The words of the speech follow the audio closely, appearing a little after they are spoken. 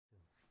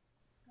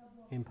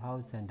in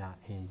Power Center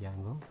in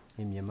Yangon,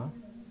 in Myanmar.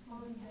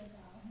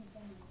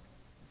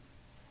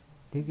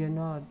 They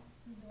cannot,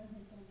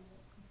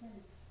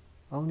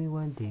 only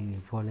when they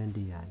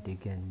volunteer, they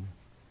can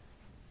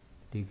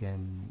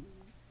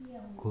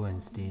go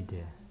and stay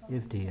there.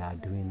 If they are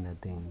doing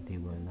nothing, they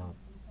will not.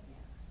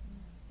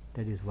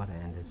 That is what I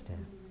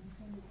understand.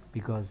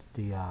 Because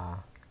they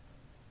are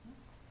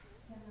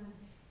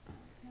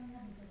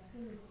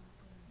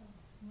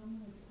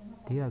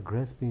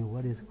grasping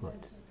what is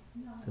good.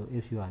 So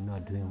if you are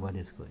not doing what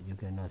is good, you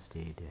cannot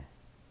stay there.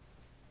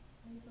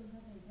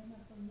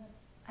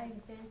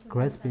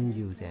 Grasping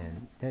you,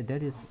 and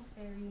that is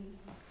very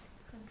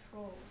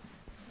controlled.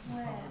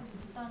 Where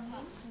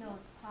no,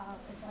 how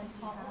it's like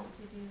you have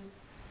to do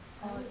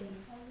all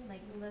these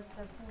like list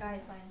of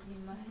guidelines you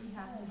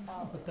have to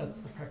follow. But that's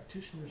the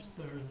practitioners.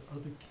 There are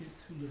other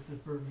kids who live, the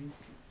Burmese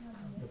kids.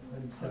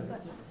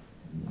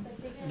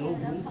 No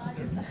rules.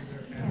 They're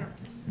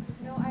anarchists.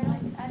 No, I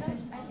don't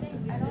think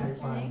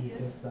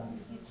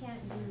you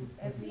can't do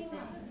everything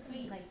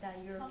like that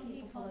you're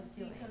capable of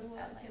doing at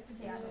like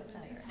Sayadaw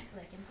Center,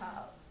 like in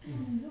Pao.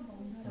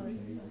 So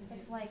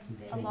it's like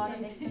a lot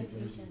of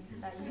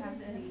expectations that you have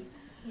to be,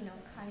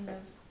 kind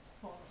of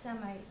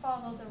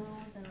follow the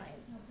rules and like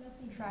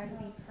try to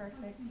be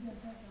perfect.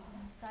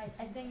 So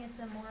I think it's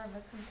a more of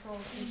a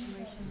controlled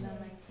situation than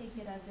like take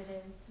it as it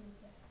is.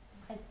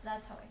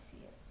 That's how I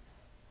see it.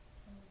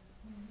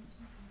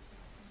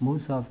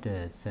 Most of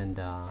the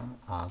center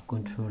are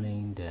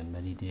controlling the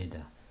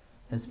meditator,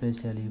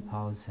 especially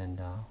Power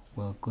Center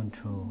will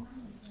control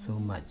so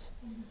much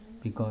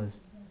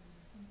because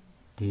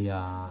they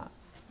are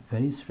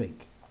very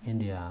strict in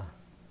their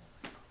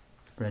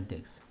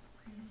practice.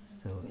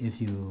 So if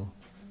you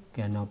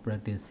cannot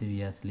practice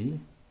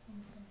seriously,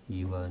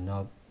 you will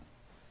not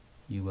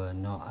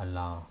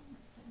allow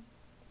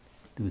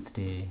to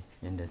stay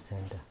in the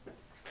center.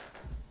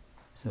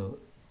 So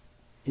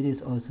it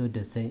is also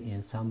the same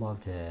in some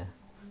of the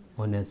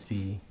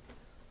monastery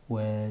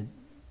where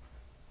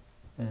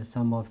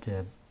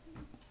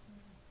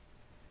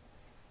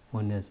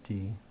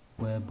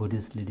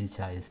Buddhist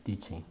literature is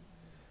teaching.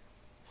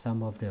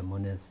 Some of the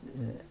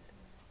monasteries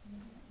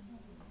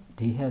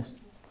they have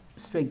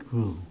strict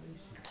rule.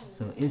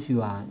 So if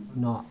you are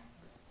not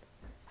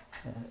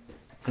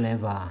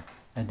clever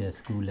at the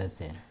school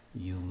lesson,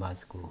 you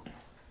must go.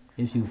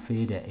 If you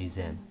fail the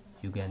exam,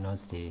 you cannot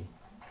stay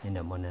in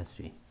the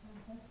monastery.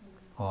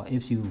 Or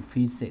if you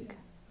feel sick,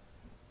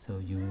 so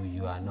you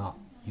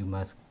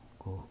must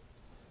go.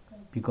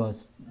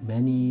 Because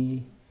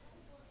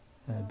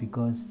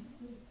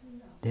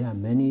there are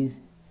many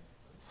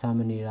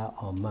samanera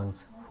or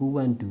monks who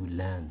want to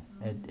learn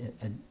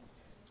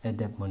at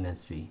that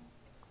monastery.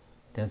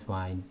 That's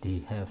why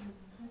they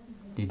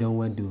don't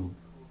want to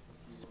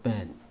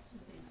spend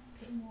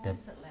that.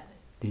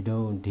 They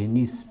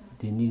need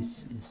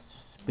space,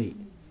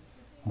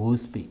 more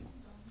space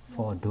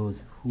for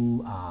those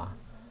who are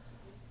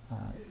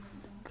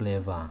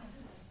clever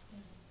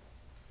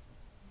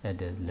at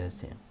the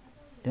lesson.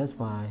 That's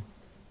why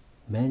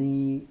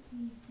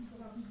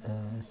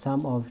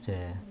some of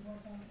the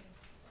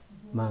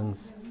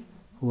monks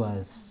who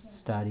are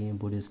studying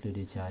Buddhist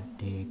literature,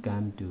 they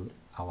come to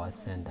our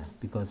center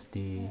because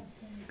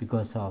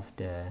of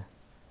the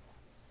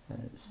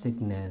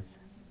sickness,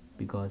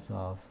 because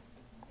of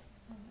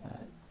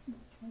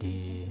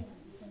they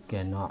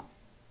cannot.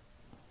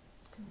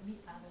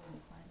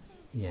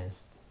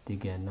 Yes, they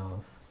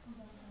cannot.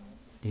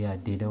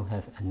 They don't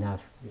have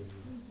enough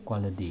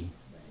quality.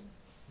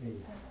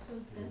 So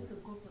that's the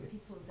group of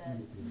people that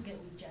get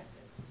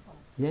rejected from.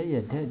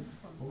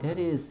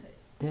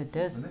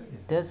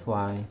 That's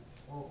why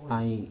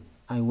I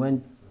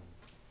went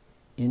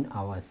in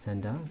our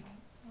center.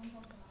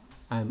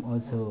 I'm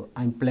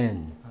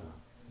planned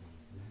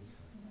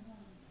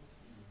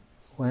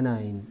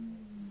when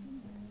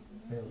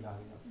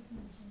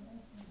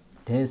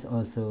there's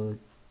also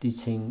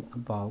teaching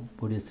about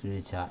Buddhist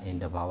literature in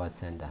the Power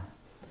Center.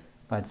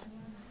 But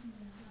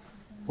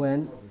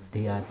when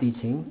they are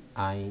teaching,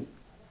 I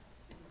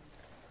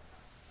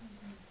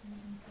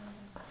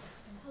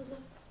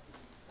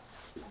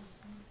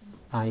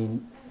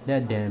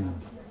let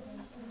them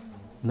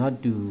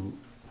not to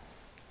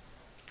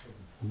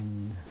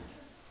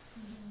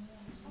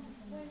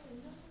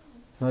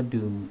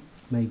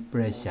make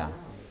pressure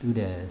to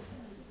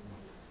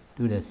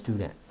the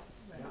student,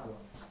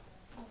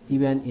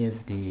 even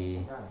if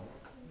they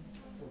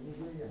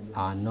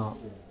are not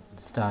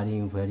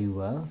studying very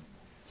well.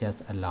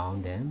 Just allow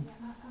them.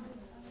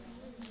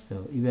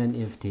 So even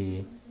if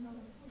they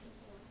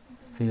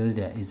fail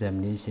the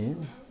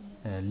examination,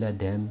 let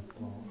them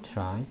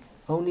try.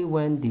 Only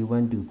when they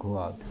want to go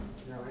out,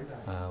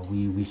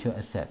 we should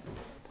accept.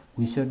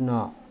 We should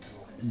not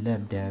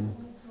let them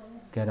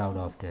get out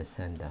of the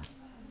center.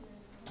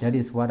 That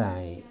is what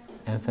I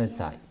emphasize.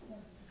 So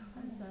I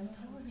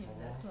told him,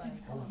 that's what I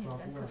told him,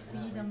 that's the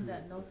freedom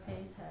that no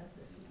place has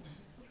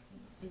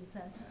in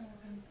center.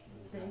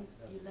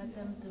 You let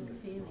them do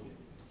freely,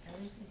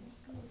 everything.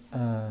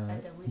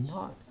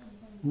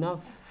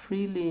 Not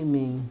freely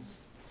mean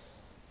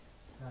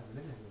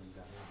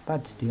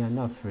but they are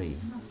not free.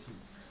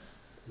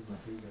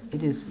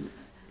 It is.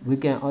 We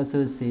can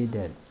also say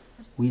that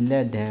we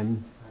let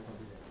them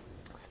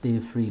stay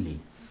freely,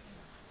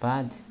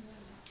 but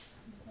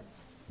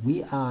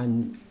we are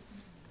in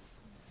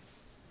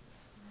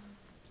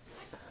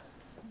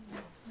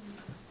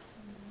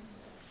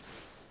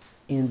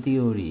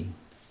theory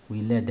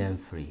we let them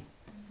free,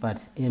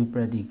 but in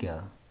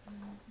practical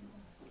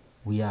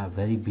we are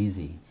very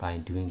busy by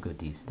doing good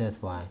deeds.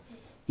 That's why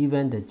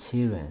even the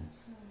children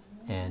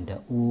and the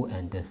old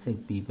and the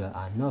sick people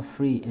are not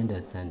free in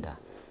the center,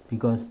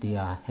 because they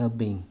are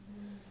helping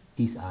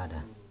each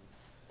other.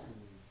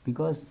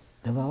 Because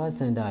the Baba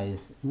Center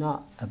is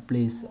not a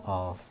place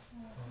of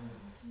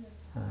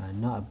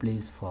not a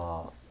place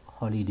for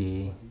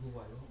holiday,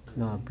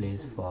 not a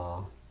place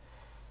for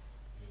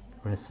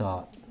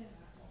resort,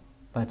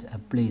 but a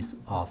place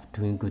of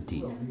doing good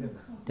deeds.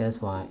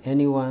 That's why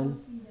anyone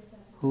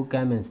who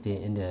come and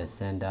stay in the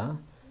center,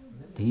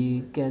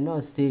 they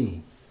cannot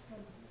stay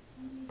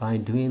by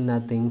doing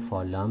nothing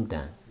for long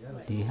time.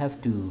 They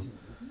have to,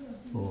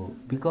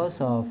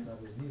 because of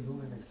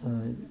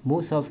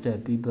most of the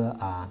people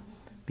are,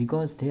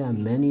 because there are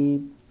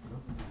many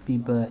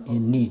people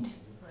in need.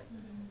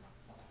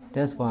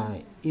 That's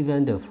why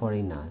even the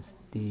foreigners,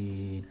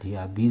 they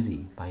are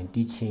busy by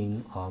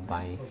teaching or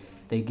by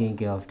taking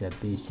care of the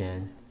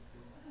patient,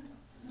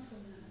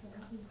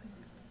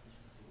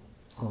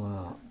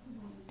 or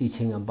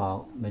teaching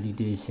about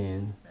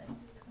meditation.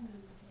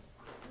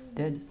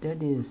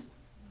 That is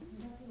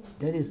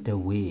the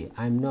way.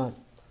 I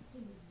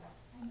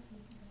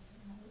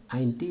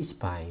teach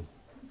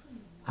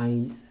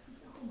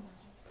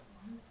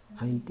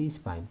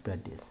by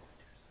practice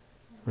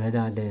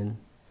rather than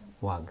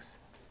works,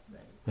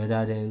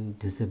 rather than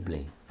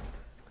discipline.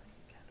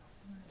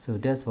 So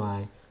that's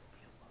why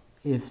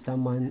if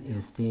someone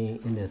is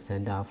staying in the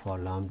center for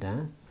a long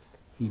time,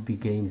 he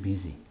became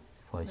busy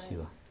for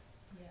sure.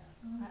 Yeah,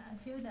 I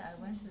feel that I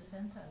went to the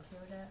center. I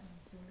feel that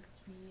since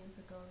 3 years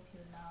ago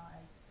till now,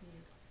 I see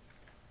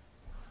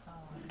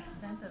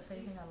center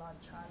facing a lot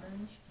of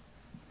challenge,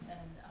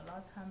 and a lot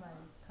of time I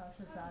talk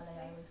to Sale, I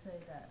would say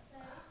that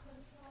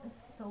it's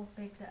so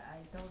big that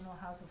I don't know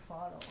how to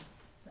follow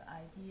the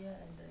idea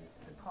and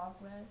the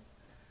progress,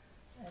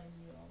 and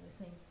you always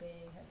think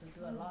big, have to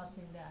do a lot of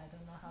things that I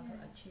don't know how to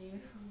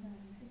achieve.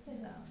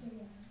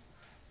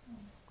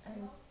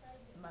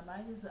 My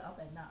life is up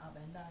and down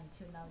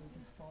until now. We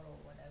just follow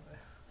whatever.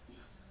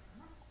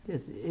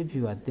 Yes, if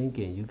you are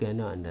thinking, you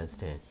cannot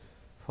understand.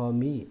 For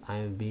me, I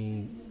have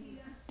been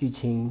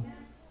teaching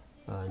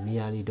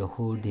nearly the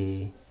whole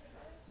day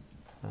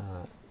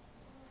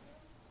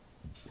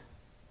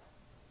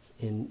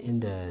in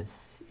the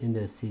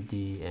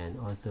city and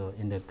also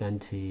in the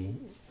country,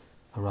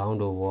 around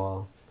the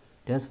world.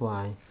 That's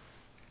why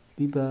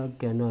people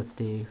cannot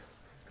stay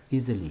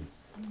easily.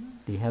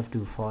 They have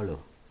to follow.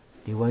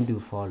 They want to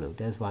follow.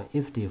 That's why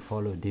if they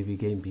follow, they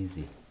become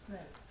busy. Right.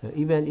 So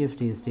even if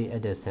they stay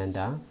at the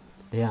center,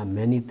 there are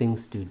many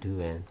things to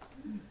do, and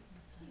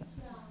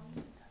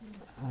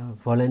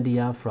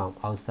volunteer from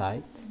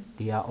outside.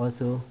 They are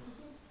also,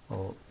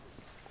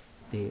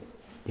 they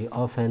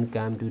often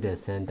come to the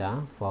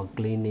center for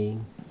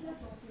cleaning,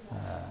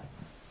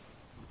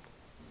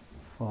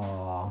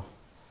 for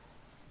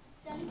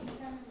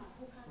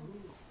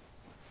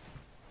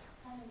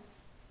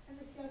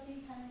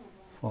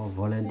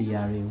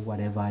volunteering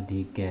whatever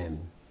they can.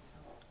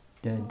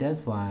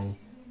 That's why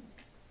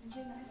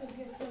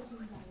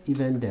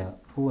even the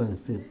poor and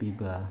sick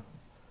people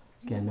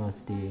cannot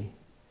stay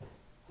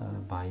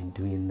by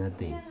doing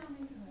nothing.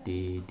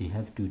 They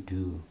have to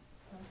do,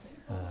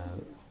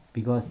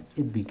 because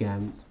it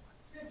became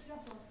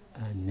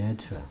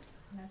natural.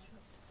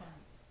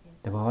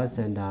 The Baba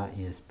Center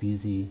is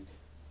busy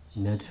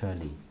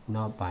naturally,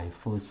 not by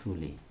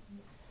forcefully.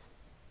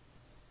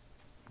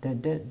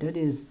 That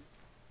is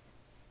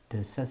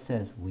the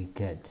success we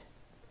get.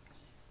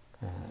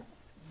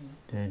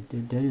 That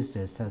is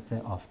the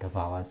success of the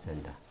Baba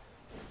Center.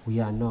 We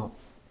are not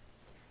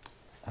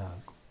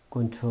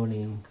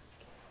controlling,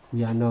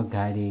 we are not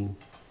guiding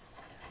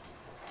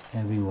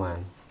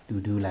everyone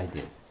to do like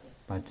this,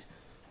 but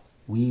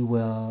we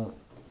will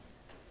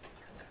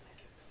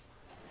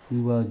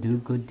do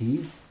good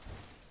deeds.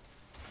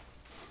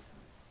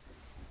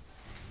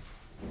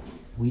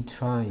 We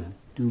try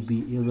to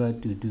be able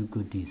to do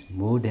good deeds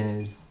more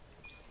than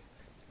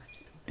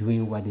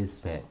doing what is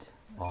bad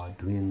or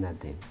doing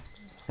nothing.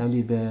 Some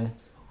people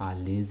are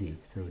lazy,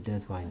 so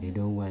that's why they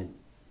don't want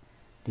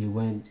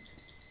to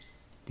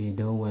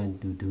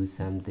do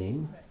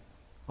something,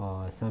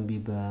 or some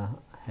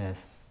people have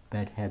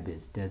bad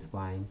habits, that's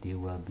why they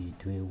will be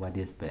doing what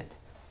is bad.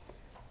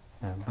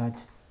 But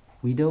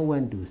we don't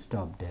want to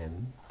stop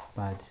them,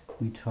 but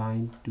we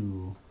try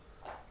to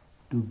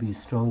be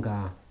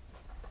stronger,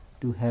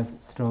 to have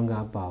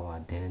stronger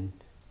power than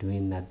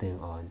doing nothing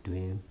or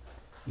doing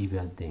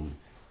evil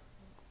things.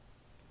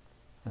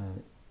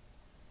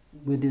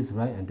 With this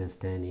right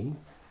understanding,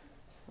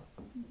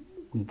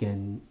 we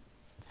can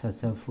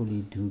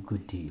successfully do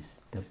good deeds,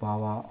 the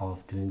power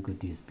of doing good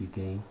deeds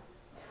became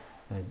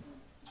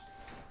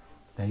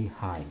very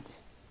high.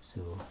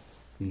 So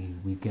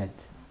we get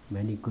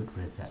many good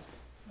results.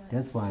 Right.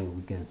 That's why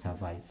we can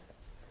survive.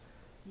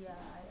 Yeah,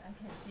 I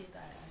can see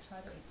that. I try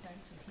to explain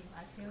to him.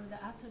 I feel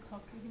that after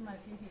talking to him, I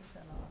feel he's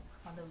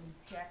on the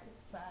rejected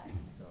side.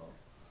 So,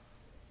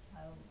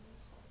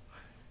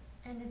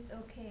 And it's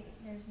okay.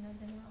 There's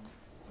nothing wrong.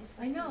 It's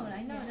I know.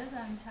 okay. Yeah. That's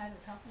why I'm trying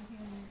to talk to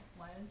him.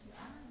 Why don't you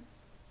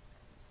ask?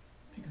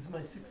 Because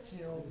my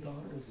 16-year-old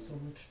daughter is so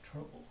much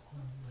trouble.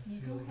 I You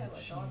feel do have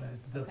that a she daughter,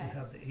 doesn't okay.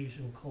 have the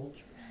Asian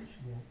culture, so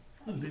she won't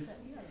listen.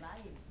 You're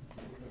lying.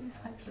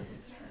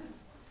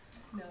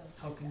 No.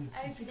 How can you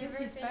I've teach? Because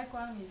never his been.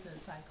 background is a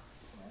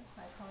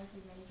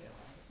psychology major,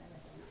 right?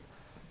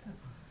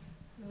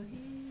 So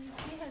he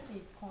has a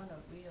point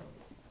of view.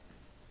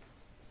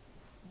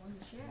 Want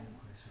to share?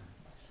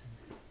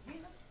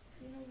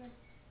 You know,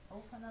 like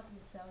open up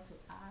yourself to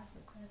ask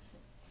a question.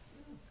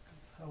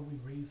 That's how we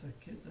raise our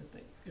kids, I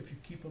think. If you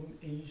keep them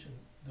Asian,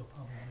 they'll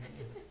probably,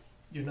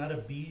 you're not a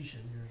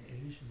Bayesian, you're an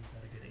Asian, you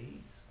gotta get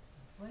A's.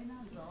 Right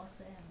now it's all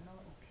same, no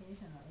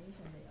occasion or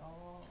Asian, they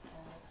all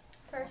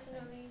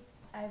Personally,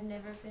 I've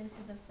never been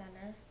to the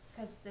center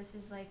because this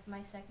is like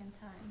my second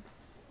time.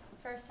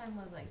 First time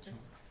was like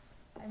just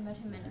I met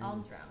him in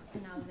Alms Round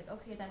and I was like,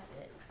 okay, that's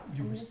it.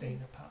 You And were this staying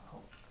is- at Pat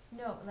home.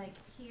 No, like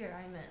here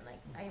I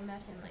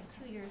met him like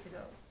 2 years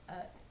ago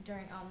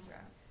during Alms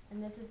Round,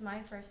 and this is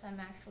my first time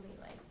actually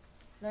like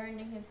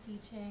learning his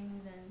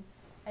teachings, and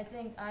I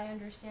think I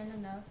understand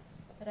enough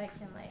that I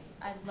can like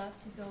I'd love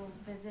to go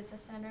visit the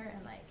center,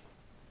 and like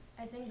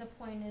I think the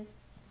point is,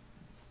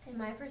 in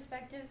my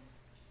perspective,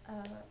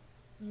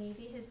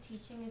 maybe his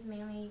teaching is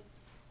mainly,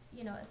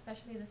 you know,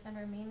 especially the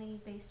center,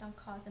 mainly based on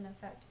cause and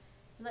effect.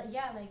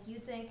 Yeah, like you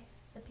think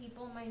the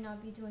people might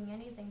not be doing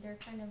anything, they're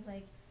kind of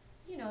like,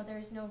 you know,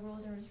 there's no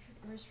rules or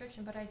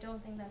restriction, but I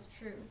don't think that's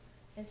true.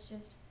 It's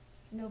just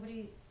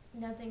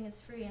nothing is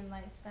free in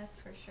life, that's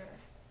for sure.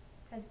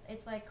 Because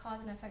it's like cause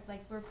and effect,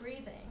 like we're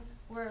breathing,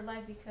 we're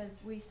alive because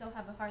we still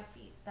have a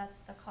heartbeat, that's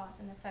the cause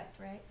and effect,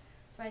 right?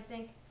 So I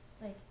think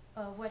like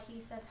what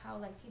he said, how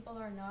like people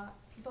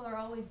are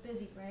always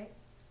busy, right?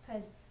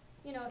 Because,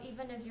 you know,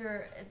 even if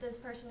this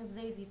person is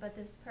lazy, but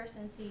this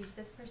person sees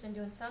this person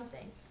doing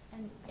something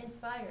and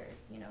inspires,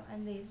 you know,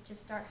 and they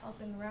just start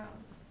helping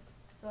around.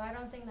 So I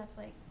don't think that's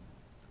like,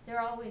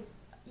 they're always,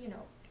 you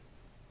know,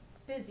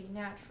 busy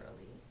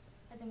naturally.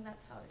 I think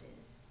that's how it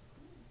is.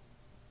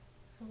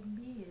 For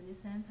me, the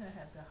center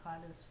have the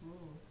hardest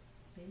rule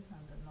based on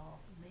the law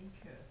of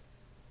nature.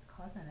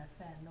 Cause and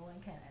effect, no one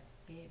can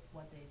escape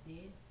what they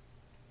did.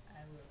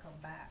 I will come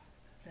back.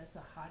 That's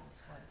the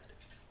hardest one.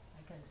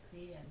 I can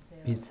see and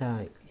feel.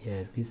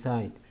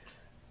 Besides,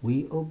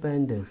 we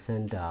open the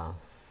center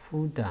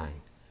full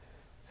time.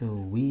 So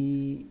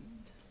we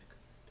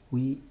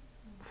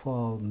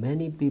for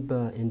many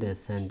people in the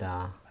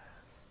center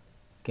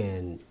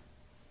can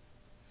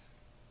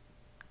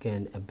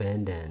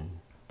abandon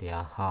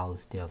their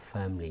house, their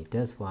family.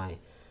 That's why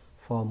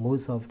for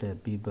most of the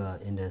people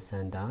in the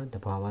center, the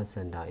Power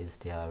Center is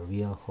their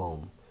real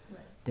home. Right.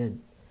 That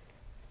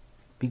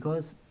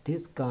because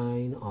this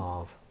kind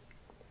of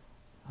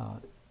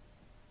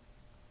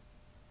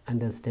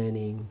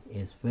understanding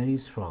is very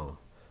strong,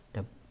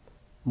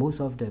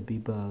 most of the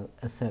people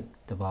accept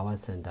the Power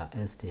Center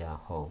as their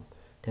home.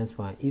 That's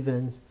why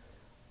even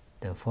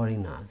the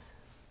foreigners,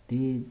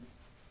 they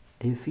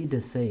feel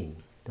the same.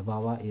 The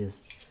Power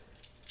is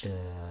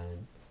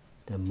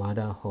the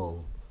mother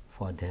home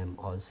for them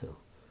also.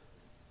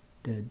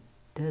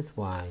 That's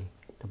why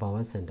the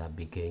Power Center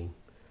became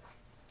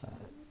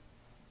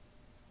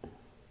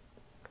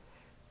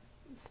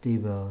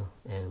stable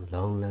and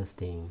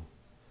long-lasting,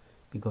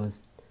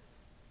 because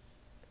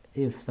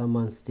if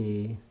someone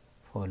stay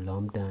for a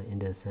long time in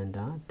the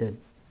center, that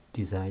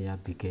desire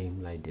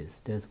became like this.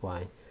 That's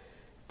why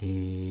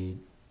they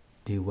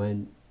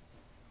went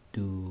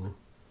to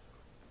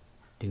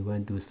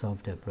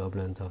solve the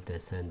problems of the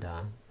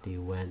center. They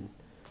went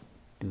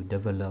to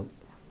develop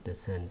the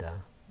center.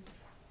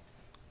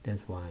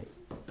 That's why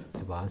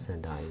the Power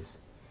Center is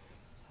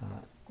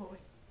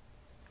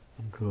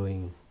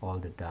growing all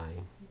the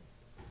time.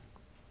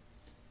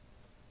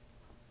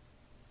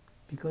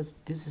 Because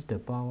this is the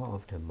power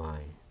of the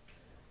mind.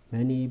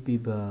 Many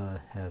people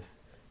have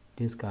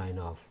this kind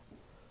of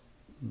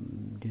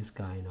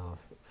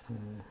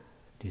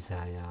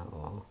desire,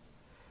 or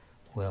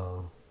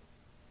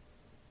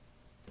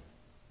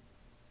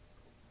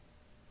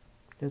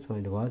that's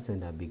why the Power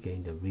Center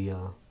became the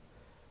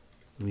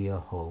real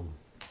home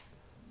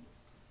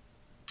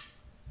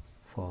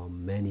for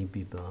many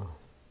people.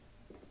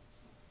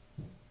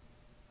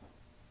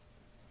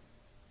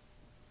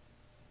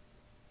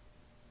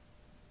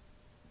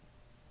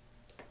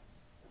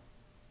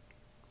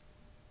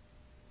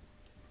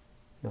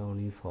 Not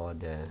only for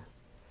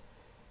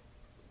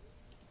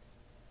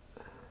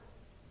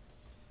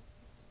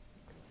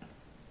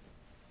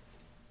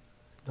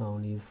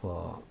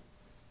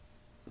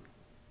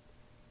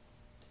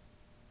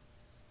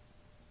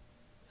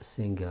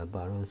single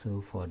but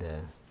also for the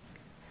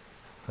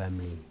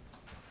family.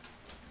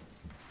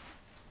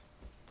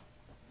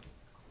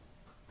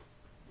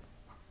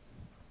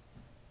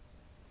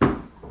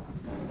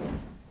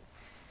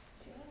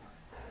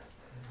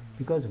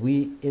 Because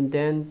we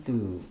intend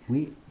to,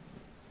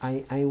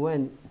 I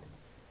went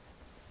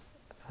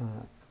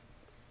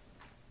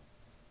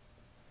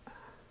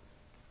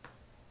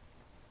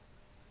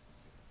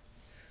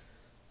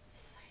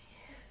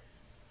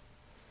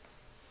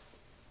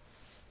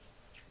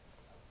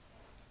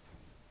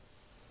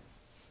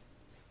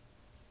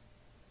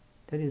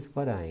that is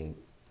what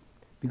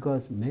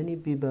because many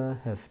people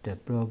have the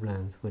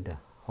problems with the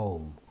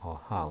home or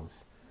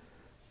house.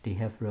 They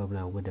have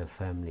problem with the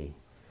family.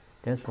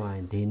 That's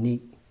why they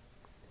need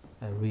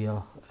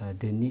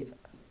they need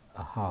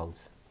a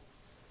house.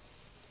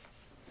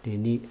 They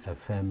need a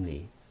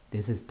family.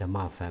 This is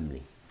Dhamma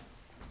family.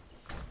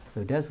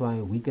 So that's why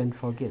we can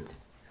forget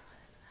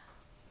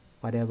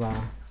whatever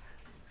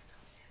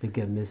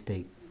bigger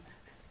mistake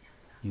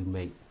you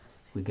make,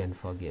 we can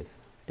forgive.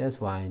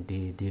 That's why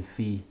they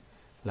feel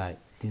like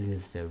this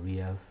is the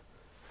real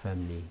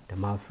family,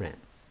 Dhamma friend.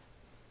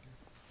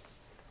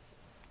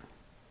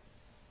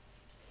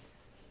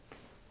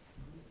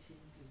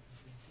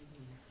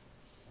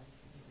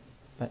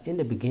 But in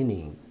the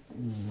beginning,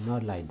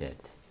 not like that.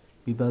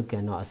 People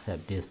cannot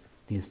accept this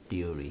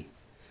theory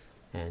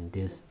and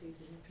this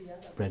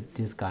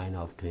kind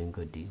of doing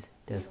good deeds.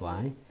 That's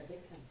why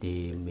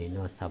they may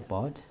not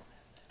support.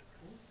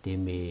 They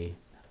may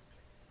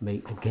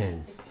make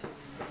against.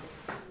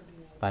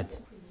 But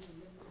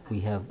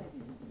we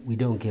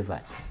don't give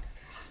up.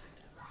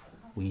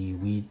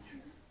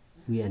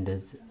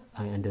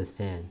 I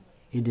understand.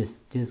 It is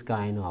this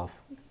kind of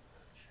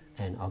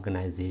an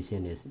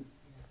organization is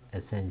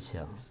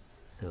essential.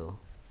 So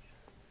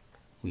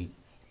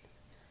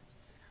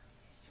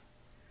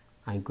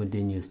I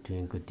continue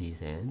doing good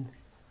deeds and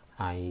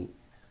I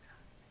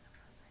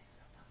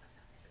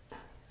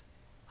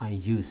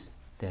use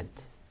that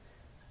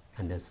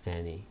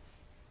understanding.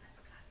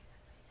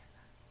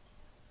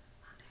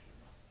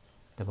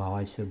 The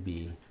power should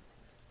be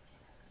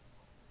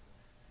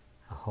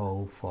a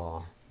home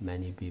for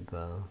many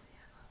people.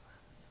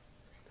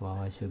 The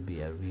power should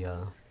be a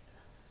real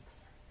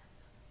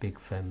big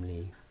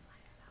family.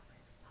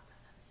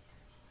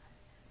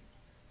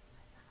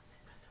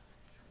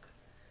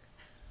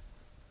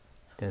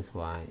 That's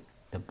why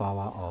the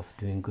power of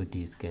doing good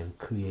deeds can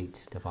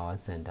create the power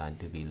center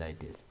to be like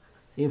this.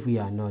 If we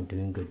are not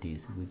doing good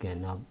deeds, we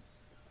cannot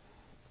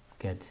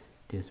get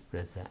this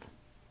pressure.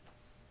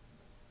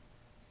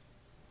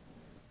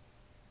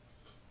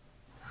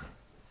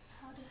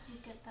 How did you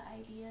get the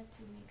idea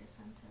to make a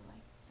center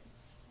like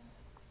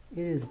this?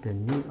 It is the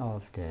need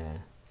of the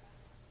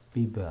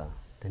people,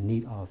 the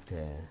need of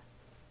the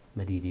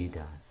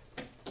meditators.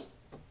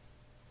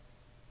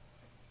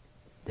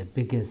 The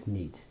biggest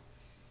need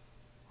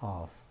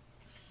of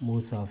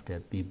most of the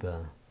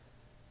people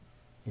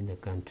in the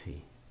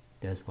country.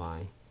 That's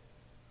why.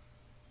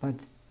 But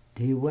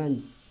they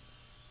went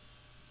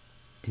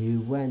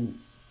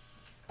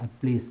a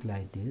place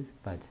like this,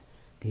 but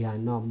they are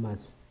not much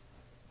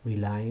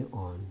relying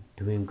on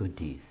doing good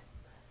deeds.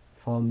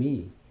 For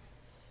me,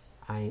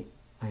 I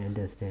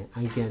understand.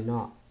 I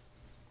cannot.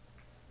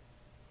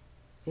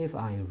 If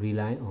I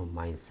rely on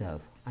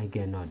myself, I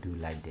cannot do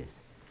like this.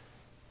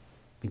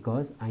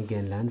 Because I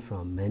can learn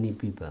from many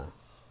people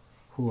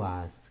who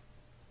are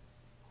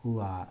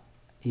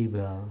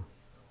able,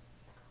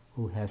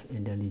 who have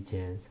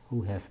intelligence,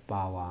 who have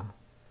power,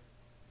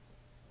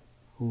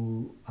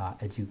 who are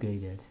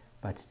educated,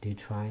 but they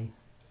try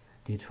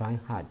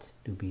hard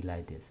to be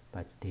like this,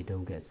 but they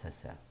don't get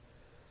success.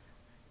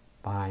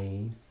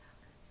 By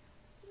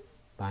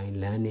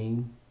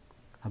learning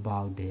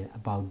about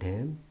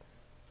them,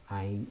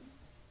 I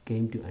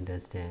came to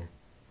understand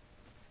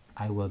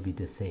I will be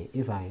the same.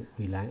 If I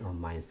rely on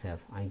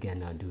myself, I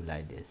cannot do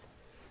like this.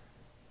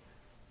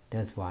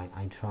 That's why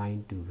I try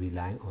to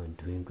rely on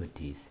doing good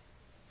deeds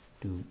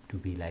to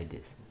be like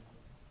this.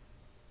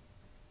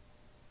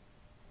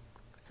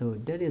 So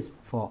that is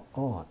for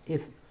all.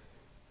 If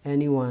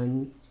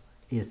anyone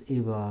is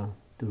able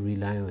to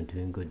rely on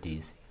doing good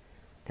deeds,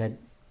 that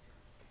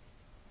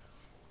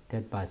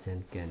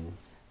person can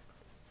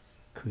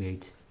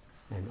create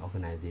an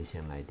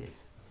organization like this,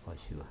 for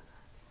sure.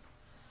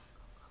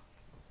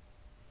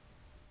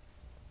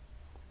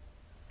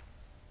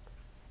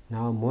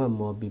 Now more and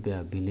more people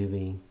are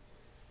believing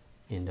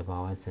in the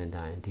power center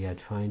and they are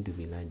trying to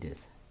be like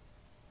this.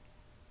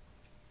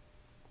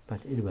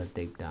 But it will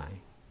take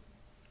time.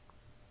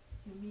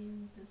 You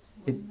mean just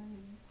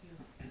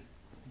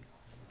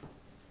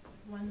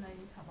one night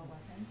Thabarwa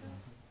Center?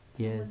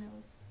 Yes,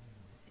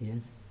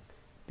 yes.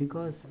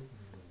 Because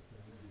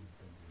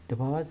the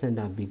power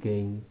center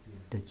became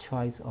the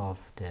choice of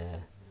the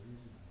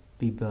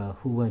people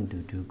who want to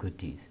do good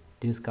deeds.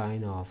 This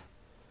kind of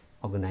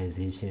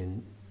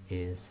organization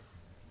is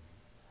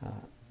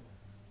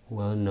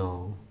well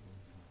known,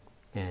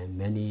 and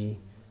many,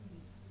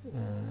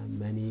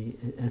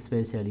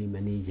 especially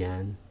many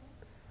young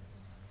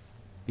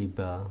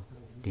people,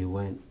 they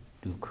want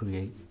to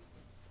create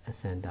a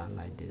center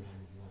like this.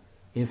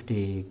 If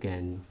they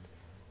can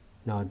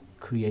not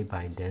create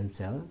by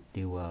themselves,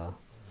 they will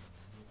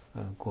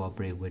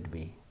cooperate with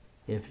me.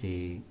 If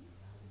they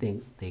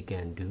think they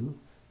can do,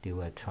 they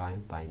will try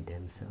by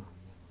themselves.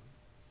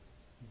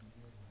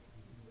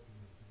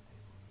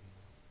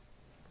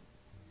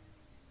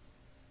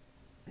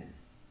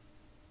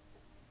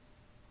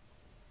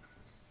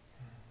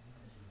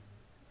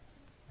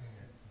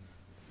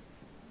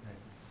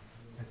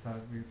 I thought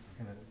we were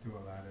gonna do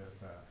a lot of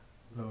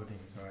loading,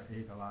 so I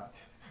ate a lot,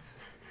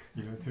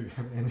 you know, to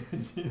have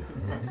energy.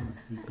 I'm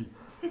sleepy.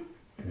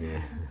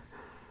 Yeah.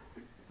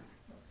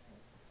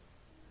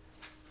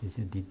 You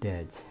should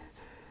detach.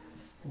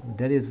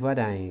 That is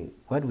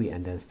what we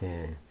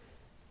understand.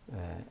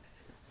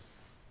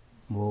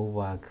 More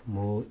work,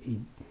 more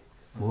eat,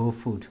 more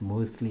food,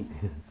 more sleep.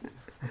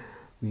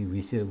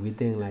 we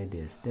think like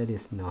this. That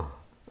is not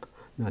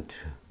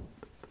true.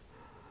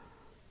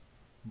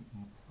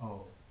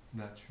 Oh,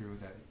 not true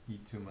that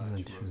eat too much Not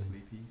or true.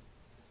 sleepy.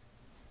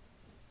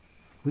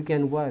 We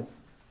can work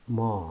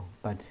more,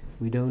 but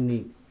we don't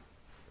need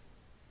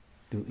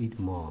to eat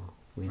more.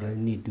 We Right.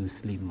 don't need to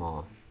sleep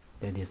more.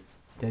 That is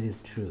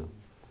true.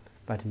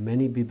 But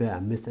many people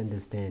are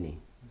misunderstanding.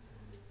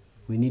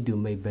 We need to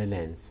make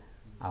balance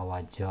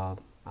our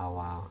job,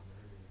 our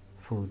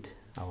food,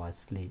 our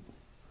sleep.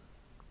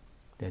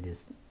 That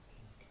is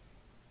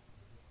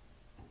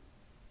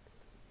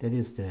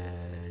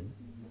the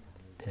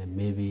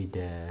maybe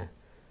the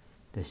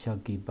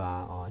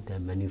shopkeeper or the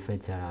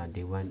manufacturer,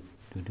 they want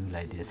to do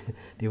like this.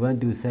 They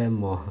want to sell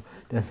more.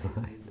 That's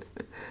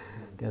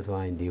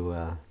why they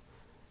will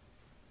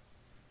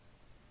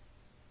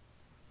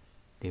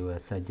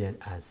suggest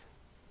us,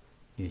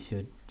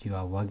 you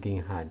are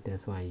working hard,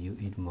 that's why you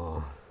eat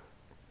more.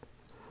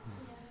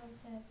 Sayadaw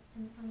said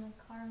on the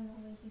car on the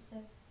way, he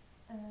said,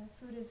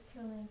 food is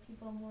killing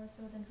people more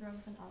so than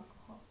drugs and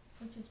alcohol,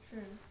 which is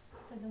true.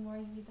 Because the more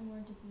you eat, the more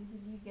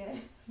diseases you get,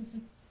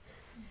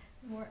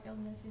 the more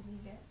illnesses you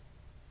get.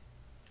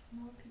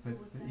 More people But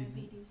with isn't-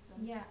 diabetes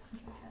though. Yeah,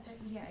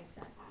 yeah,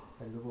 exactly.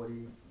 And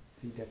nobody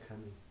see that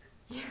coming.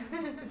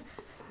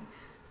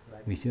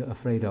 Like We should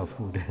afraid of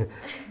food,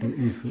 to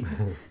eat food.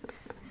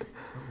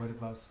 But what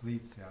about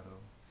sleep, Sayadaw?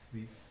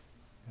 Sleep?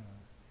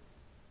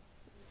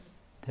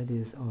 That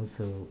is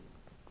also,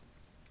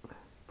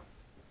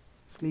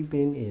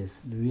 sleeping is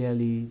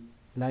really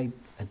like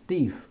a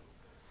thief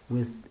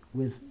with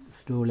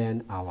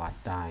stolen our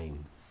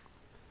time.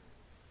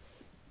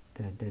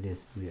 That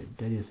is real.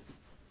 That is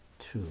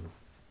true.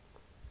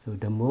 So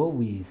the more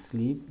we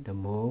sleep, the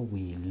more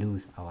we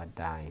lose our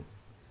time.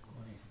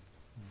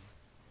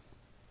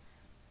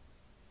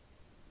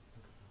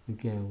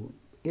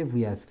 If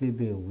we are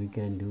sleeping, we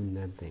can do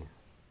nothing.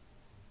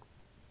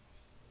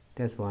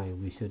 That's why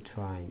we should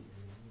try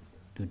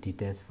to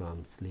detach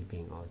from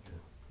sleeping also.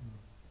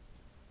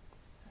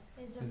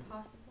 Is But- it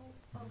possible?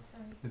 Oh,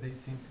 sorry. But they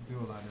seem to do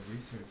a lot of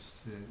research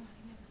to,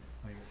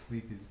 like,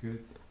 sleep is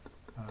good,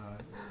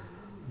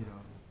 you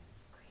know.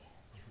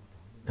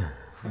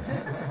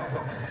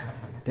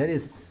 That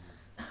is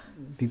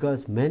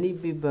because many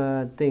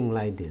people think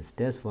like this.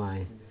 That's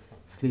why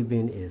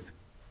sleeping is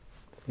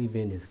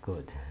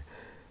good.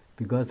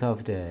 Because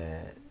of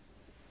the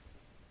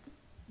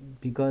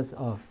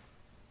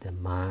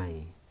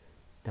mind.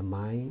 The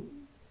mind,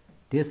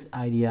 this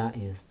idea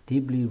is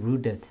deeply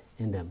rooted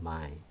in the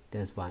mind.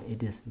 That's why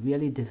it is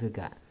really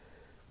difficult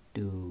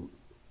to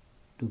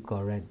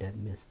correct that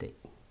mistake.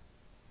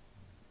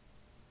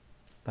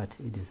 But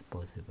it is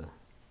possible.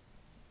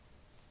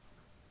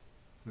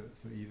 So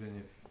even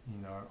if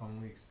in our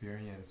own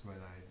experience, when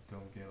I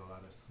don't get a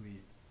lot of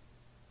sleep,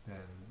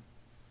 then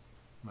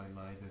my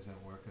mind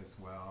doesn't work as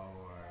well,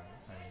 or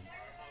I'm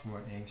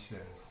more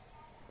anxious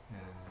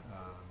and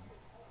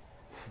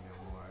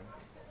more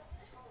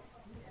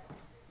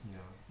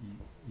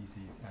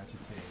easy to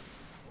agitate.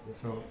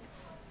 So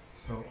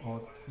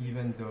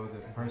even though the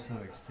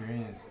personal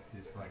experience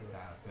is like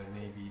that, but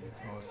maybe it's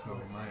also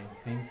my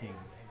thinking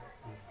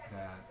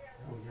that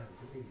I would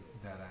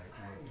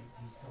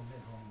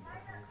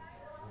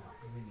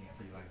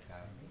be like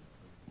that.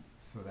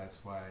 So that's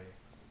why.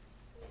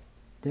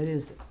 There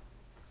is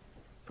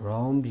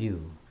wrong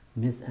view,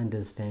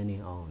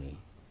 misunderstanding only,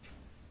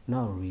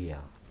 not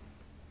real.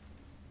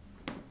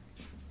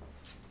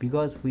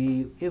 Because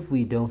if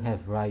we don't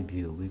have right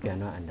view, we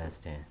cannot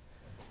understand.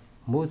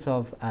 Most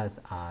of us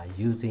are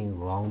using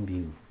wrong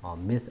view or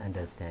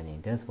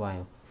misunderstanding. That's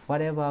why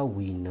whatever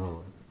we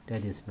know,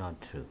 that is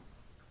not true.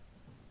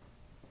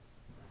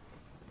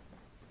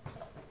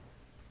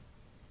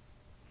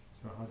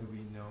 So how do we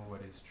know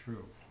what is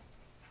true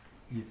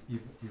if we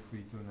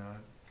do not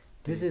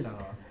This base is on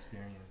our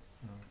experience?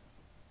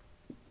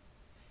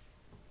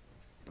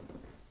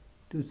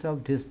 to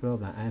solve this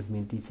problem. I have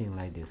been teaching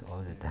like this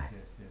all the time.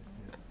 Yes.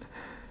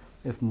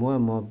 If more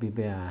and more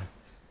people are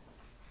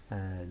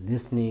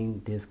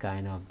listening this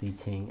kind of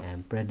teaching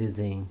and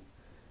practicing,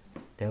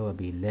 there will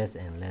be less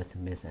and less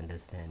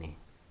misunderstanding.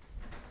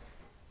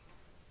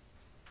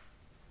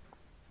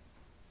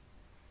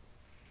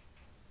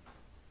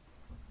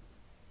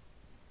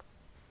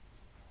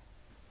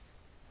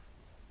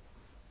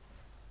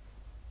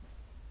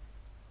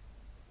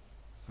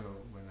 So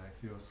when I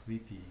feel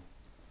sleepy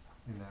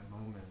in that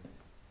moment,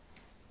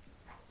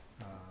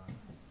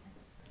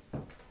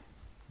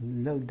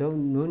 look,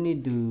 no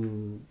need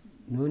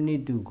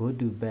to go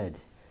to bed.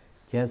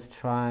 Just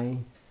try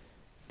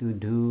to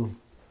do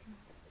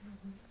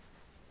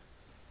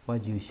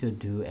what you should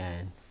do,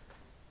 and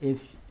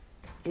if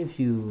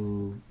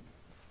you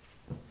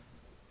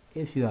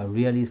are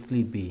really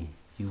sleepy,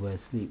 you will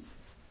sleep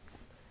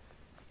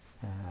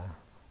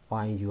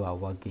while you are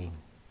working.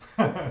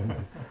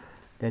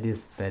 That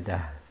is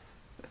better.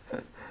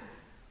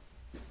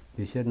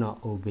 You should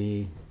not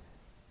obey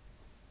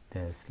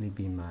the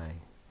sleepy mind.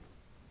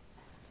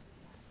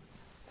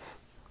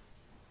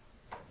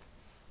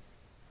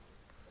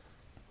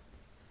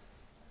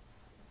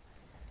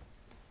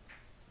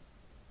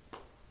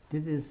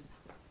 This is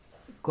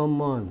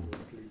common.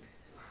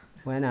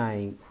 When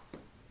I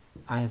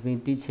have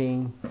been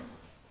teaching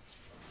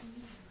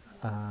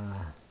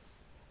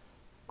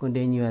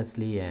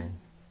continuously, and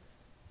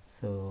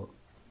so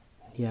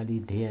nearly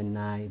day and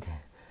night.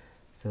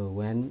 So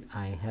when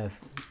I have,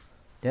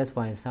 that's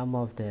why some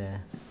of the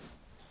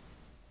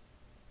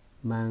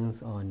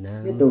monks or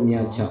nuns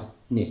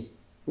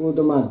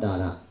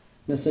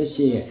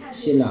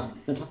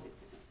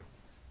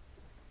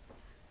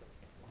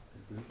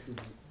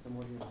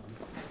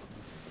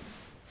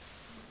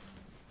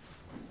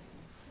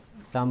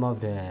some of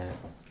the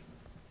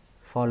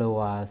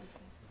followers,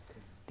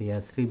 they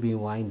are sleeping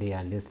while they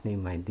are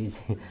listening my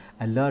teaching.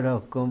 A lot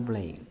of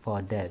complaint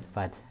for that,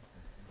 but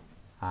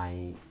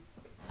I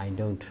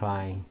don't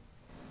try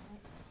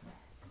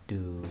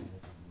to,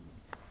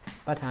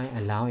 but I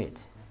allow it.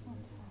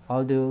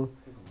 Although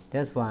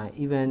that's why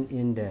even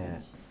in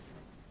the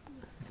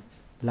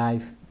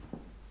life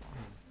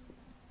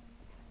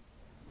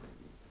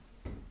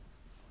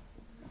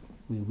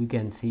we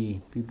can see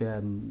people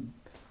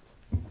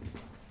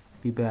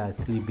are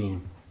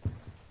sleeping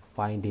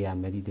while they are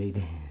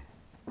meditating.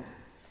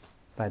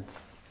 But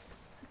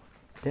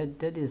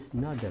that is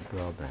not the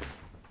problem.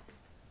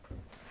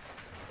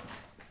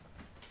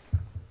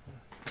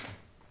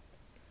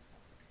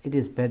 It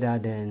is better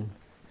than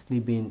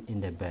sleeping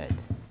in the bed.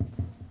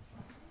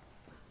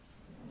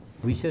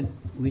 We should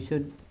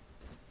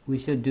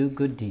do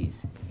good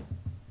deeds.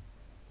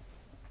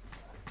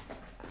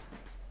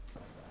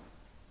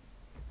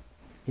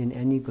 In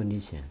any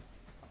condition,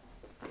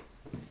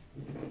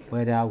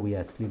 whether we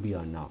are sleepy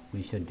or not,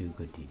 we should do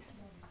good deeds.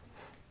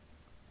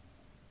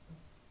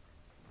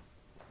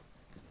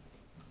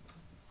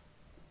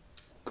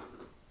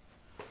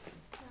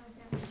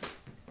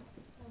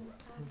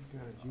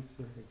 You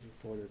said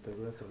for the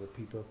rest of the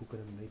people who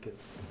couldn't make it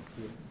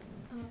here.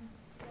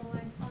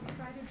 Well, I'll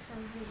try to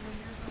translate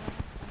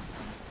whenever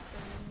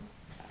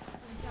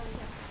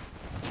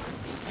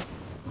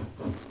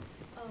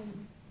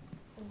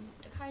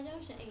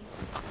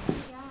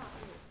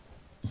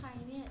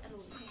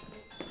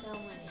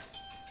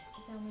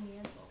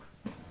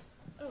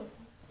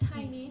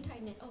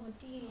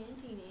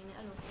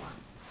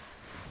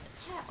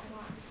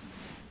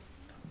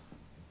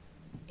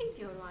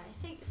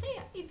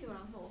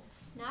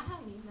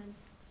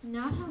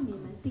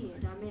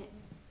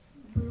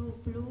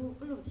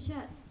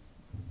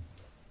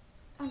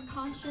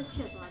unconscious ဖြ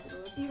စ်သွားတယ်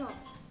လို့ပြီးတော့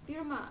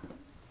မှ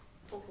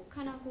ခ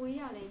န္ဓာကိုယ်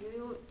ကြီးကလည်း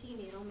ရိုးကြည့်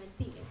နေတော့မှ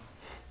သိတယ်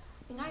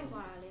။ငိုက်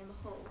သွားတာလည်းမ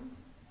ဟုတ်ဘူး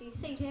။ဒီ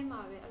စိတ်ထဲမှာ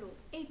ပဲအဲ့လို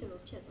အိတ်တယ်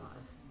လို့ဖြစ်သွားတ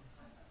ယ်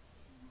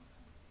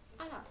။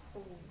အဲ့ဒါ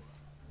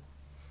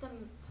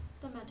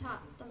သမထ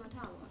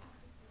ပေါ့လား။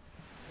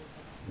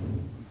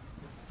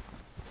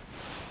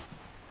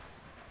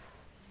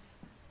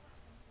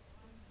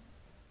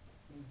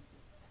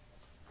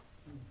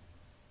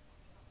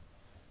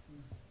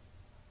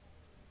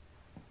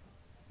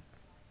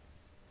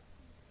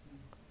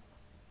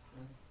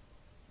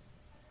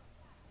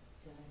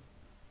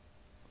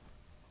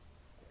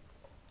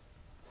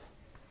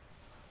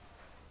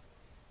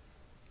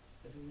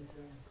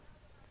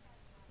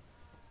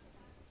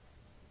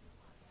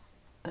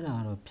 အဲ့ဒါ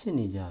တော့ဖြစ်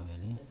နေကြပဲ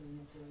လေ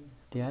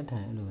တရားထို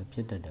င်အဲ့လိုပဲဖြ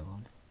စ်တတ်တယ်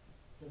ပေါ့လေ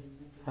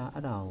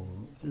အဲ့ဒါကို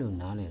အဲ့လို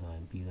နားလည်တော့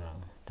ပြီးတော့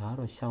ဒါက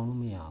တော့ရှောင်လို့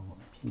မရဘူးပေါ့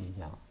ဖြစ်နေ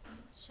ကြပါ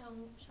ရှောင်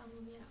လို့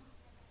မရ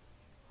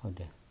ဟုတ်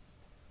တယ်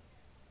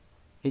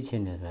အိတ်ချ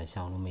င်တယ်ဆိုတာ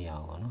ရှောင်လို့မရ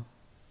ဘူးပေါ့နော်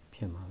ဖြ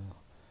စ်မှာပဲ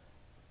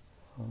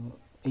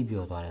အိတ်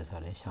ပျော်သွားတယ်ဆို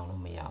တာလည်းရှောင်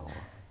လို့မရဘူး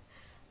ပေါ့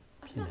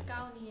ဖြစ်နေ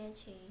ကောင်းနေတဲ့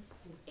ချိန်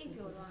အိတ်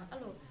ပျော်သွားအဲ့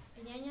လိုအ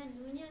ញ្ញံ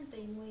နူးညံ့သိ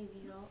မ်မွေး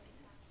ပြီးတော့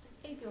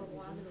အိတ်ပျော်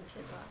သွားတယ်လို့ဖြ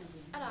စ်သွားအဲ့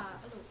ဒါ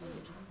အဲ့လို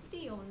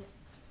တိယုံနဲ့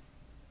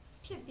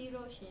ဖြစ်ပြီး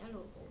တော့ရှင်အဲ့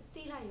လို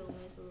တိလိုက်ရုံ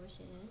ပဲဆိုလို့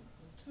ရှင်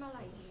မှတ်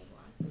လိုက်နေ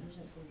ကွာ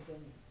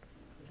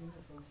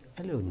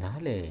အဲ့လို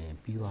နားလေ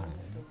ပြီးသွားတာ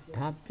လေ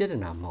ဒါပြဿ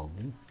နာမဟုတ်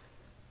ဘူး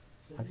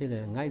ဘာဖြစ်လဲ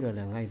ငိုက်တော့လ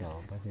ည်းငိုက်တော့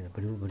ဘာဖြစ်လဲဘ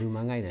ယ်သူ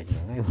မှငိုက်တယ်ကျွ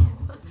န်တော်ငိုက်ဟု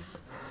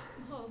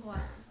တ်ဟို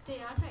တ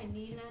ရားထိုင်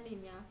နီးလန်းနေ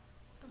များ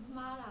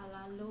မှားတာ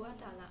လားလိုအပ်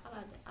တာလားအဲ့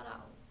ဒါ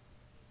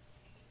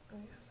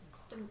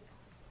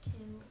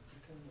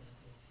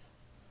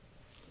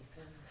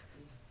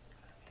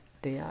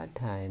တရား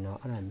ထိုင်တော့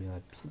အဲ့ဒါ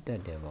မျိုးဖြစ်တ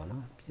တ်တယ်ပေါ့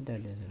နော်ဖြစ်တတ်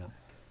တယ်ဆိုတော့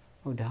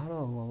ဟုတ်ဒါ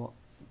တော့ဟိုပေါ့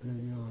ဘယ်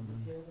လိုပြောမလဲ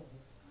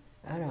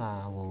အဲ့ဒါ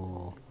ဟို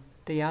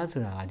တရား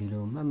ဆိုတာဒီ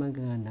လိုမှန်မှန်က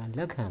န်ကန်လ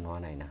က်ခံ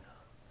သွားနိုင်တာ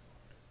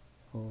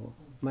ဟို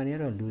မှန်ရ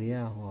တော့လူတွေက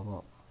ဟို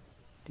ပေါ့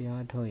တ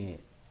ရားထုတ်ရင်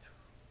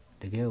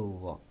တကယ်ဟို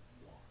ပေါ့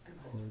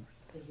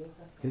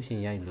ရုပ်ရှင်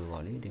ရိုက်လို့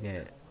ပေါ့လေတကယ်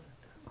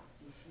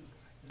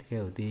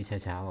ဟိုတေးချာ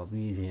ချာပေါ့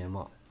ပြီးပြင်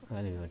ပေါ့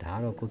အဲ့လိုမျိုးဒါက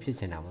တော့ကိုဖြစ်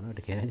ချင်တာပေါ့နော်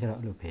တကယ်လည်းကျတော့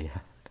အဲ့လိုဖေးရ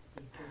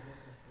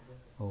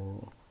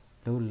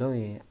ဟိုလုံး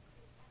ရင်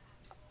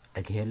တ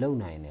ကယ်လုံ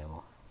နိုင်တယ်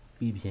ပေါ့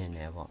ပြီးပြင်တ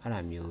ယ်ပေါ့အဲ့ဒါ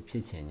မျိုးဖြ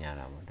စ်ချင်ကြ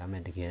တာပေါ့ဒါပေ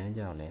မဲ့တကယ်လည်း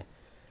ကျတော့လည်း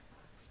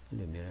အဲ့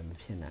လိုမျိုးလည်းမ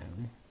ဖြစ်နိုင်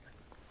ဘူးလေ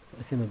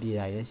အစင်မပြေ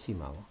တာရဲ့ရှိ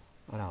မှာပေါ့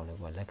အဲ့ဒါကိုလည်း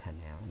ကိုလက်ခံ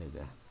နေအောင်လို့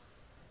ပြော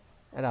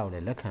အဲ့ဒါကိုလ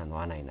ည်းလက်ခံ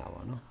သွားနိုင်တာ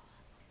ပေါ့နော်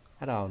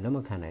အဲ့ဒါကိုလက်မ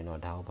ခံနိုင်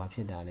တော့ဒါကိုဘာဖြ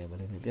စ်တာလဲဘယ်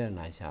လိုပြဿ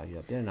နာရှာပြီး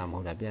တော့ပြဿနာမဟု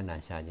တ်တာပြဿနာ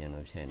ရှာခြင်း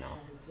လို့ဖြစ်နေတော့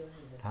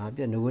ဒါင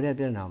ကိုတဲ့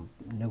ပြဿနာ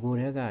ငကို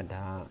တဲ့က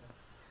ဒါ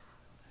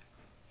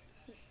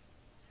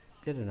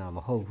ပြဿနာမ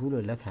ဟုတ်ဘူး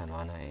လို့လက်ခံ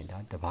သွားနိုင်ရင်ဒါ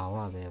တဘာဝ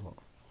ပဲပေါ့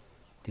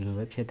ဒီလို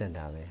ပဲဖြစ်တတ်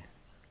တာပဲ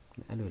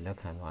အဲ့လိုလက်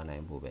ခံသွားနို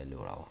င်ဖို့ပဲ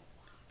လိုတာပေါ့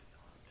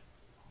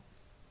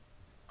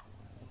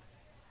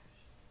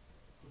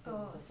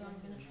Oh, so I'm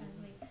gonna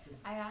translate.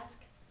 I ask,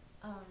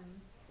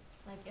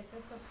 like if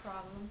it's a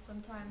problem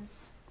sometimes,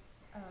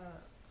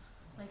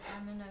 like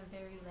I'm in a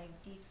very like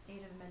deep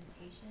state of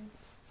meditation.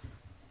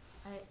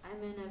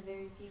 I'm in a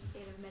very deep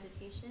state of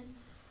meditation,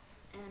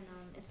 and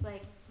it's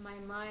like my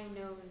mind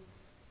knows,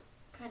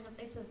 kind of.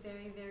 It's a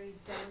very very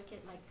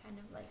delicate like kind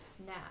of like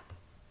nap,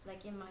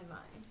 like in my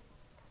mind.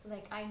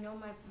 Like I know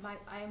my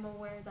I am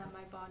aware that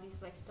my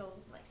body's like still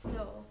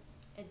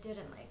it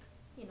didn't like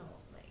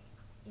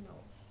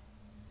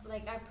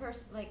like I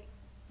like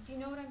do you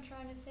know what I'm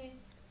trying to say?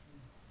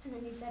 And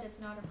then he said it's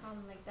not a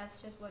problem, like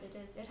that's just what it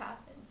is. It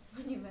happens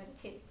when you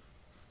meditate.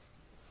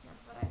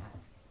 That's what I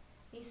asked.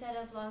 He said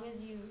as long as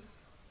you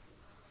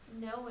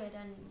know it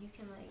and you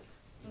can like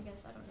I guess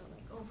I don't know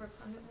like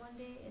overcome it one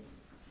day, it's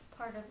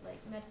part of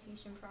like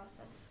meditation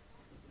process.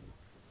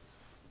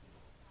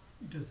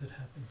 Does it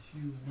happen to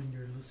you when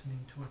you're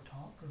listening to a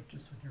talk or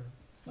just when you're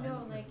silent No,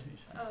 like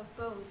meditation?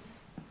 both.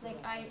 Like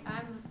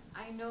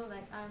I know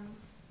like I'm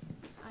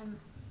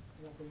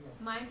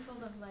mindful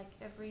of like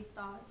every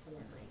thought and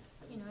like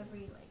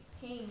every like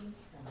pain,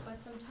 but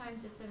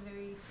sometimes it's a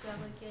very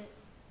delicate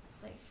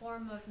like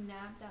form of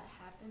nap that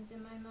happens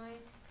in my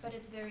mind, but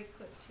it's very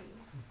quick too.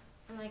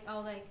 And like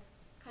I'll like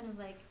kind of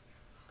like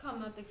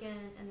come up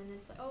again and then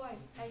it's like, oh I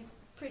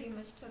pretty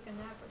much took a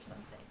nap or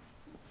something.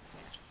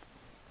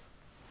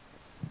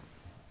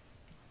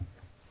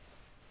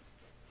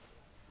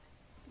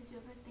 Did you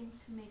ever think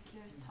to make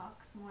your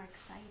talks more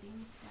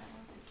exciting,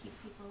 Sayadaw, to keep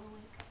people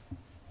awake?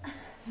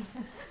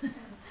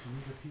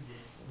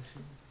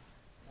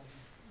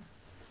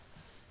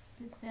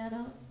 Did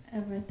Sayadaw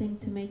ever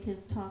think to make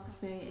his talks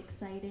very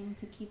exciting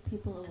to keep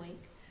people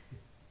awake?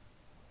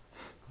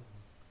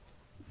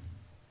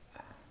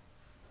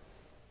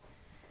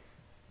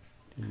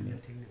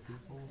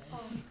 Oh,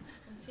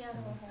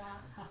 Sayadaw ဟိုက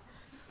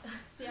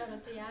Sayadaw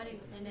တရားတွေ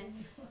ကိုနည်းနည်း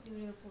လူ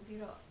တွေကိုပို့ပြီး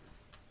တော့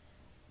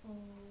ဟို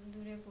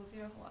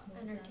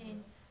entertain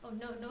ဟို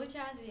no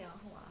charge ရအောင်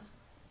ဟိုက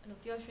အဲ့လို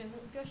ပျော်ရွှင်မှု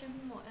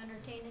မို့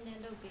entertain နည်းန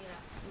ည်းလုပ်ပေးတာ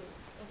ဟို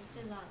စ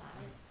ဉ်းစားလာ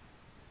တယ်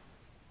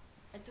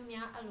အတူ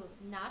များအဲ့လို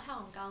နားထော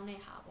င်ကောင်း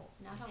တဲ့ဟာပေါ့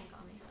နားထောင်ကော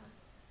င်းတဲ့ဟာ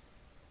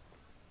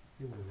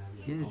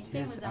Yes,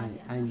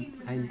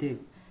 I did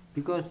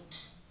because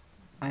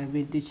I've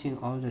been teaching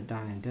all the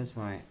time. That's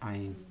why I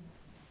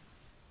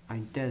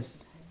test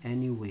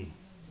anyway.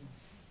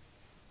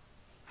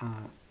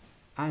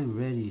 I'm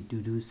ready to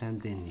do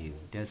something new.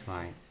 That's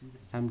why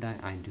sometimes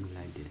I do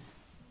like this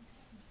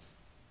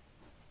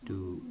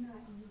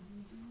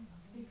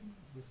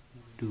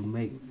to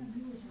make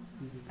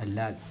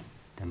alert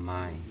the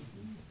mind,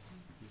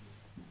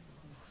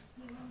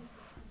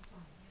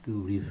 to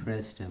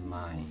refresh the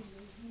mind.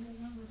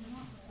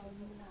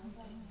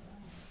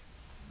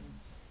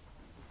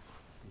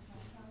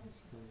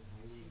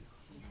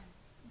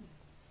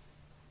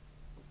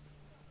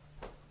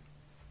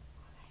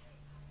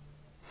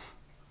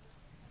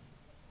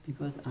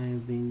 Because I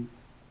have been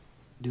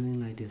doing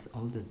like this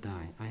all the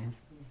time,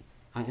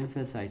 I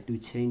emphasize to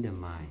change the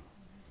mind,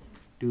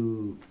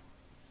 to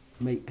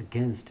make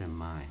against the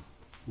mind,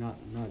 not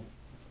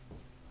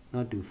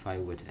to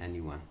fight with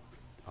anyone.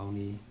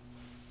 Only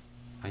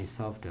I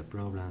solve the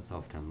problems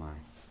of the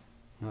mind,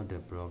 not the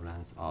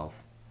problems of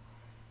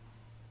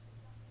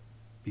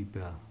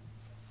people.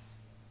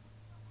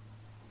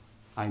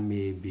 I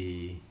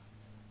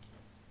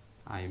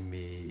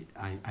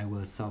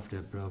will solve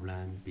the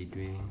problem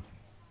between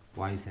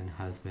wife and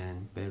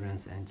husband,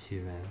 parents and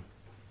children,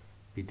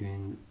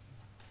 between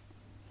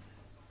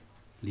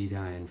leader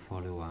and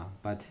follower,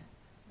 but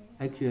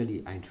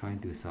actually I'm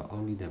trying to solve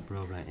only the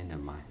problem in the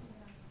mind.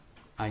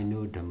 I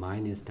know the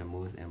mind is the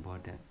most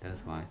important, that's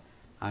why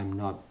I'm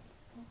not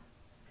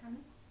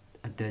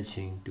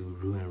attaching to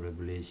rule and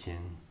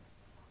regulation.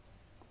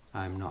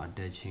 I'm not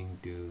attaching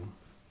to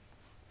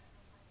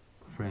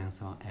friends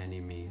or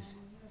enemies,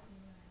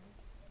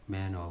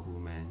 man or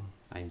woman.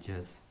 I'm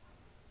just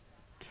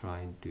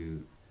trying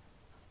to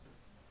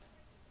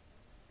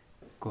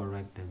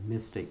correct the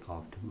mistake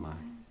of the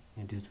mind.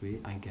 In this way,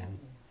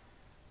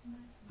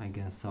 I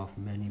can solve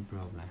many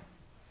problems.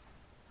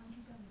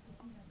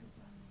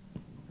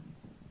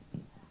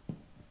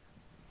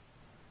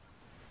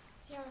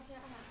 ဆရာတော်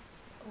ဖျား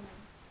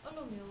အဲ့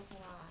လိုမျိုးဟို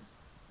ဟာ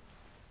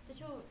တ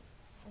ချို့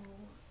ဟို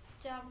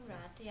ကြားဘူး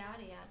တာတရား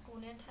တွေကကို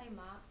နဲ့ထိုက်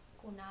မှ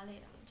ကိုနားလဲ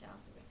တာလို့ကြား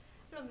ဘူးတယ်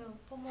အဲ့လိုမျိုး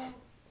ဘုံဘုံ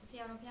ဆ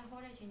ရာတော်ဖျားဟော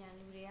တဲ့ချိန်ညာ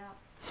လူတွေက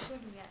သူ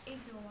တို့တွေကအိ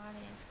ပ်ပျော်သွားတ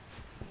ယ်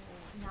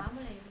ဟိုနားမ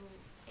လဲလို့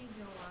အိပ်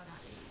ပျော်သွားတာ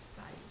လေ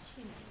ပါ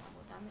ရှိနေတာ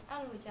ပေါ့ဒါပေမဲ့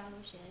အဲ့လိုကြား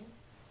လို့ရှင်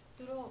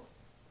သူတို့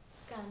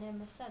ကန်နဲ့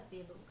မဆက်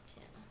သေးလို့ထ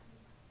င်တာ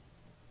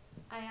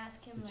I ask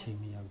him like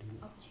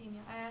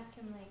I ask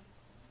him like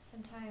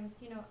sometimes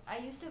you know I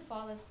used to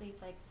fall asleep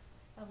like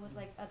with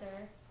like other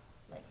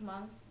like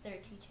monks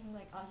they're teaching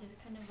like I'll just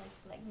kind of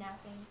like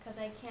napping because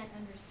I can't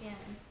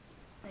understand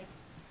like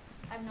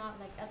I'm not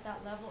like at that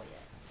level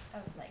yet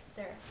of like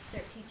their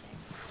teaching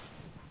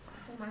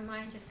so my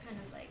mind just kind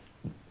of like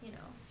you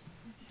know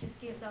just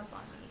gives up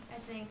on me I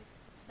think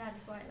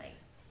that's why like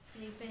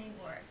sleeping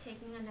or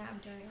taking a nap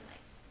during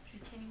like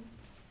teaching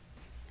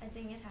I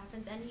think it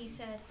happens and he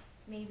said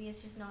maybe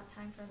it's just not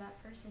time for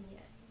that person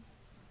yet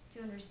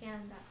to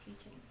understand that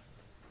teaching.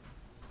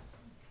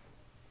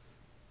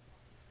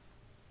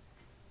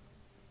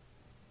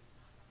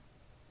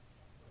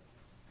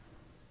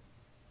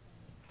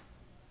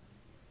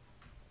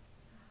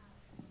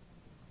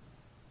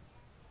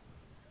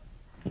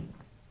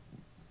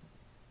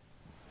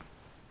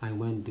 I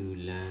want to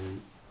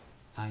learn,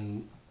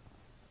 I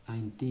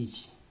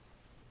teach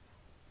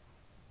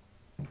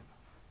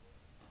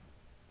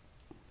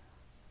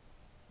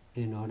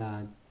in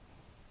order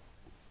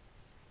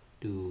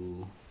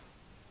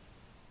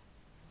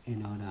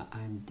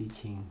I'm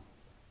teaching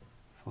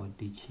for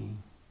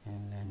teaching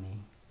and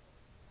learning.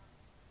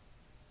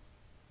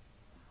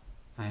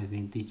 I've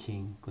been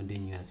teaching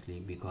continuously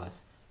because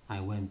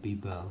I want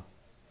people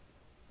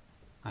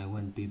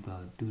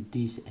to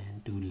teach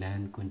and to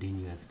learn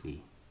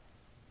continuously.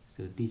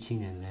 So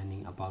teaching and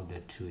learning about the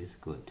truth is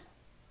good.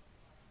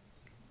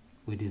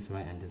 With this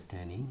right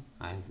understanding,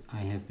 I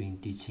have been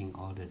teaching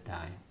all the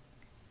time.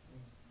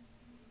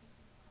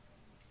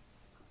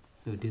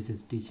 So this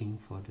is teaching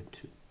for the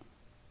truth,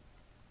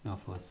 not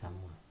for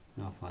someone,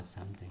 not for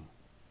something.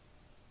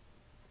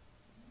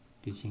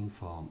 Teaching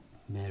for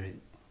merit,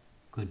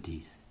 good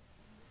deeds.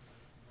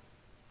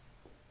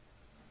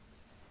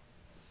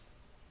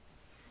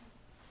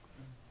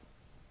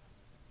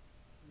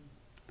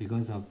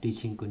 Because of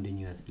teaching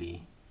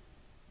continuously,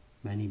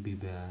 many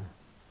people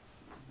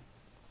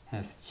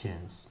have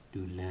chance to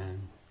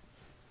learn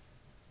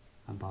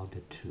about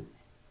the truth.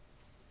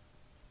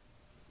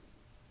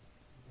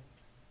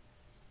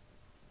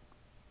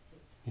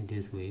 In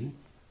this way,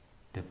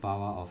 the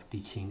power of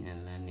teaching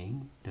and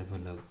learning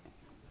develops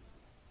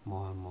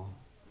more and more.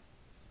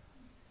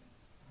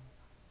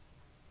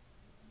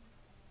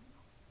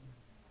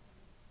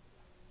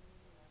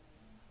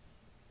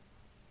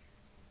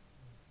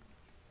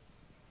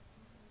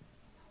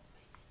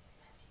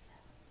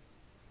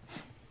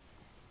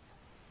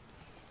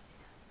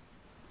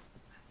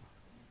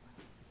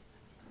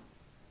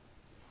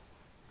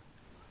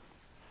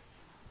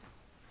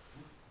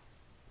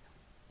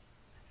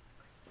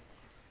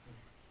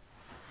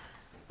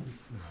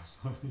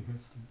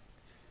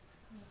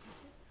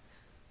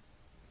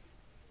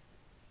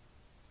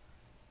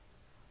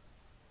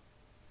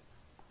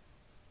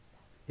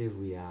 If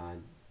we are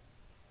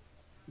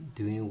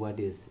doing what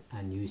is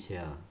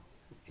unusual,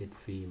 it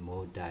feels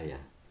more dire.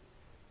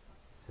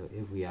 So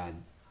if we are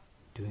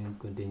doing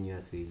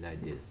continuously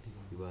like this,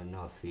 you will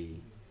not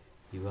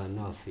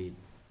feel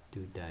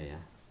too dire.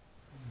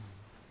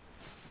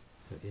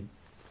 So it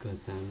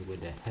concerns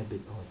with the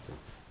habit also.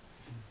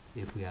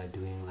 If we are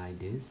doing like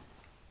this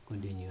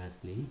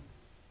continuously,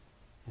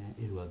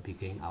 it will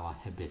become our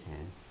habit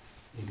and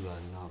it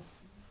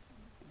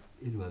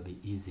will be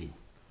easy.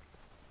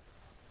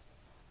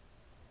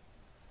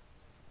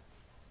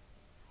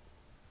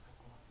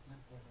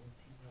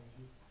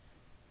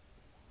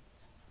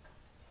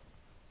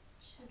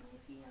 Should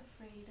we be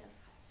afraid of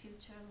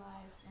future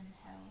lives in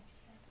hell?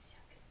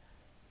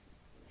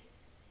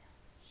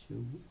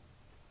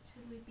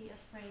 Should we be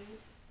afraid?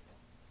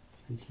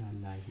 Future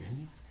life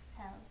in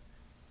hell?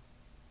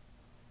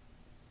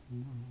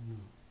 No.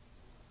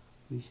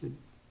 We should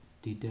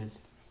detach.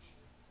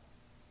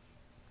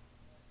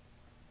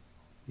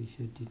 We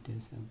should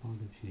detach about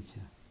the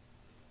future.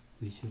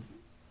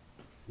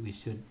 We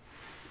should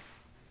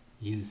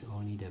use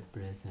only the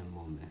present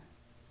moment.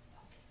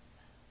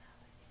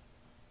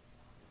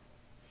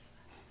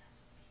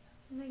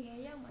 ငရေ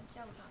ရောက်မှ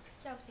ကြောက်တာ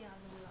ကြောက်စရာ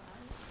လိုလား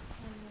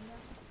ငရေရော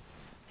က်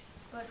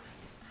but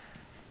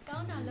ကော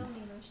င်းတာလုပ်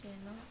နေလို့ရှင်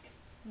နော်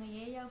င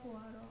ရေရောက်ဖို့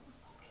ကတော့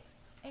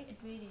အဲ့အ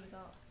တွေးတွေ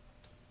တော့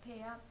ဖယ်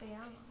ရပယ်ရ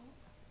မှာပေါ့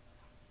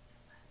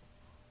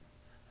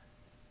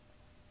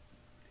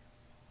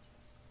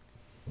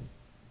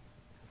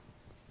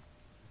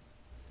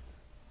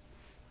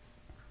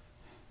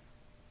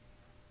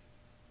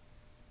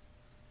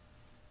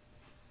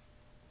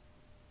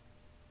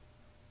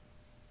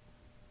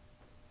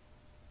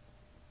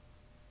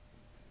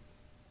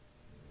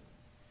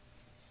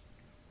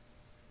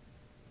I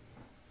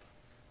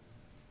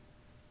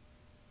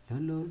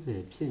လောဆ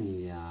ယ်ဖြစ်နေ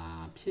တာ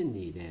ဖြစ်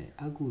နေတဲ့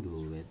အကုသို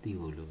လ်ပဲသိ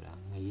ဖို့လိုတာ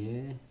ငရဲ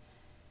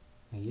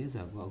ဆို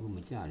တာကအခုမ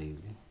ကြရ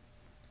ဘူးလေ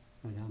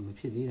ဟိုဒါမ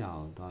ဖြစ်သေးတာ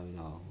ကိုတွားပြီး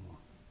တော့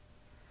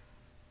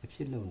အဖြ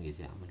စ်လုံနေ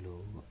ကြမ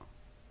လို့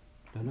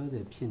ပေါ့လောဆ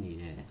ယ်ဖြစ်နေ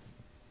တဲ့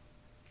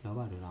လောဘ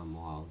ဒေါသ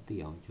မောဟကိုသိ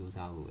အောင်ကြိုး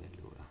စားဖို့ပဲ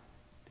လိုတာ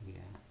တက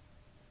ယ်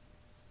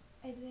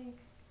I think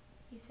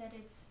he said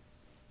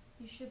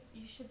you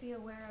should be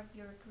aware of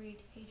your greed,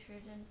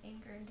 hatred, and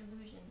anger and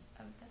delusion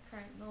of the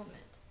current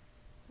moment,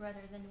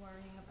 rather than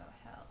worrying about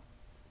hell.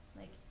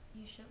 Like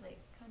you should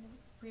like kind of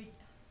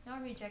not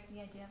reject the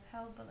idea of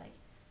hell, but like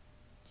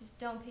just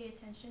don't pay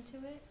attention to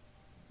it.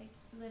 Like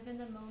live in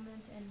the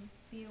moment and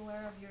be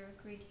aware of your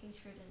greed,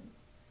 hatred, and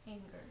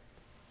anger.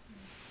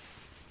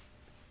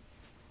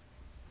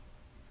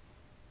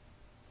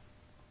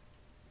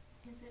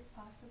 Is it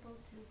possible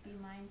to be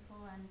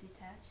mindful and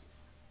detached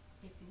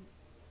if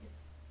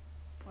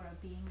for a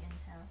being in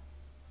hell?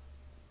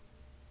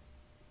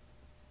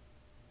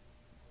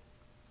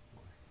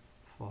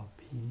 For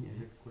being Is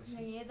it a question?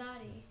 ငရဲသား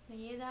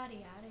တွေ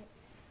အားတဲ့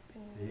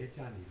ဟို လေကြ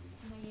နေလို့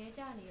ငရဲ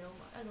ကြနေတော့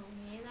မှအဲ့လို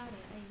ငရဲသား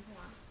တွေအဲ့ဟို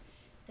ဟာ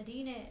တတိ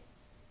နဲ့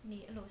နေ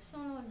အဲ့လိုဆွ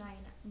န့်လို့နို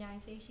င်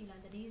စိတ်ရှိ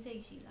လားတတိစိ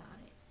တ်ရှိလား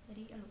တဲ့တ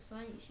တိအဲ့လိုစွ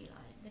မ်းရည်ရှိ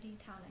လားတဲ့တတိ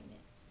ထားနိုင်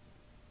တဲ့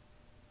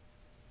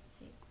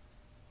စိတ်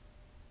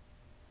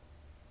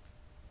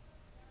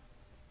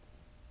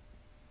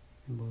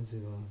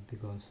impossible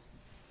because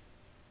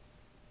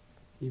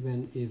even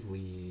if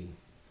we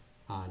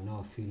are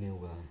not feeling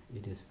well,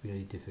 it is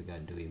very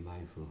difficult to be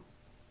mindful.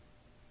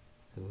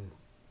 So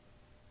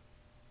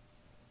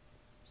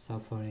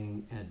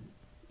suffering at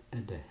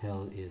the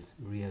hell is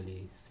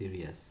really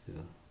serious, so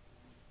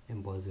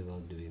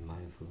impossible to be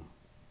mindful.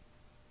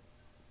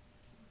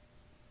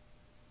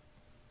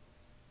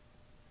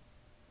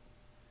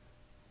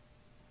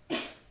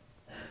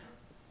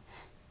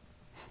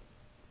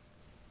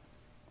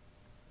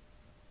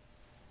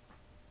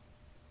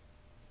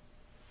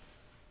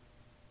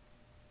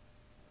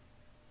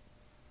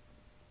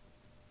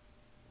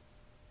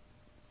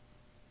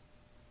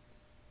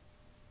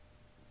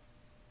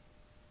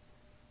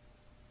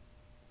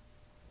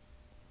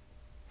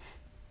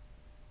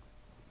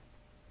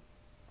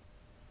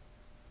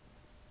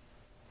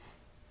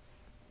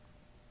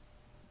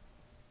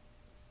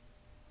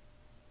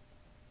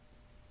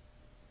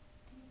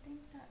 Do you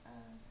think that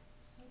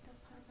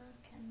Sotapanna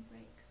can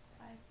break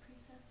 5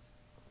 precepts?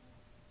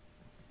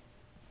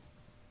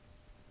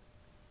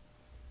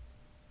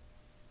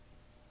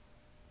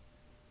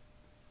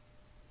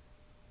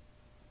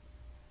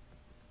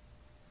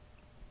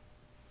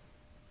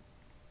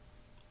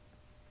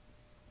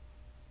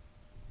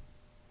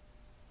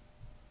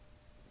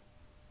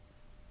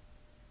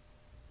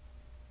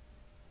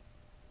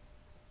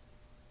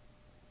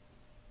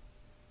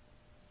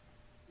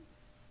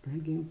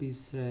 Breaking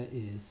precept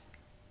is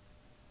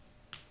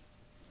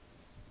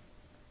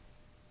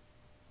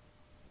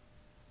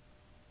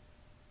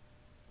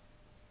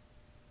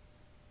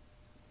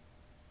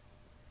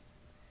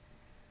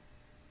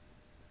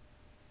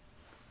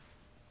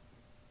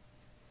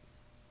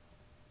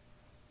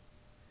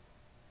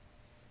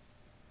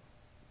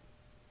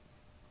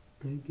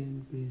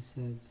breaking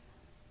precept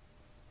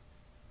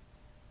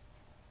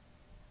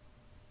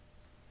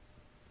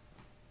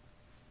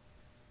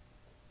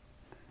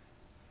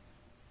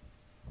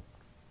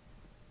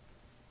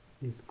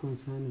is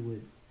concerned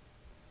with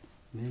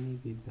many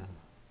people,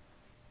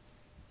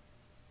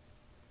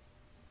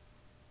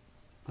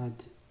 but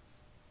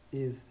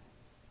if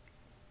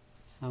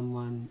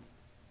someone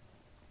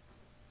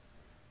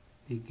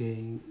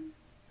became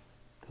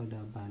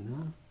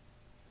Thabarwa,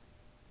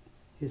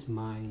 his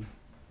mind,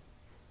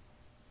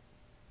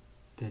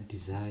 the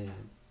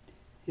desire,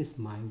 his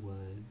mind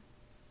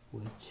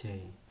will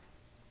change.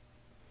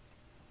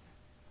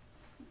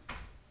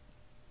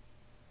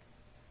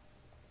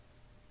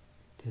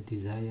 The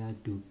desire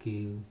to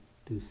kill,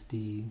 to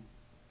steal,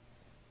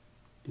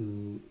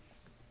 to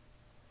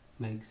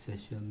make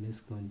sexual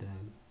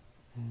misconduct,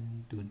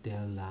 and to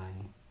tell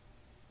lie,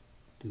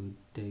 to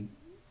take,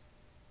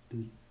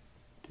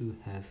 to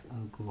have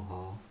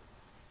alcohol,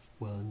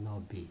 will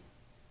not be.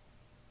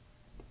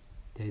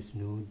 There is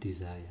no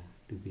desire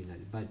to be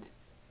like, but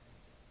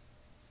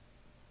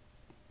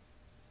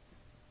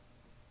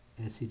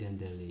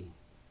accidentally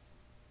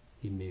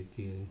he may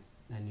kill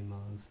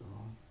animals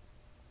or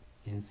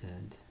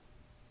insect.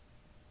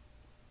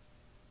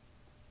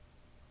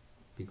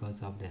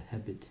 Because of the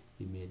habit,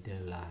 he may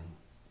tell lie.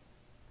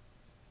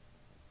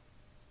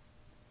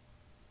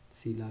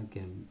 Sila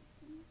can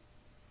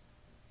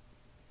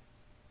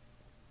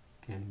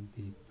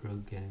be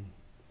broken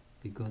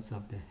because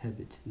of the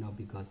habit, not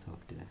because of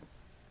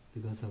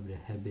the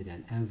habit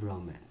and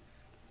environment,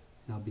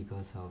 not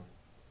because of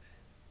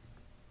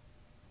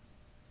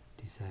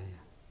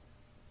desire.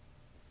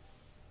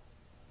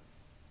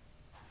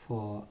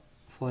 For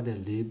the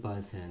lay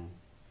person,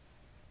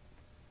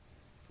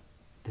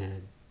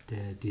 the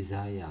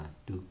desire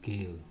to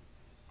kill,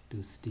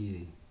 to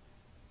steal,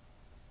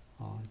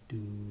 or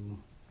to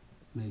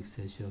make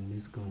sexual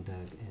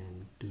misconduct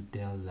and to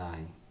tell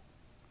lie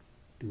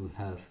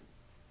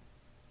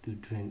to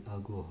drink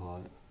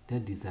alcohol,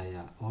 that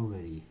desire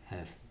already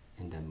have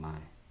in the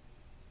mind.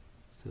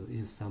 So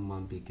if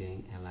someone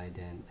became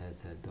enlightened as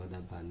a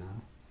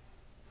Dodabana,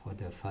 for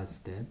the first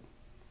step,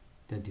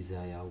 the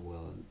desire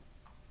will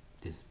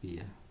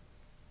disappear.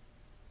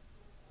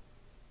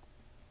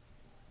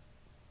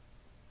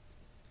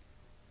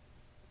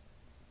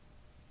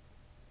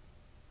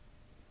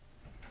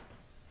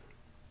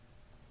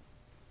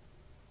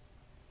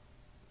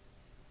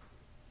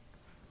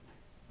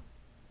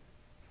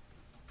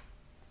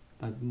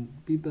 But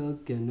people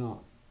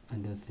cannot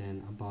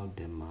understand about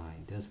the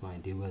mind. That's why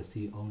they will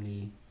see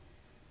only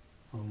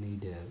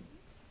the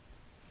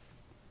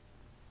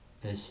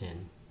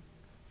action,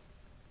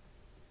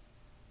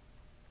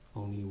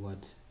 only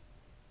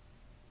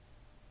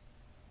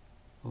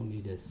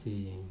the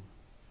seeing.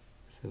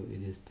 So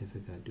it is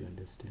difficult to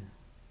understand.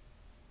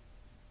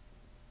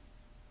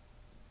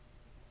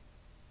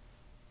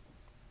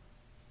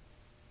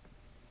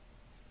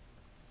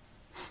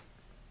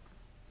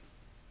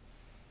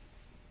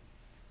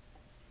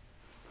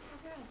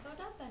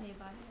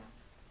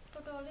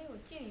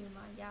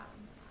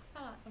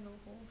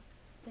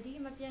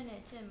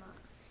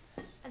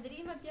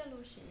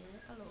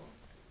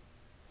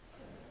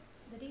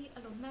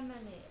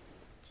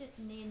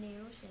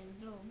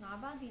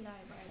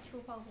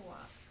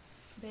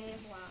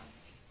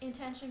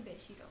 Intention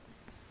based you don't.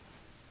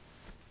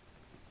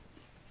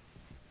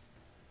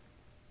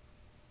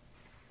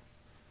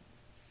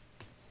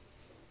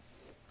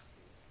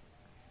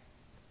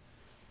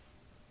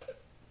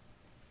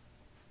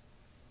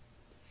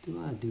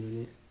 Do I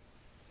do it?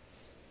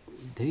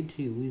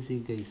 Dati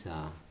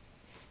Wizigasa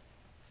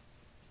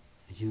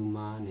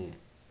Humane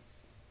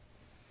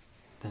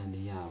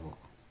Tandiavo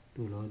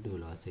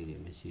Dulo say the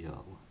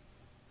Machiro.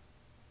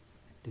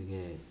 To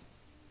get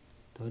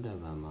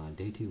Todavama,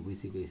 Dati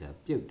Wizigasa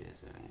built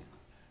as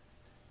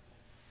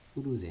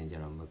Uru's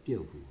angel on a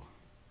built.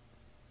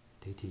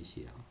 Dati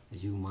Shia,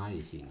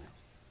 Humari Shina.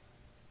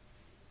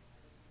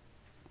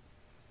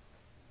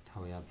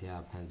 Tawaya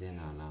Pia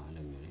Panzena La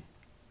Lemuri.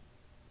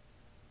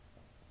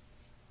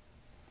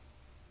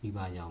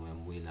 Miba young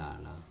and Willa,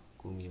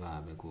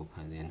 Gumiba, Beko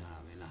Panzena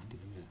Villa,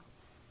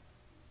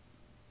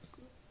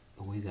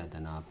 a wizard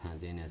and our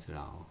Panzena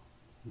Srao,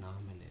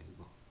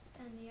 Namalego.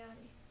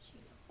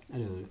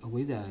 A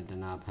wizard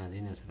and our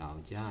Panzena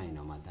Srao, Giant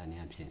or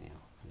Madania Pinio.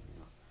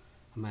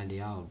 A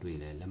Mandiao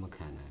Driller,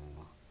 Lemacana.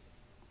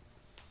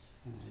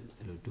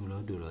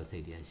 Dulo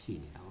say the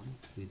Shini,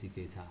 with the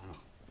case.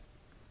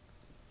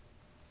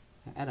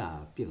 At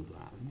a build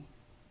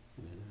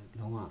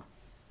Loma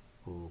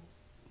who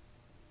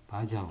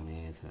Pajang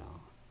is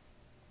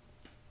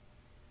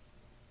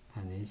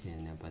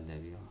Panation about the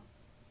view.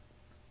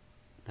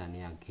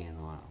 Tania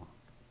Kenwaro.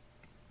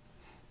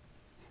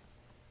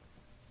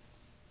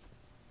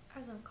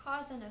 As a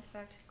cause and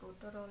effect go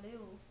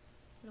Doroleo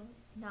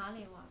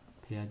Nalewa.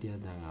 Piadia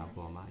Danga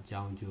Boma,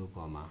 Jounju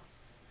Boma,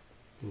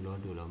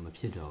 Dulo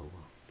Mapido,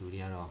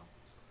 Duliaro,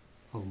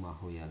 Homa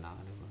Hoyala,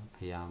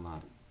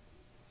 Payama.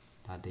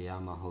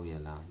 Tatayama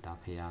Hoyala,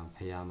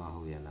 Payama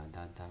Hoyala,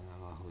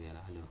 Datama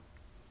Hoyala, hello.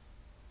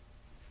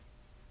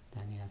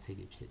 Dania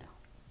City Pida.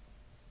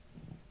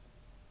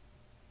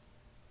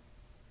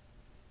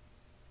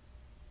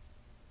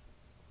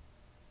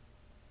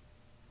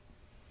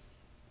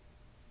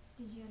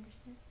 Did you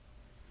understand?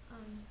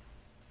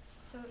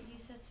 So you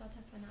said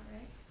Satapana,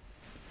 right?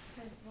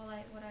 Because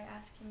what I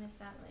asked him is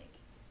that like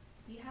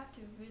you have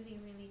to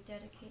really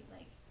dedicate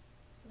like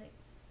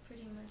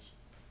pretty much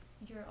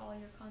all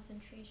your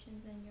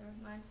concentrations and your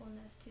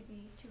mindfulness to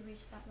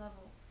reach that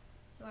level.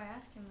 So I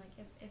asked him like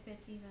if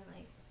it's even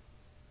like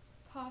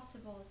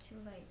possible to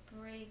like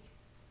break,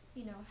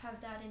 have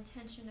that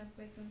intention of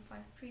breaking 5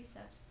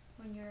 precepts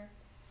when you're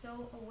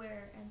so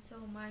aware and so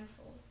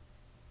mindful.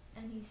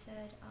 And he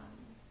said,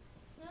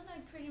 no,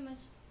 like pretty much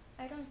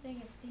I don't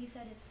think he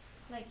said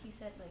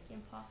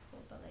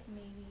impossible, but like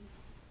maybe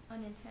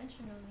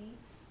unintentionally,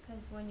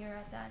 because when you're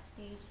at that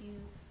stage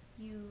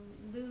you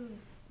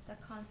lose the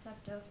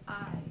concept of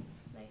I,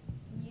 like,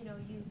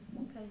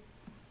 because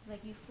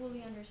like you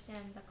fully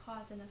understand the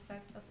cause and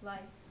effect of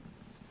life,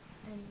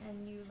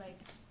 and you like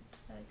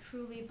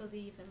truly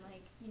believe in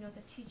like,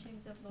 the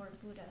teachings of Lord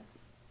Buddha,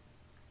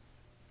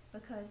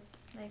 because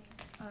like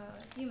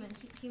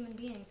human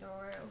beings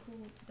or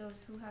those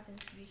who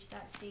haven't reached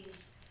that stage,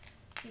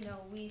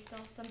 we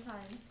still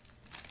sometimes,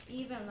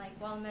 even like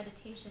while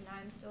meditation,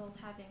 I'm still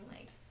having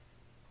like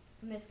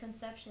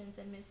misconceptions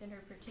and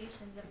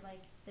misinterpretations of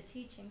like the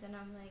teachings, and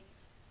I'm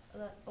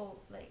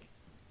like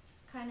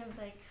kind of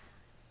like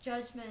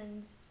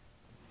judgments,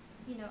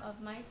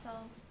 of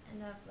myself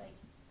and of like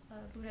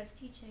Buddha's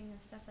teaching and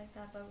stuff like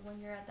that. But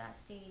when you're at that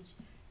stage,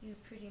 you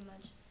pretty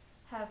much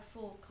have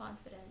full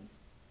confidence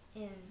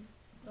in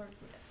Lord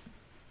Buddha.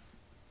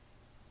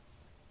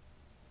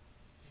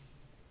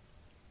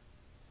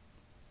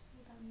 So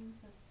that means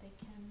that they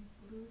can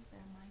lose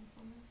their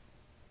mindfulness?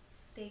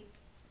 They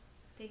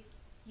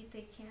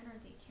can or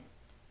they can't.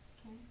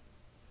 Can?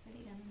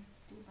 They can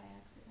do by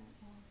accident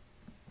or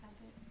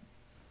habit?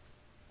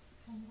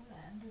 From what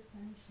I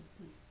understand, it's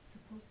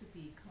supposed to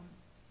become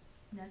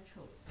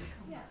natural.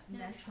 Yeah,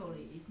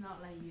 Naturally. It's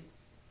not like you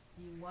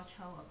watch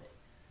out of it.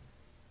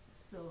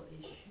 So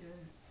it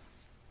shouldn't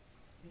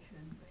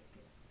break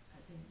it.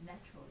 I think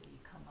naturally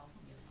it come out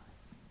from your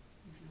mind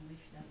if you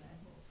reach that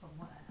level. From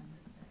what I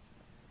understand.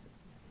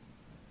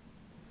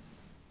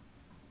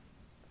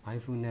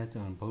 Mindfulness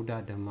on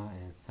Buddha, Dhamma,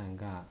 and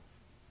Sangha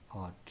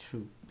or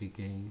truth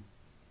became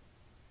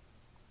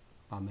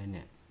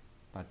permanent,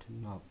 but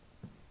not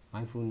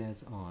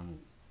mindfulness on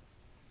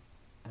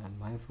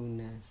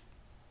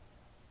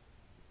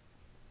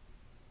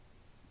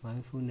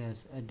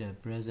mindfulness at the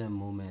present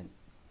moment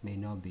may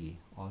not be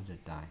all the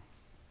time,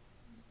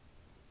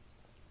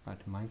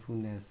 but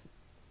mindfulness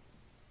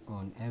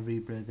on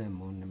every present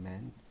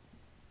moment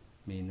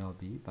may not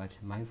be, but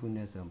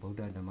mindfulness on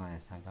Buddha, Dhamma,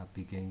 and Sangha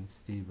became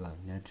stable,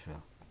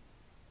 natural.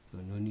 So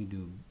no need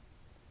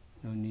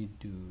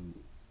to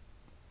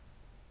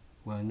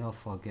will not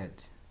forget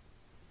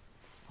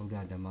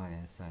Buddha, Dhamma,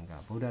 and Sangha.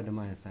 Buddha,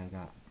 Dhamma, and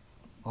Sangha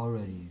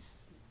already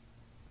is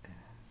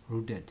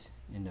rooted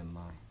in the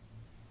mind.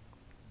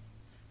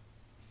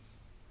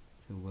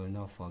 So will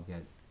not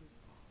forget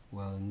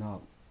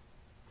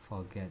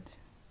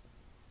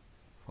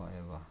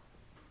forever.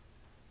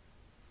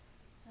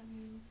 So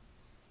you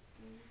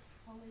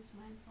always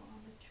mindful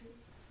of the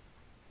truth.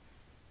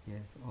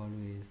 Yes,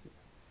 always.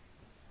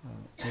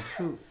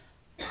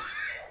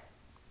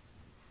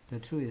 The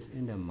truth is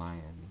in the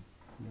mind,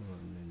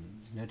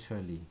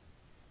 naturally.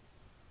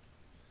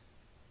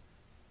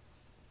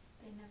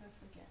 They never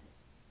forget it.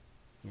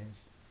 Yes.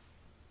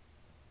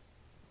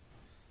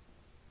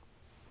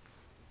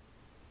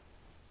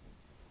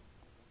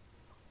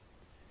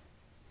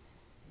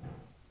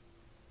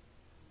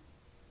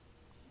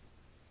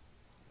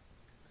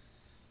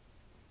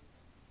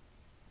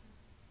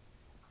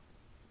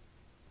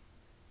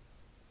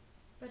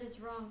 But it's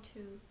wrong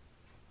to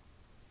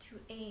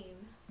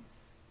aim,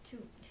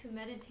 to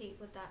meditate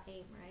with that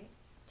aim, right?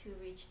 To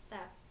reach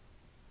that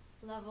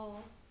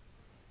level,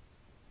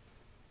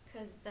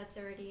 because that's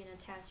already an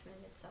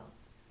attachment itself.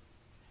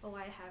 Oh,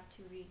 I have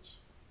to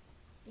reach,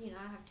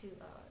 I have to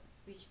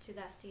reach to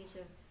that stage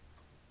of,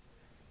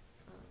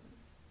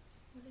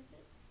 what is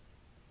it?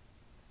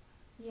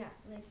 Yeah,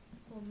 like,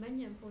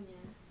 manyan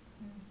punya,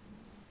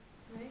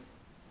 right?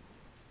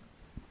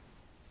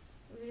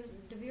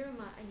 The bureau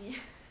ma again.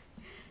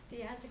တ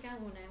ရားစကား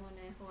ဝင်နိုင်ဟို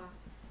က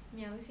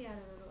မြောက်ဆရာ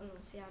တော်တို့အဲ့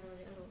လိုဆရာတော်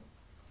တွေအဲ့လို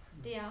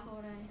တရားဟော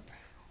တိုင်း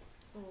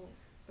ဟို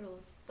အဲ့လို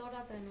သော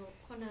တာပန်တို့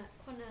ခု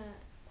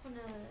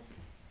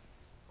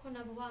န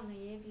ဘဝင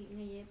ရဲပြီးင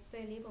ရဲပ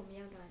ယ်လေးပုံမ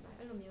ရောက်တာပါ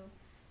အဲ့လိုမျိုး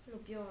အဲ့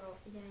လိုပြောတော့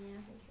အရန်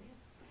ဟို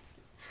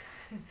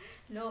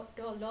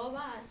လောဘ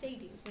စိတ်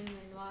တွေဝ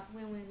င်သွား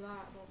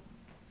တာပေါ့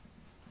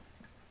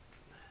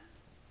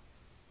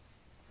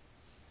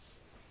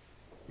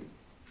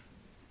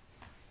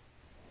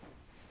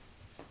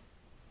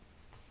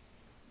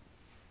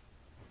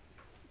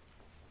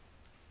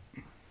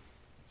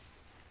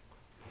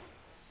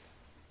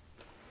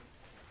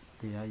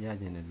တရားရ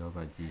ခြင်းနဲ့လောဘ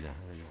ကြီးလာ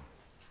တယ်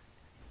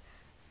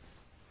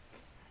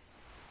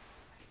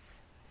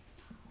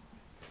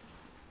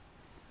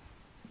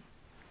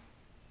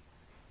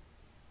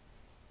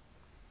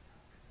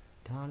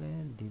ဒါလ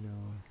ည်းဒီ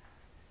လို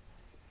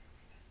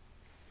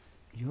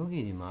ယောဂီ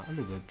တွေမှာအဲ့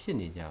လိုပဲဖြစ်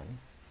နေကြတယ်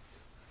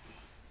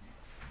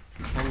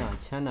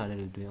ချမ်းသာတဲ့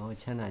လူတွေ့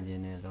ချမ်းသာခြ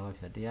င်းနဲ့လောဘ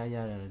ဖြစ်တရားရ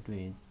တယ်လို့တွေ့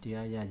ရင်တ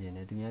ရားရခြင်း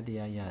နဲ့သူများတ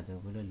ရားရဆို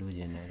ဘယ်လိုလို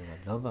ချင်တယ်လို့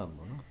လောဘပေါ့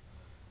နော်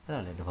အဲ့ဒါ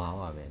လည်းတဘာ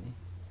ဝပဲနိ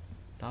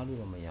တားလို့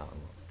တော့မရ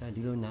ဘူးပေါ့ဒါ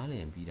ဒီလိုနားလ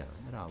ည်ပြီးတာ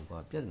အဲ့ဒါက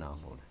ပြဿနာ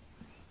မဟုတ်လား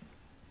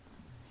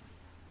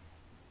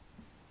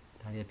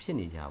ဒါရဖြစ်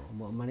နေကြပါ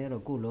ဘောအမှန်တည်းက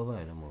တော့ကိုယ်လောဘ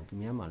ရလည်းမဟုတ်သူ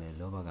များမှလည်း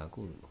လောဘက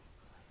ကိုယ်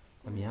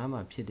အများမှ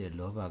ဖြစ်တဲ့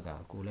လောဘက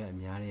ကိုယ်လည်းအ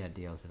များတွေကတ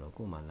ယောက်ဆိုတော့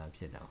ကိုယ်မှလာ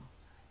ဖြစ်တာ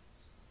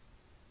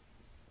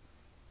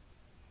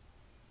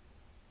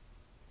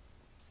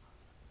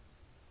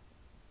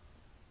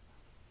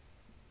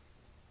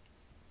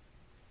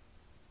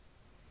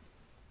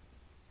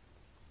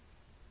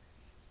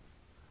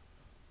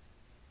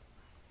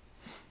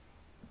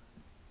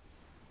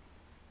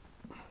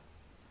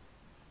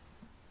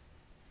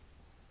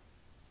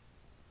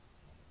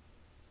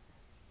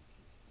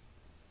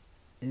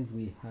If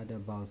we heard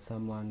about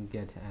someone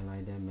get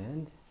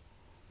enlightenment,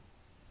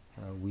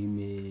 we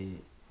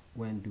may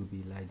want to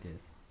be like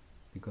this,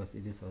 because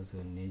it is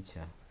also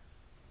nature.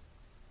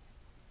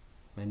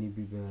 Many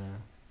people,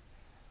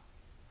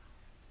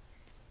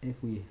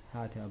 if we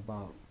heard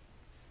about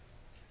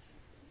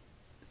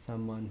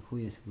someone who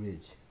is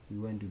rich, we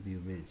want to be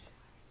rich.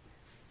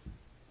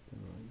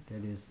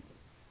 That is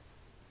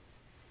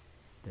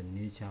the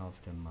nature of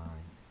the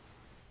mind.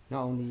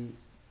 Not only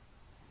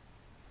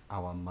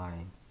our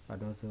mind,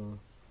 but also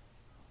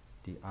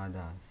the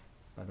others,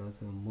 but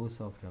also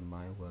most of the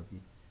mind will be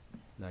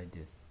like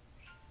this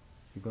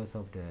because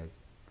of the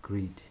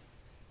greed.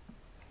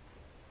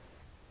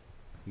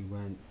 We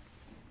want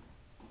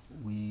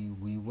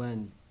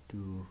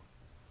to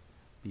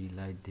be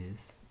like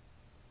this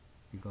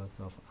because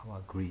of our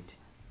greed.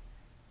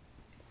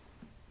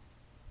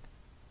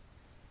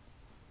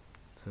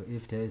 So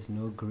if there is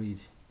no greed,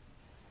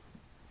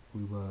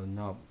 we will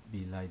not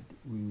be like,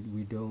 we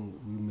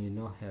may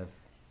not have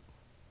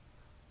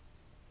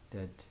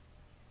that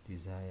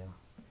desire.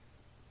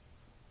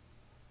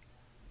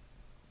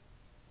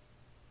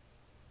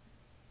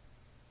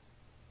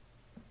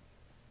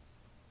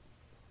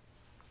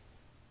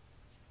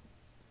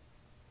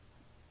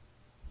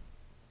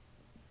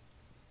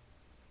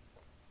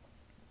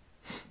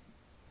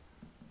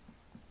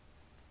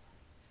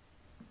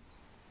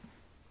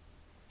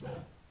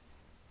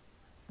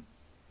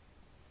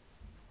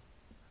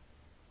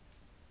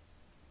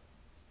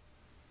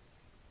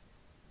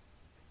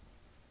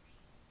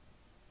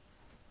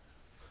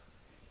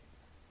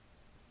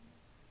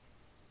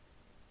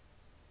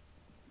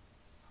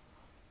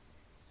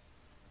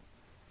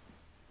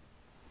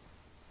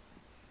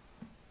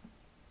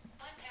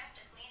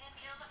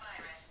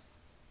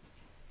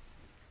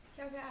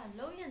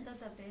 Loyan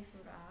database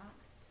sura.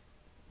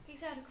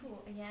 Kisa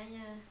ku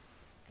ayanya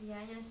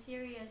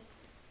serious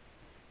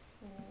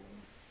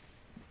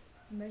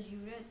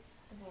measured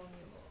the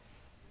vulnerable.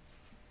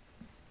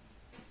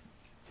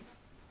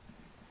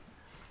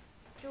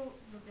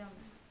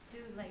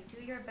 Do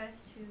your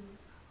best to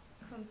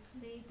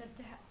complete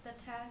the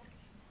task,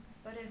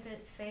 but if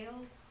it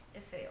fails,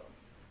 it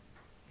fails.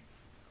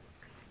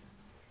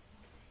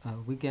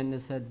 We can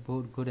accept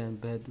both good and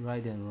bad,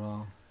 right and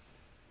wrong,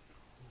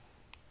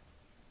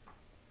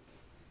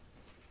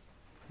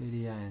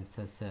 failure and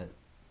success,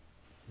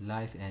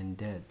 life and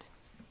death,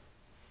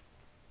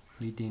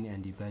 meeting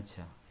and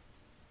departure.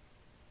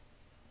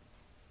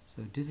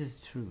 So this is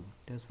true.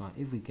 That's why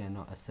if we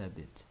cannot accept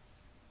it,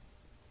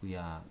 we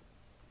are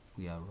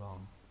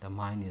wrong. The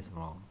mind is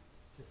wrong.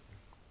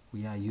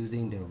 We are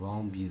using the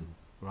wrong view,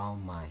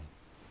 wrong mind,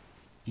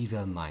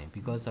 evil mind.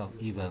 Because of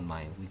evil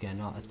mind, we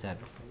cannot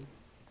accept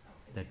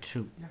the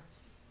truth.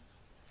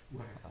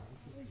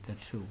 The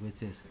truth,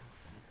 which is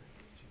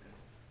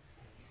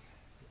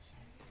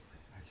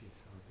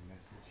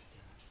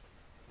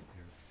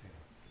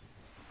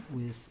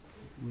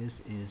which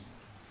is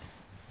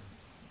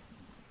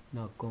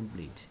not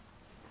complete,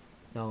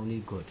 not only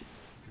good,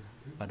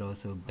 but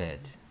also bad,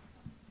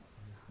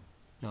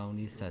 not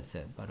only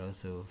success, but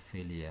also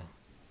failure.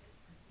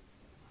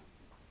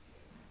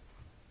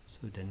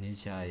 So the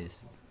nature is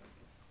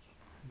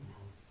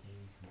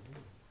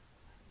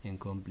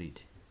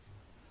incomplete.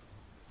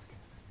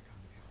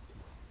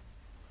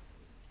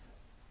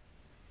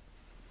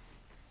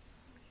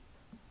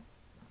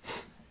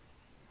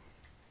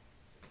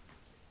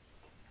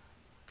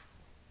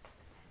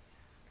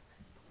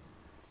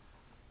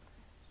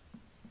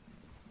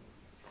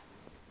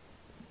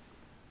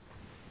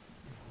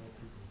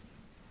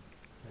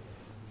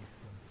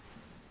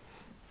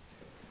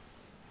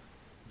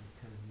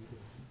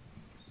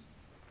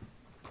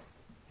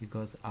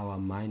 Because our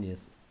mind is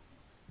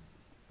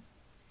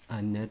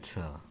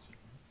unnatural.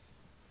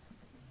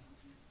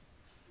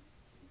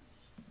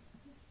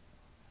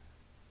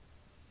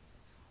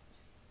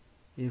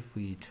 If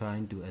we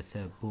try to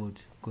accept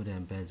both good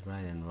and bad, right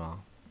and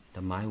wrong,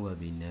 the mind will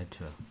be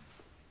natural.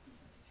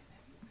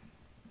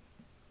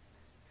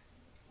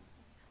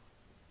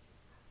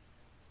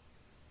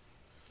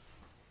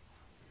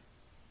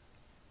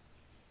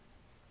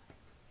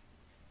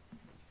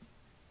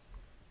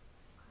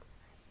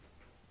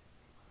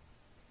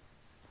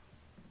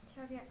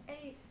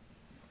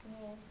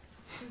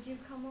 Did you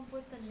come up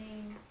with the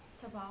name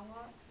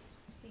Thabarwa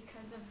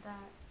because of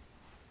that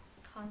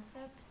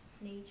concept,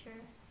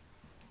 nature,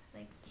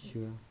 like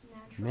Sure.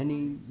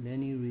 natural?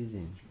 Many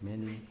reasons.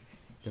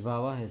 The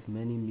Baba has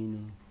many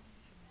meanings.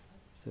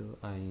 So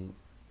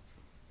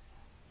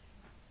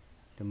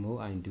the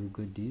more I do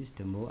good deeds,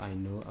 the more I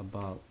know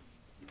about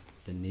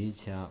the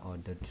nature or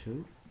the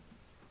truth.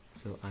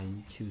 So I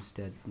choose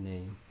that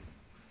name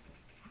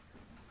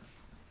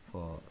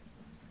for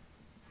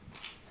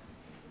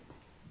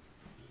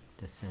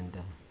the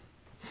center.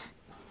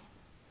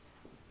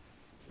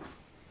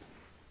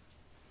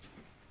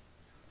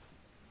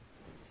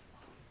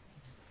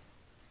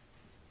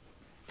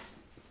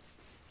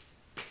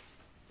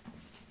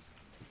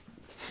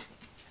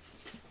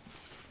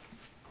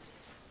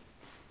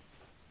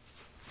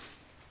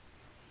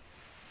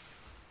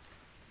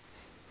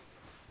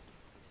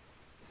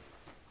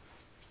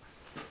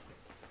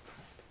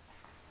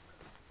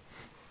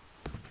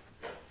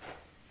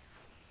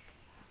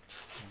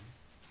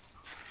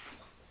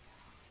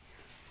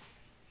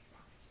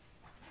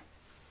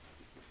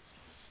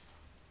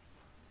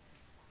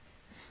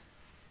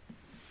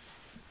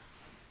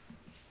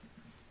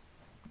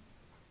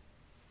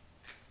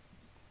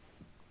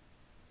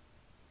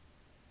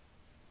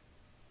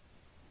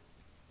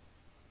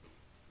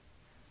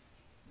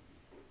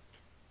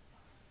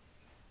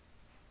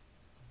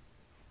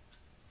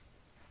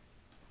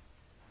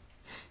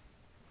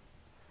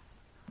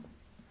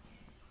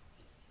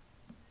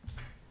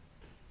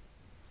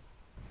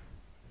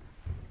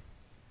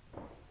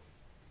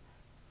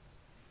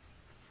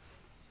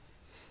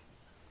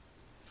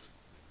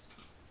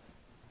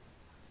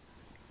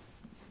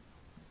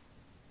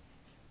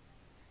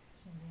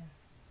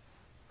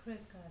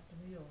 တ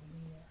ပည့်တော်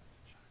မေးရ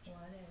ဟို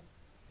တဲ့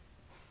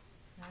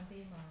လမ်း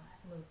ဘေးမှာ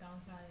လို့တော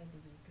င်းစားတဲ့လူ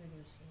တွေတွေ့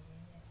လို့ရှိရ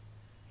င်တဲ့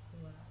သူ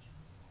က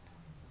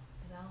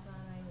တောင်း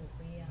စားတိုင်းကို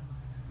ပေးရမှာ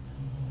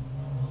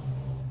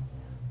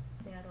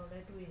ဆရာတော်လ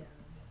ည်းတွေ့တာ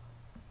လို့ပြော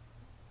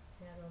ဆ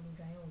ရာတော်လူ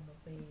တိုင်းကိုမ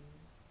ပေး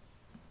ဘူး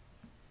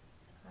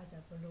အားကြော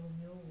င့်ဘလို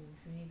မျိုးကို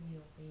ရွေးပြီး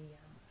တော့ပေးရ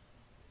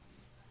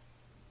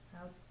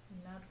မှာ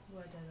နောက်တစ်ခုက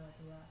ကျတော့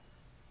သူက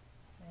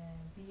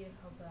ပြီးရ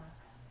ခောက်က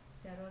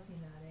ဆရာတော်စီ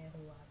လာတဲ့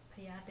ဟိုက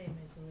ဖျားတယ်မ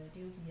ယ်ဆိုတဲ့တ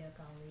ရုတ်ပြည်က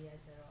ကောင်လေးက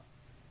ကျတော့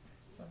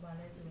ဘာ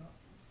လဲဆိုတော့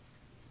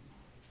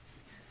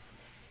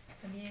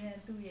အမြဲတ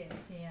မ်းသူ့ရဲ့အ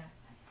ချင်းက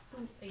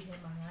သူ့အိမ်ထဲ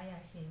မှာ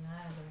900ရှင်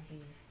900လုံး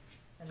ပေး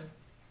အဲ့လို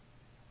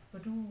ဘ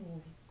ဒူး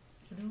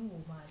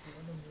ကိုမှဒီ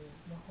အဲ့လိုမျိုး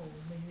မဟုတ်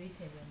မရွေး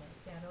ချယ်ရမယ်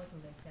ဆရာတော်ဆို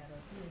လဲဆရာ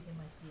တော်သူ့အိမ်ထဲ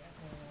မှာရှိရအ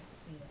ပေါ်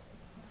ပေးတယ်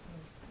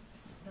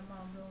ဓမ္မ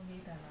လုံး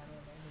ရေးတာလာ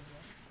တော့လည်းလို့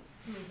ပြော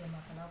သူ့အိမ်ထဲ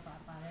မှာဘယ်တော့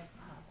ပါတဲ့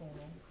အကုန်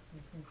လုံးသူ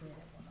ထူခဲ့တ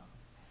ယ်ပေါ့နော်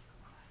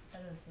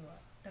အဲ့လိုဆို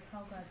တော့တစ်ခေါ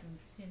က်ကသူ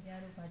ရှင်ပြ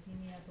တို့ဗာဂျီး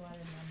နီးယားသွား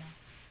တဲ့နေရာမှာ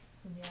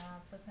သူများ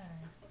ပတ်စံ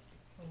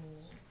ဟို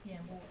ပြ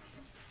န်ဖို့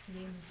ဒီ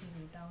လိုမရှိ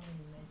ဘူးတောင်းနေ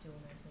နေကြုံ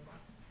နေဆို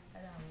တော့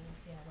အဲ့ဒါကို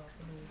ဆရာတော်ဘ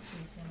ယ်လိုဖြေ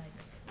ရှင်းလိုက်တ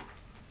ယ်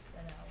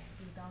အဲ့ဒါကို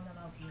သူတောင်း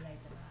တော့ပြေးလိုက်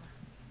သလား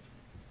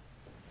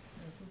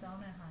သူတောင်း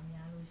တဲ့ဟာ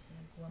များလို့ရှိရ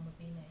င်ကိုကမ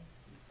ပေးနိုင်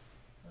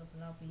ဘယ်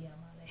လောက်ပေးရ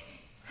မှာလဲဆ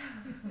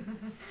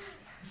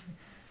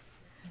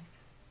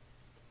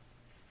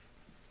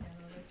ရာ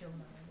တော်လည်းကြုံ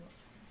လာတယ်ပေါ့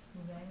လူ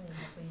တိုင်းကို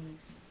မပေး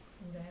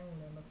လူတိုင်းကို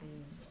လည်းမပေး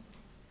ဘူးပေါ့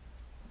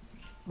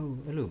ဟုတ်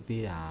အဲ့လို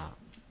ပေးတာ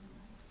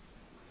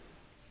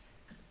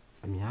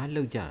အများ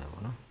လောက်ကြတယ်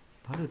ပေါ့နော်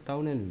ဘာလို့တော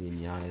င်းတဲ့လူတွေ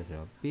များလဲဆို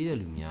တော့ပေးတဲ့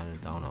လူများ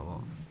လို့တောင်းတာ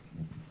ပေါ့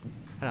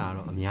အဲ့ဒါ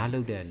တော့အများ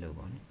လောက်တဲ့အလုပ်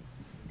ပေါ့နော်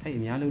အဲ့အ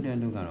များလောက်တဲ့အ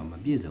လုပ်ကတော့မ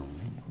ပြည့်စုံဘူး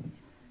လေ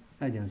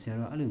အဲ့ကြောင့်ဆရာ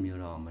တော်အဲ့လို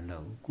မျိုးတော့မလု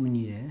ပ်ဘူးကူ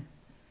ညီတယ်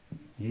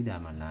ရိတ်တာ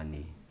မှလာ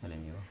နေအဲ့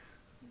လိုမျိုး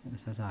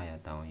ဆက်ဆရ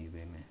တောင်းယူ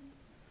ပေးမယ်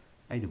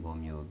အဲ့ဒီဘော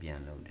မျိုးပြန်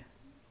လုပ်တယ်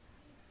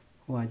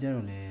ဟိုကကြ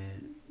တော့လေ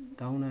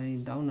တောင်း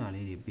တာ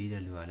လေးတွေပေး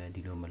တဲ့လူကလည်း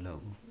ဒီလိုမလု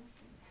ပ်ဘူး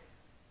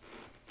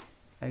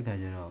အဲ့ခါ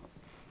ကျတော့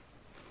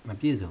မ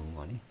ပြည့်စုံဘူး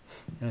ပေါ့လေ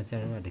အဲ့တော့ဆရာ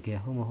တော်ကတကယ်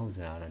ဟုတ်မဟုတ်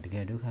ဆိုတာတော့တက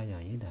ယ်ဒုက္ခရော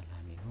က်ရင်ဒါလာ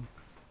နေနော်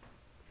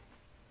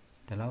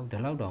ဒီလော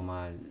က်တော့မှ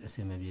အစ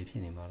င်မပြေဖြ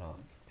စ်နေမှာတော့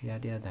ဘုရား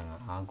တရားတန်ခါ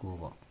အားကိုး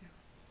ပေါ့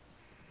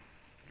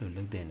လို့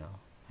လုပ်တဲ့တော့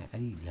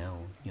အဲ့ဒီလမ်း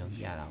ကိုညွှန်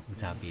ပြတာဥ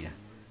စားပေးတာ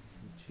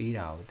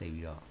ကိုတိတ်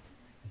ပြီးတော့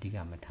အဓိက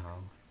မထား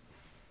ဘူး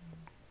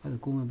အဲ့ဒါ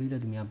ကိုမပေး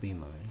တဲ့သူများပေး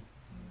မှာပဲ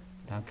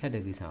ဒါခက်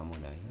တဲ့ကိစ္စမဟု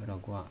တ်လားအဲ့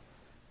တော့ကိုက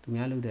သူ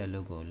များလုပ်တဲ့အလု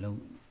ပ်ကို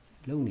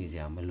လုပ်နေကြ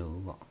မလို့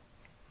ပေါ့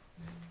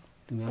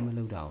သူများမ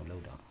လုပ်တာကိုလု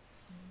ပ်တာ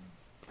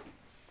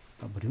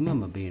ဘယ်သူမှ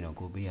မပေးတော့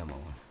ကိုပေးရမှာ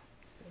ပါ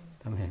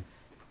ဒါပေမဲ့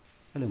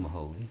အဲ့လိုမ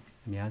ဟုတ်ဘူးလေ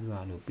အများစုက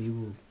အဲ့လိုပေး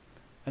ဖို့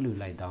အဲ့လို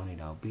လိုက်တောင်းနေ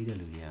တာကိုပေးတဲ့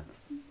လူတွေက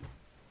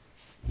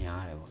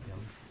ညားတယ်ပေါ့ပြော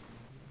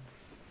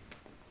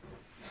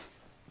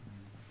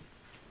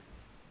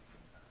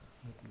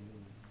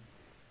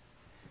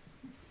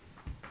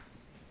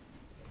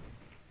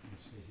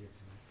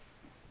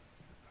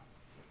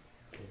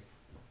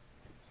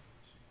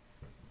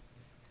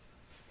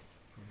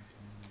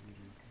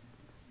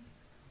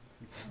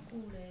အခု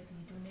လေဒီ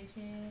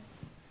donation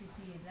CC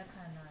လက်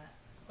ခံတာ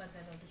ပတ်သ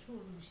က်တော့တချို့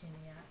လူရှင်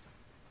တွေက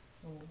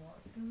ဟိုပေါ့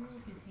သူတို့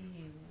ပစ္စည်း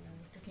တွေကို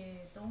တကယ်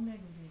သုံးတဲ့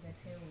လူတွေလက်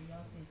ထဲကို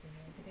ရောက်စေချင်တ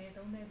ယ်တကယ်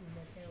သုံးတဲ့လူလ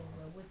က်ထဲကို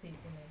ဝတ်စေ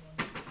ချင်တယ်ပေါ့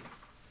နော်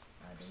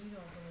တတိ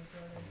တော်ကို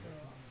ပြောလို့ဆို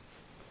တော့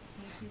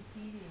ဒီပစ္စ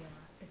ည်းတွေက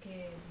တက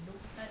ယ်လို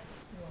အပ်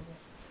ဟို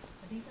ပေါ့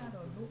အဓိက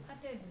တော့လိုအပ်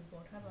တဲ့လူ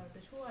ပေါ့ထားပါတော့တ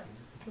ချို့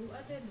ကလိုအ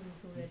ပ်တဲ့လူ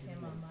ဆိုတဲ့အချိန်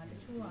မှာတ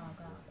ချို့က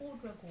ကိုယ့်အ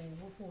တွက်ကို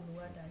ဝတ်ဖို့လို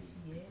အပ်တာရှိ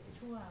တယ်တ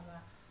ချို့က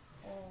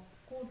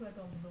ကိုယ့်အတွက်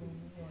တော့မလို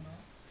ဘူးပေါ့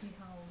နော်ဒီ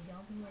ဟာကိုရော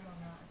က်ပြီးတော့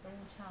မှအ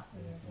သုံးချ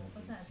ဟိုပ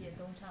တ်စံအပြည့်အ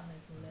သုံးချမ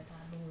ယ်ဆိုလဲဒါ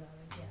လိုတာ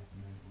ပဲပြ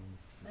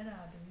အဲ့ဒါ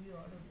တပြီး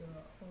တော့အဲ့လိုပြော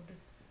တော့ဟိုတ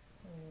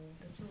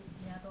ချို့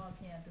များတော့အ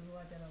ဖြစ်သူ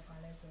တို့ကကြတော့ဗာ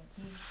လဲဆို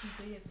ဒီ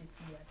ပေးရဲ့ပစ္စ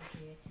ည်းကတက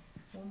ယ်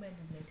ဝုန်းမဲ့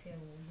လူတွေထဲ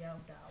ကိုရော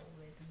က်တာကို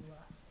ပဲသူက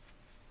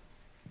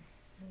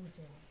လူချ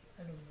င်း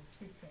အဲ့လိုမျိုး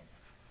ဖြစ်ချင်တယ်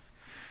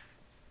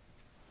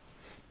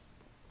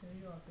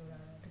ပြီးတော့ဆိုတာ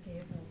တက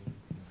ယ်ကို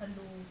အ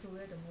လိုဆို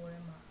တဲ့သဘောထဲ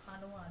မှာအား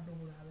လုံးကလို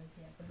တာပဲ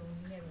ပြဘလိုန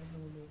ည်းနဲ့ပဲ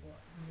လိုပေါ့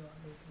ပြီးတော့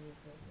လိုပြော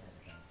ပြတယ်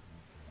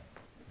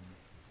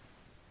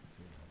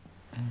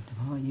တ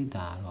ဘာရိတ်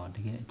တာတော့တ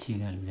ကယ်အခြေ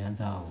ခံလူတန်း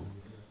စားကို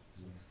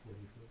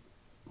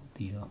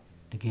ဒီတော့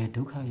တကယ်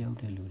ဒုက္ခရောက်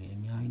တဲ့လူတွေအ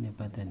များကြီးနဲ့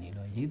ပတ်သက်နေ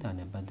လို့ရိတ်တာ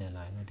နဲ့ပတ်သက်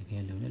လာရင်တော့တက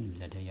ယ်လူတဲ့လူ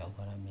လက်ထဲရောက်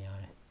သွားတာများ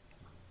တယ်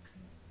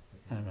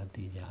အဲ့တော့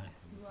သိကြတယ်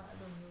သူကအဲ့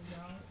လိုမျိုး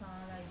ရောင်း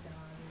စားလိုက်တာ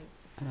လို့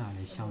အဲ့ဒါလ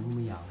ည်းရှောင်လို့မ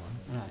ရဘူး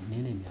အဲ့ဒါန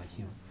ည်းနေများ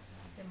ရှိဘူး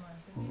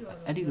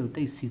အဲ့ဒီလို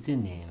တိတ်စီစစ်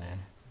နေရင်လ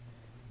ည်း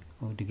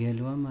ဟိုတကယ်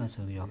လိုအပ်မှ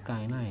ဆိုပြီးတော့က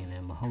င်လိုက်ရင်လ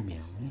ည်းမဟုတ်ပြ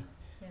န်ဘူးလေ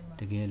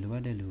တကယ်လိုအ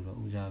ပ်တဲ့လူတော့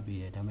ဦးစားပေး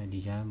တယ်ဒါပေမဲ့ဒီ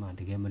ကြားမှာ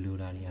တကယ်မလို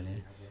တာတွေကလ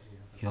ည်း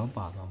ရော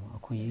ပါသွားမှာအ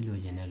ခွင့်အရေးလို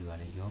ချင်တဲ့လူက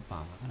လည်းရောပါ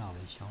မှာအဲ့ဒါလ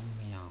ည်းရှောင်လို့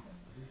မရအောင်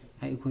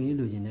အဲ့အခွင့်အရေး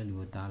လိုချင်တဲ့လူ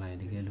ကိုတားလိုက်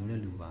တကယ်လို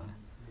တဲ့လူပါ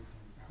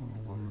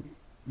ဟို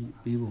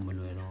ပေးဖို့မ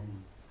လွယ်တော့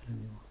ဘူးအဲ့လို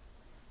မျိုး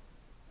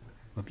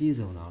မပြည့်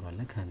စုံတော့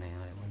လက်ခံနိုင်ရ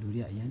တယ်ပေါ့လူ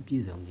တွေကအရင်ပြ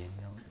ည့်စုံခြင်း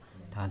တော့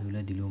ဒါဆိုလ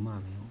ည်းဒီလိုမှ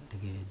ပဲတ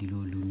ကယ်ဒီ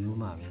လိုလူမျိုး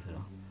မှပဲဆို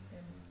တော့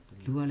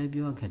လူကလည်း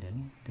ပြောရခက်တယ်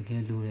နိတက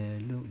ယ်လိုတယ်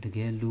လို့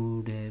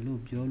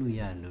ပြောလို့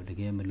ရတယ်လို့တ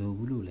ကယ်မလို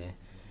ဘူးလို့လည်း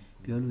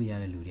ပြောလို့ရ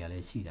တဲ့လူတွေကလ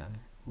ည်းရှိတာပဲ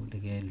ဟိုတ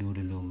ကယ်လူတ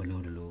လူမလူ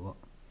တလူပေါ့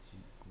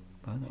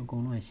ဘာလို့အကု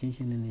န်လုံးရှင်း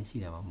ရှင်းလင်းလင်းရှိ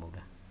တာမှမဟုတ်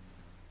တာ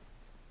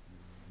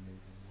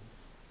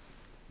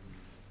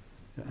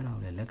အဲ့ဒါ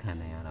ကိုလည်းလက်ခံ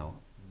နိုင်ရတာပေါ့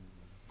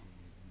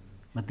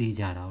မတိ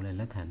ကြတာကိုလည်း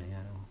လက်ခံနိုင်ရ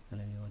တာပေါ့အဲ့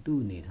လိုမျိုးသူ့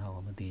အနေထား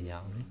ကိုမတိကြ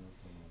ဘူးလေ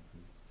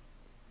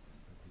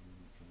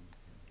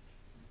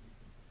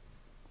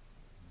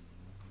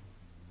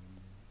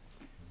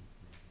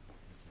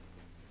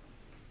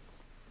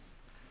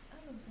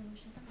လိုဆိုလို့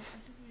ရှိရင်အ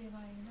တူတူတွေ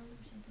ပါရင်လို့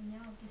ရှိရင်သူ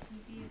များကိုပစ္စ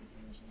ည်းပေးရဆို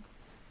လို့ရှိရင်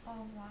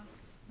အော်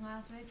ငါ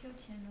ဆွဲဖြုတ်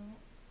ချင်လို့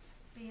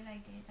ပေးလို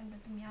က်တယ်အဲ့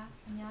တော့သူများ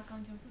အများကော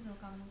င်းကျိုးသူ့လို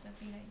ကောင်းမှုပဲ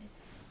ပေးလိုက်တယ်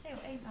စိတ်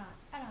ကိုအဲ့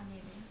ဒါ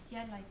နဲ့ပဲရ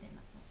က်လိုက်တယ်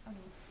နော်အဲ့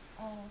လို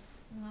အော်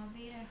ငါ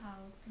ပေးတဲ့ဟာ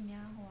ကိုသူ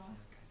များဟို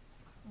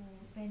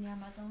ဘယ်နေရာ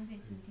မှာသုံးစီ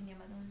ဒီနေရာ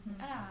မှာသုံးစီ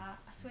အဲ့ဒါ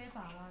အဆွဲ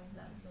ပါသွားပြီ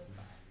လားဆိုတော့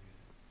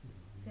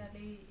ဆရာ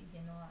လေးရ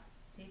င်တော့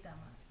ဒေတာ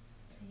မှာ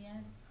အရင်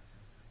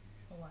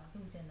ဟို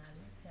လူကျင်တာ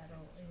လေဆရာ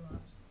တော့အဲ့တော့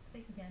စိ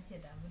တ်ကြမ်းဖြ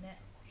စ်တာမနဲ့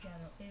ဆရာ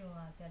တော့အဲ့တော့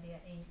ဆရာလေးက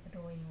အိမ်အ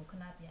တော်အိမ်ကိုခ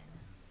ဏပြန်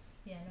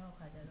တော့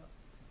ခါကြတော့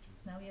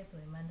နောက်ရက်ဆို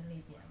ရင်မန္တ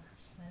လေးပြန်မှာ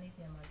ဆိုမန္တ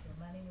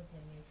လေးကိုပြ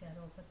န်နေဆရာ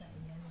တော့ပတ်စံအ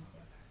ရင်နေကြ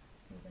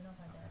ဒီကတော့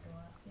ခါကြ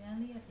တော့ပြန်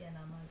လေးရပြန်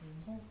လာမှဒီမ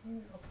ဟုတ်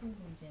ဘူးအခု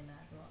လူကျင်တာ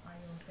တော့အာ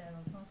ယုံဆရာ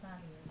တော့ဆောင်းစား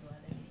နေတယ်ဆိုတာ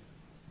လေအဲ့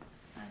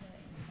ဒါ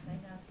တို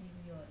င်းသားစီး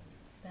ပြီးတော့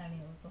တန်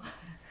လေးကိုတော့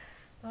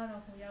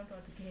ဟိုရောက်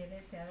တော့တကယ်လဲ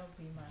ဆရာတော့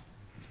ပြီးမှ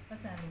ပ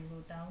တ်စံလူ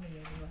ကိုတောင်းနေတ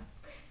ယ်သူက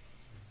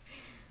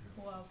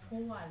ဟို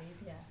ဖိုးဝလေး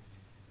ပြ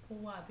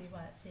ဖိုးဝပေး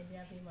ပါရှင်ပြ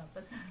ပေးမှပ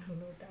တ်စံလူ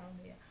လို့တောင်း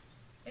နေရ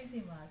အဲ့ဒီ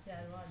မှာဆရာ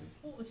တော်ကလေ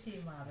ကို့အရှိ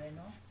မှာပဲ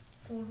နော်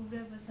ကိုလူ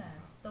တဲ့ပတ်စံ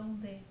3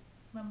သိန်း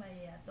မမ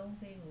ရ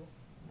3သိန်းကို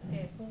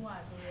ဖိုးဝ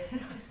တို့ရဲ့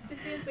စစ်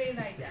ပေး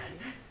လိုက်တာလေ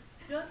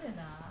ပြောနေ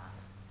တာ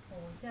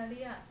ဟိုဆရာ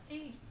လေးက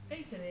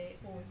အဲ့ကလေး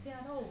ဟိုဆရာ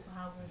တော်ကို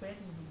ဘာကိုပဲ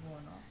လူ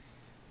ပေါ့နော်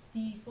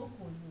ဒီပုဂ္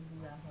ဂိုလ်လူ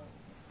တာမဟုတ်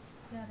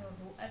ဆရာတော်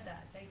လိုအပ်တာ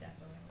ကြိုက်တာ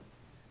တော့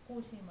ကို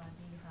ရှိမှ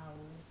ဒီဟာ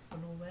ကိုဘယ်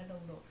လိုပဲလု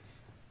ပ်လို့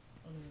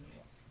ဟိုလို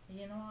ပေါ့အရ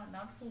င်တော့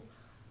နောက်တစ်ခု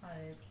ပါ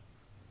တယ်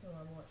ဟို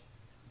ပေါ့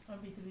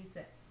MP3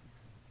 set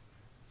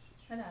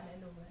အဲ့ဒါလ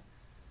ည်းလို့ပဲ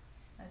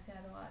ဆရာ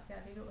တော်ကဆရာ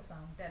လေးတို့အဆော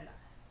င်တက်လာ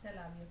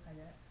ပြီးခါ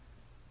ကျ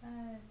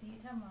ဒီအ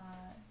ထက်မှာ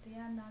တ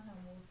ရားနာထော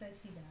င်မှုဆက်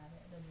ရှိတာ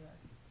တဲ့အဲ့လိုပြော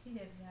ရှိတ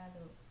ယ်ခင်ဗျာ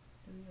လို့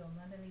သူရောမ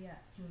န္တလေးက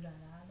ယူလာ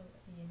တာလို့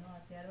အရင်တော့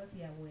ဆရာတော်စီ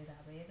ကဝယ်တာ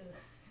ပဲလို့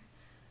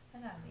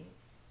အဲ့ဒါလေး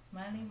မ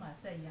န္တလေးမှာ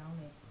ဆက်ရောင်း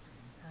တယ်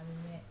ဒါပေ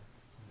မဲ့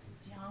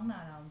ရောင်းတာ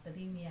တော့တ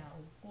တိမရ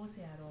ဘူးကိုဆ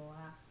ရာတော်က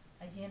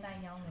အရင်တို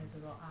င်းရောင်းတယ်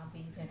ဆိုတော့အား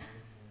ပေးစင်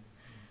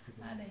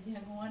အဲ့ဒါရ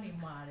န်ကုန်ကနေ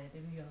မာတယ်တ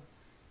ပြီးတော့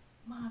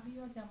မာပြီး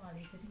တော့ကြမှာ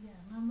လေတတိယ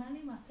ငါမန်း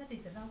လေးမှာဆက်တွေ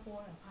တလောက်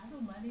ပေါ်တာဘာ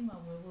လို့မန်းလေးမှာ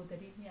ဝယ်ဖို့တ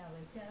တိမရ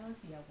ပဲဆရာတော်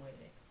စီကဝယ်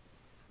တယ်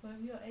ဝယ်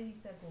ပြီးတော့အဲ့ဒီ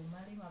ဆက်ကိုမ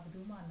န်းလေးမှာဘယ်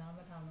သူမှနားမ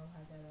ထောင်တော့ခါ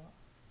ကြတော့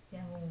ရ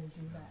န်ကုန်ကို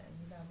ယူလာတယ်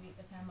ယူလာပြီး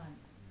အခန်းမှာ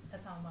အ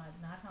ဆောင်မှာ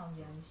နားထောင်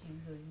ကြမရှိ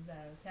ဘူးဆိုယူလာ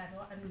တော့ဆရာ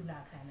တော်ကအလူလာ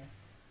ခံတယ်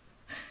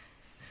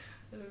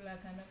အလူလာ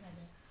ခံတော့ခါ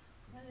ကျ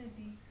အဲ့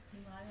ဒီ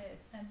မှာတဲ့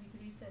MP3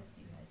 set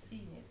ရှိ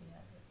တယ်ဗျာ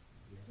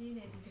ရှိတ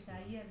ယ်ဒီတခါ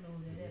ကြီးကလို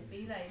တယ်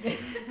ပေးလိုက်တယ်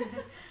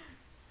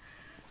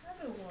အဲ့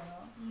လိုပေါ့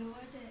နော်လို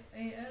တဲ့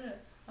အဲ့လို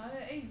ဘာလဲ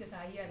အဲ့ဒီတ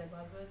ခါကြီးကလည်း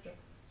ဘာပြောဆို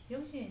ရု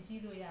ပ်ရှင်ကြ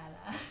ည့်လို့ရ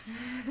လား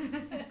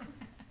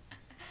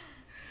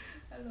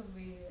အဲ့လို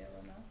မေးတယ်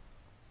ပေါ့နော်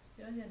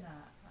ပြောချင်တာ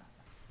ဘယ်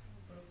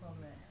လိုခေါ်မ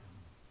လဲဘ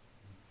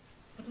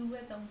ယ်သူပဲ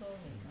တုံး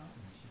နေနော်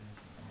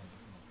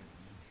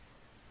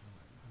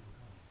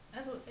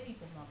အဲ့လိုအဲ့ဒီ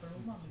ပုံမှာဘယ်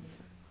လိုမှမသိ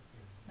ဘူး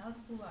နောက်တ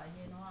စ်ခုကအရ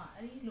င်တော့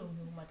အဲ့ဒီလို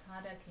မျိုးမ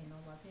ထားတတ်ခင်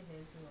တော့ဘာဖြစ်လဲ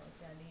ဆိုတော့ဆ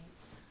ရာလေး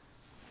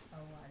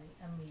ဟိုပါလေ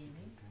အမေ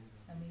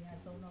က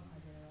ဆုံးတော့ခါ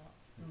ကျတော့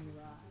သူက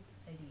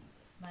အဲ့ဒီ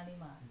မန်းလေး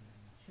မှာ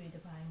ရွှေတ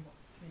ပို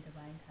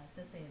င်းထား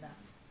30သား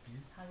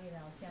ထားခဲ့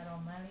တာဆရာ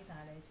တော်မန်းလေး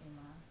ထားတဲ့အချိန်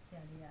မှာဆ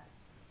ရာလေးက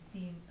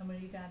ဒီအမေ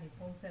ရိကန်နေ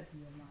ဖုန်းဆက်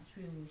ပြီးတော့မှ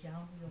ရွှေကိုရော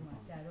င်းပြီးတော့မှ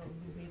ဆရာတော်လူ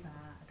ပေးပါ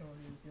အတော်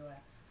လေးပြောတာ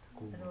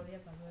အတော်လေး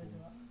ကဘာပြောလဲဆို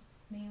တော့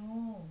နေဟု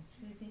တ်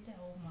ရွှေစည်းတက်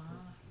အောင်မှာ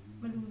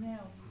မလူနဲ့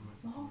မ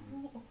ဟုတ်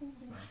ဘူးအခု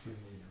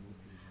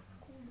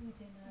လူ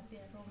ချင်းသားဆ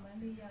ရာတော်မန်း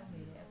လေးရောက်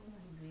နေတယ်အခု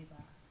လူပေး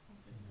ပါအ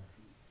တူ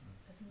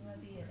တူ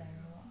တည်းရတိုင်း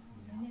တော့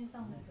နည်းနည်း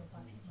စောင့်နေတော့ပါ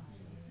ဖြစ်မှာ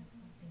လေ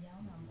မရော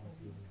င်းတာမဟုတ်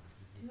ဘူး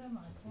ဒီဘက်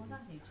မှာထောတာ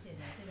တွေဖြစ်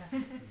နေတယ်ဒါ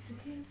တ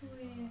ကယ်ဆို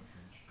ရင်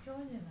ပြော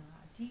နေတာ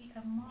ဒီ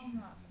အမောင်း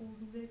ကကို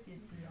လူတဲ့ပ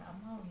စ္စည်းကအ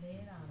မောင်းလဲ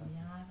တာ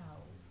များတာ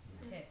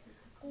ကိုတဲ့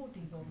ကို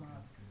ဒီပေါ်မှာ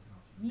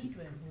ညှိ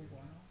တွယ်မှု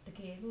ပေါ့နော်တ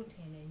ကယ်လို့ထ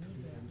င်တယ်ညှိ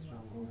တွယ်မှုက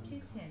ကိုဖြ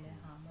စ်ချင်တဲ့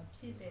ဟာမ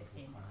ဖြစ်တဲ့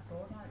ချိန်မှာ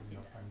ဒေါသဖြ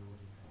စ်တာ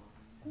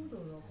ကု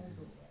သိုလ်ရောကု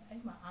သိုလ်ပဲ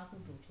အဲ့မှာအာကု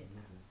သိုလ်ဖြစ်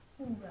တာ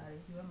ပူတာလေ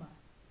ဒီဘက်မှာ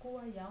ကိုက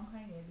ရောင်း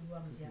ခိုင်းတယ်သူက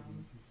မရောင်း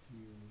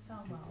စော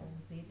င့်ပါအောင်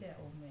ဈေးတက်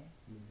အောင်မယ်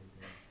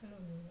အဲ့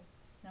လိုမျိုး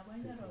နောက်ပို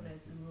င်းကျတော့လေ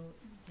သူတို့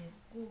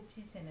ကိုဖြ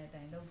စ်ချင်တဲ့အ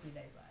တိုင်းလုပ်ပြ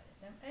လိုက်ပါတယ်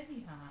ဒါပေမဲ့အဲ့ဒီ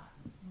ဟာ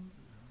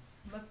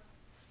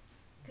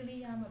ကလီ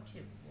ယာမဖြ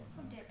စ်ဘူးပေါ့ဟု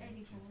တ်တယ်အဲ့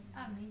ဒီကို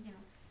မေးကြည့်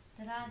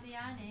တော့တ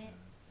ရားနဲ့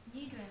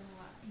ညှိတွယ်မှု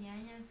ကအရ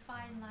န်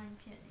fine line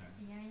ဖြစ်နေ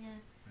အရန်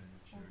ဟို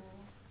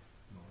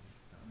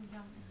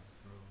ကြောင့်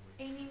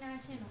အင်းနီနာ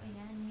ချင်းတော့အရ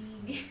န်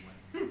နီးနေ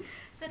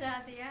တရား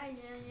အ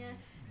ရန်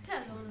ထ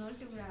က်လုံးလို့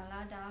တူတာ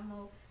လားဒါမှမဟု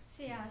တ်ဆ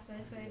ရာ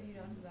ဆွဲပြီး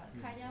တော့တူတာ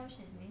ခါကြောက်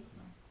ရှင်နေ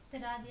တ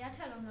ရားထ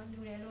က်လုံးလို့တူ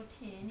တယ်လို့ထ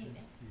င်နေတ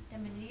ယ်ဒါ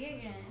ပေမဲ့ဒီက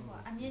ရန်ဟို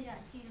အမြင့်ကြ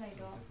ကြည့်လိုက်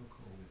တော့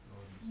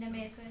နာမ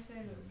ည်ဆွဲ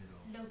လို့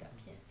လောက်တာ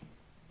ဖြစ်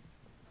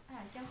နေ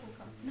အဲ့ဒါကြောက်ဖို့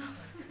ကောနော်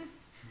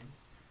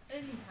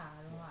အဲ့ဒီဟာ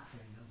တော့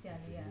ဆရာ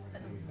လေးက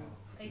အဲ့လို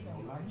အဲ့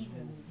ပုံညှိ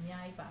ကိုအ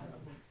များကြီးပါ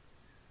တော့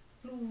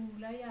လူ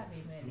လိုက်ရပေ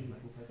မဲ့လေ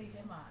စိတ်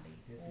ထဲမှာလေ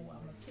ဟို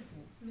မဖြစ်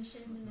ဘူး မရှ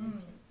င်းမလင်း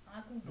ဖြစ် အ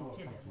ခုလို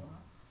ဖြစ်တယ်ပေါ့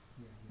နော်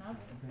နောက်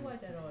တစ်ခုက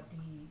ကျတော့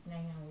ဒီနို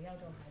င်ငံကိုရောက်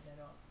တော့ခါကျ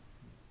တော့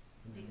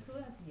ဒီအစိုး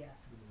ရစီက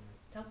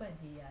ထောက်ပံ့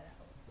ကြေးရတာ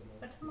ပေါ့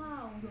ပထမ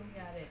အောင်ဆုံးရ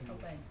တဲ့ထော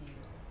က်ပံ့ကြေး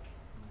ကို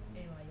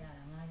အဲ့တော့ရ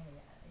တာ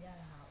900ရ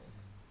တာဟာကို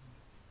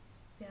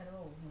ဆရာ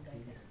တော်ကိုလှူလို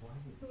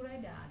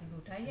က်တာဒီ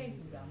လိုဓာတ်ရိုက်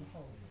လှူတာမ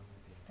ဟုတ်ဘူး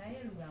ဓာတ်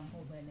ရိုက်လှူတာမဟု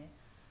တ်ဘဲနဲ့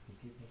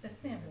တ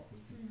ဆင့်ပေါ့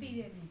ပြီး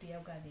တဲ့လူတယော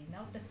က်ကနေ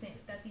နောက်တဆင့်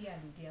တတိယ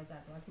လူတယောက်က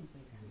သွားလှူ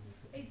ပေးတာ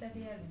အဲ့တ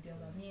တိယလူတယော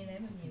က်ကမြင်လ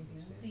ည်းမမြင်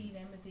ဘူးသိလ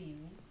ည်းမသိ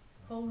ဘူး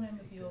ဖုန်းလည်းမ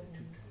ပြောဘူး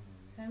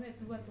ဒါပေမဲ့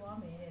तू ကသွား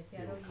မယ်တဲ့ဆ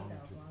ရာတော်ရေးတာ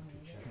သွားမယ်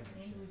တဲ့န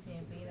င်းလူချ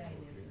င်းပေးလိုက်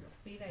တယ်ဆိုတော့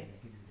ပေးလိုက်တယ်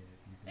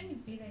အဲ့ဒီ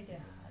ပေးလိုက်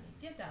တဲ့ဟာလေ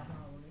ပြက်တာမ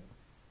ဟုတ်လေ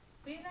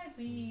ပေးလိုက်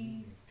ပြီး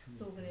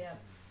ဆိုကြရ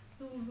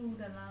तू လူ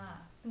တလား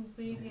तू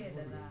ပေးခဲ့တ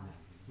လား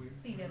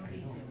သိလည်းမသိ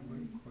ချင်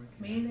ဘူး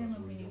မေးလည်းမ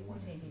မေး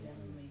ဘူးချိန်ကြီးလည်း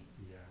မမေး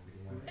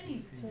အဲ့ဒီ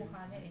ကို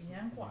ဟာနဲ့အရ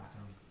န်กว่า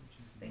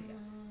စိတ်က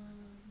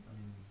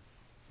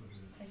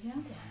အရန်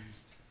กว่า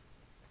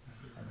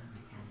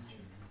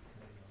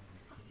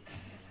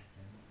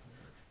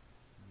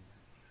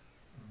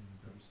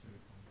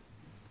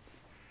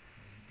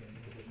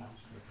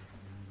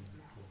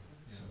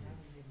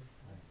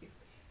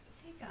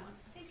စိတ်က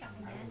အ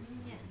များ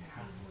ကြီးညံ့နေတယ်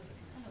အဲ့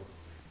လို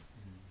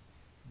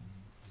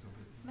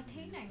မ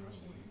ထိနိုင်လို့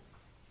ရှိရင်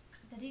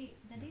တ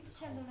တိတစ်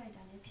ချက်လွတ်လိုက်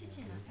တာလည်းဖြစ်ချ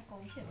င်တာအကု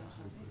န်ဖြစ်သွားတ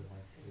ယ်အဲ့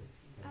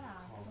ဒါ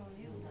တော်တော်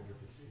လေးကိုတော်တော်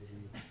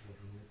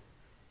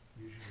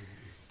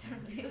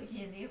လေးရ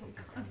င်လေးကို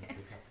ကောင်းတယ်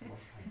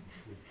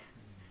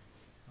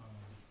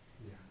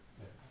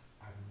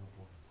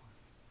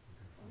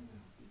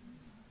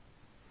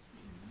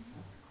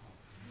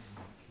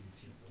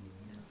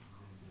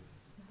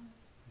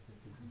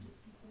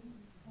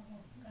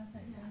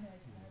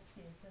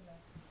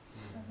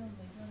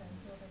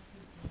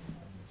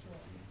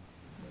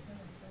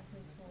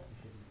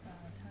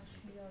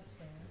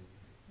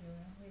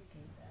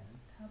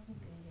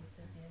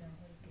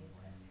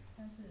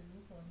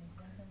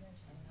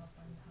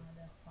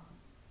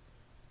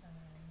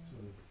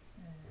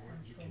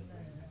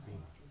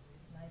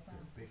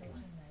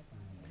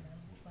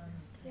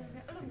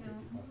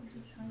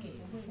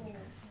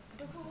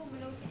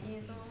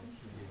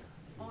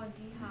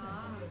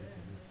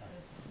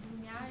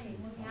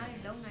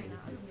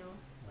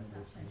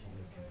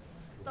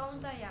သုံး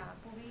သက်ရ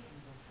ပိုပြီး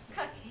ခ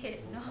က်ခဲ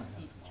နော်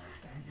သူ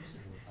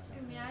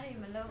များတွေ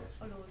မလုပ်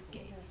ဟိုလိုပို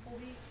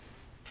ပြီး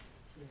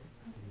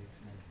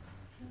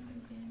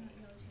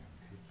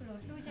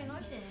လူကျင်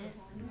လို့ရှိရင်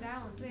လူတို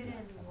င်းကိုတွေ့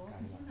တဲ့လူကို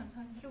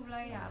လှူ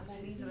လိုက်ရပို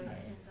ပြီးလွယ်တ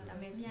ယ်ဒါ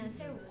ပေမဲ့ပြန်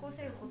စိတ်ကို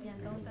စိတ်ကိုပြန်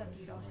သုံးသက်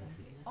ပြီးတော့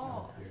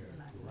အော်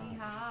ဒီ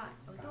ဟာ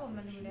သူ့ကိုမ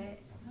လူလဲ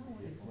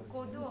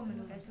ကိုသူ့ကိုမ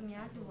လူလဲသူ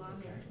များလှူရ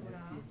မယ်ဆို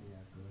တာ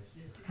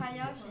ခါ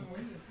ရောက်ရှင်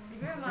ဒီ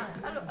ဘက်မှာ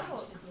အဲ့လို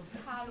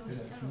ထားလို့အဲ့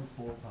လို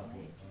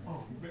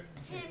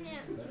အချင်းမြ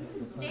င့်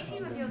တိတ်ရှိ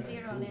မပြုတ်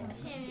သေးတော့လေအ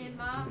ချင်းမြင့်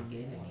မှာ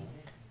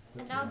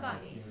အနောက်က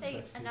နေစိတ်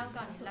အနောက်က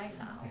နေလိုက်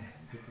လာအောင်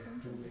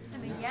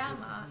အဲ့မရ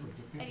မှာ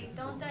အဲ့ဒီ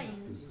သုံးသက်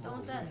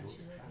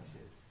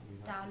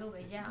ဒါလို့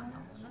ပဲရမှာ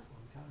ပေါ့နော်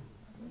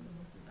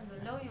အဲ့လို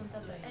လုံးယုံတ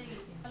က်လို့အဲ့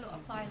လို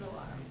apply လုပ်ရ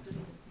အောင်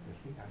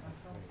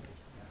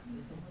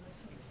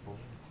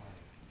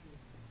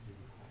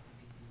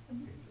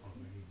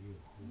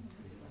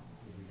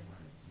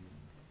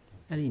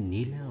အဲ့ဒီ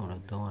နီးလန်း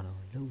တော့တောင်းရတော့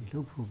လှု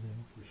ပ်ဖို့ပဲ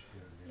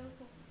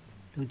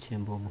လှုပ်ချင်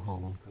ဖို့မဟု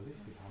တ်ဘူး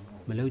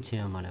မလှုပ်ချင်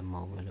ရမှလည်းမ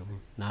ဟုတ်ဘူးလို့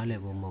နားလ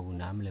ည်းဖို့မဟုတ်ဘူး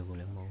နားမလည်းဖို့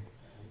လည်းမဟုတ်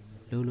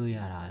ဘူးလှုပ်လို့ရ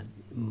တာ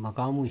မ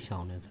ကောင်းမှုရှော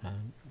င်တယ်ဆိုတာ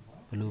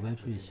ဘယ်လိုပဲ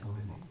ဖြစ်ရှောင်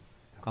မှာ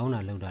ကောင်းတာ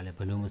လှုပ်တာလည်းဘ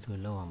ယ်လိုမဆို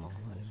လှုပ်ရမှာ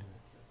ပါလေ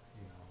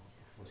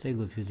စိတ်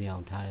ကိုဖြူစင်အော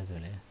င်ထားရဲဆို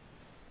လည်း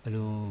ဘယ်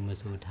လိုမ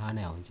ဆိုထား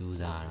နိုင်အောင်ကြိုး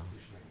စားရအောင်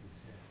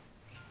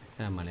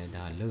အဲ့မှလည်း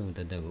ဒါလှုပ်ရုံတ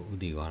က်တက်ကိုဥ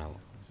တည်သွားတာ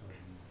ပေါ့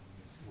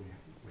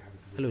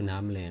အဲ့လို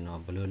နားမလည်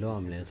တော့ဘယ်လိုလုပ်ရ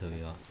မလဲဆို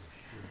ပြီးတော့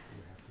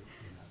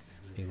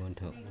ဒီကုန်း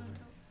ထုတ်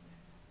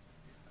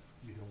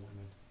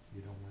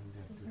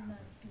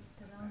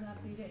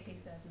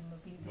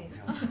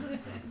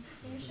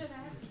You should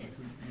ask it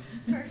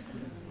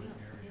personally.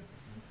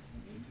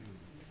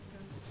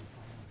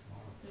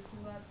 သူက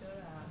ပြော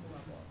တာဟို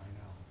ပါပေါ့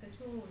တ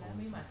ချို့လမ်း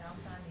မေးမှာတော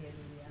င်းစားနေရ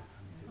လူတွေက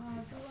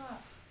သူ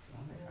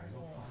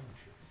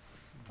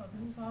က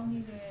လူကောင်း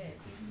ကြီးတဲ့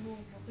ဒီလို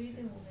မပေး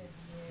တဲ့ဝင်တဲ့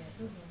ဒီ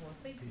လိုမျိုး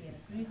စိတ်ကြီး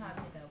တွေးဟာ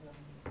ဖြစ်တာပေါ့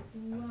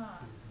သူက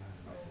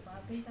ဘာ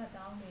ပိတ်တာ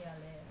တောင်းနေရ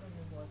လဲအဲ့လို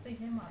မျိုးပေါ့စိတ်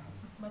ထဲမှာ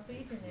မ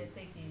ပေးချင်တဲ့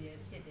စိတ်တွေ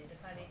ဖြစ်တယ်တ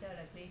ခါလေကျ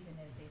တော့ပေးချင်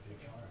တဲ့စိတ်ဖြစ်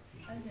တယ်အဲ့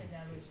ဒါကြ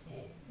လို့ရှိရ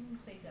င်သူ့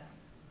စိတ်ကဘ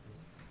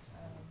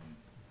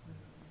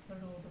ယ်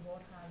လိုသဘော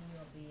ထားပြီး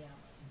တော့ပေးရ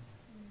မှာ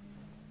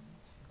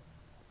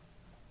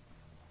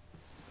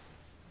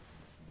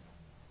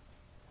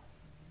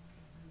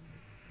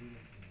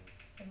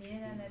အမြဲ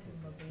တမ်းလည်းသူ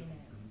မပေးနို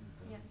င်ဘူး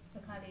တ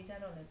ခါလေကျ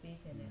တော့လည်းပေး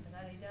ချင်တယ်တခါ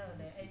လေကျတော့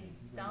လည်းအဲ့ဒီ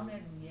တောင်း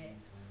တဲ့လူရဲ့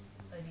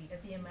ဒီအ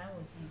ပြင်ပန်း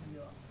ကိုကြည့်ပြီး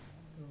တော့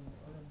သူ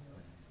အဲ့လို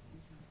မျိုး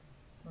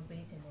မ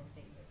ပေးချင်တဲ့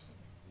စိတ်ပဲဖြစ်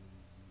တယ်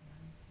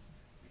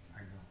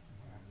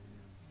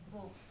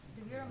ဟို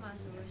ဒီပြောမှ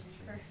ဆိုလို့ရှိ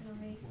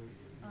make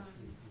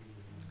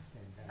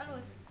I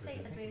was say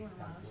a day when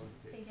I was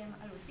say them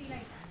I would be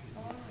like that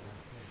all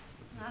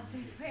not so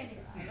sweaty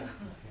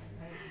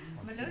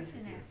my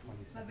lotion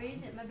my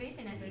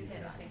basin I say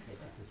that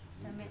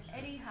I mean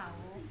Eddie how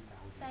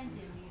send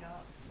me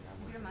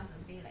you're my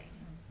be like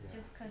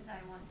just cause I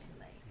want to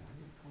like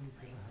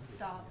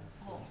stop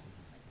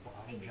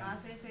not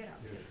so sweaty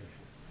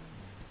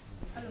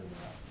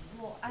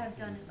well I have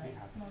done it like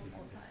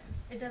multiple times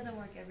it doesn't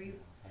work every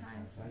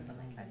time but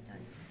like I've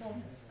done it well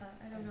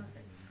I don't know if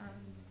it's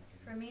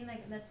for me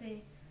like let's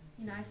say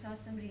you know I saw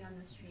somebody on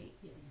the street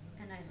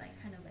and I like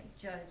kind of like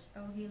judge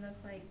oh he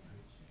looks like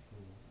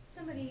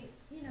somebody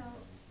you know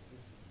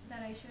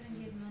that I shouldn't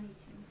give money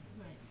to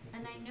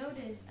and I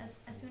notice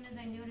as soon as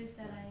I notice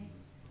that I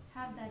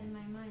have that in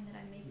my mind that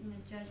I'm making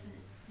a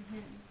judgment to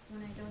him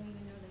when I don't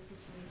even know the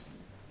situation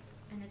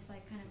and it's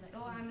like kind of like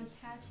oh I'm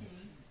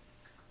attaching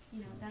you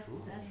know that's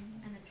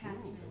an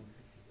attachment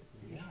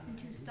and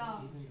to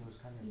stop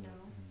you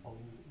know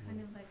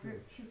kind of like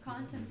to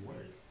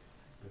contemplate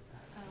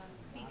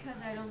because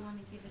I don't want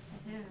to give it to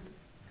him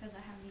because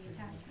I have the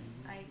attachment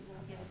I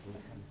will give it to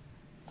him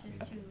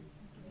just to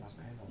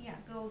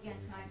go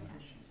against my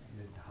attachment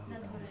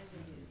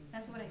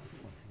that's what I do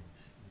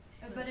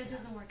but it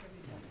doesn't work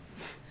every time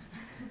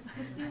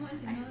I still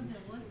want to know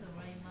that what's the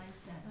right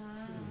mindset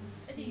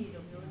to see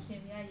the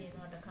motion yeah you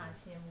know the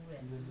conscious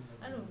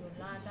I don't know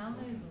la down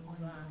the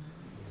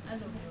I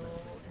don't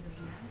know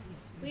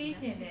ပေး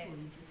ခြင်းနဲ့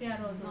ဆရာ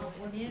တော်ဆို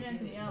အမြဲတမ်း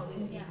သူများကို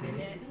ပေးခြင်း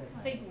နဲ့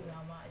စိတ်ပူတာ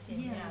မှအရှင်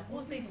မြတ်ကို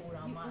ယ်စိတ်ပူ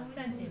တာမှစ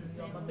န့်ကျင်ပြီး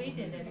တော့မပေးခြ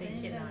င်းနဲ့စိတ်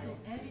ဖြစ်လာတယ်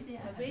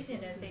မပေးခြ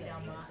င်းနဲ့စိတ်တော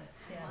င်မှ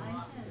ဆရာ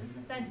တော်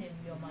စန့်ကျင်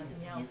ပြီးတော့မှသူ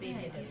များကိုပေး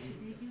ဖြစ်တယ်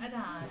အဲ့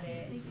ဒါလ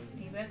ည်း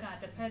ဒီဘက်က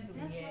တစ်ဖက်လူ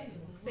ရဲ့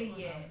စိတ်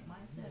ရဲ့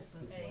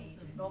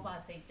လောဘ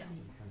စိတ်ကြောင့်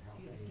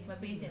မ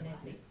ပေးခြင်းနဲ့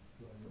စိတ်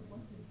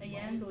အရ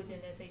န်လိုချင်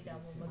တဲ့စိတ်ကြော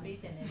င့်မပေး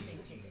ခြင်းနဲ့စိ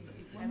တ်ဖြစ်တယ်ဒါ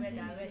ပေမဲ့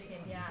ဒါပဲရှ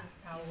င်ပြဒါ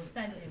ကိုစ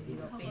န့်ကျင်ပြီး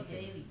တော့ပေးတ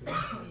ယ်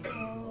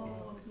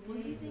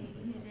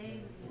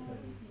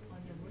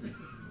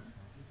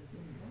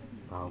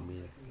ဘောင်း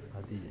မီးအ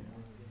တိရ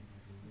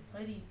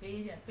အဲ့ဒီ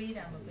ပေး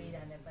တာမပေး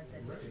တာနဲ့ပတ်သ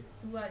က်တယ်။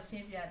 तू ကရှ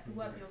င်းပြ तू က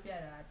ပြောပြ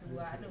တာ तू က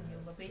အဲ့လို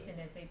မျိုးမပေးချင်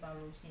တဲ့စိတ်ပေါ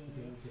လို့ရှိရ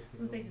င်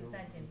သူ့စိတ်ကိုစ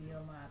န့်ကျင်ပြီး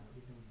တော့မှ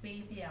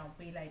ပေးပြအောင်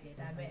ပေးလိုက်တယ်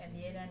ဒါပေမဲ့အ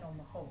မြဲတမ်းတော့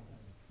မဟုတ်ဘူး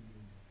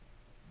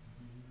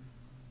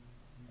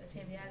။အရှ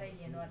င်ပြလည်း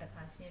ရင်တော့တစ်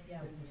ခါရှင်းပြ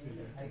ဘူးရှိတ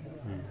ယ်။ဟုတ်တယ်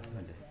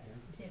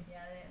။အရှင်ပြ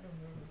လည်းအဲ့လို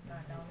မျိုးက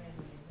တောင်းတဲ့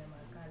လူတွေ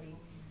မှာကာလီ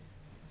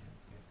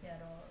ဆရာ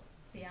တော်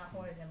တရား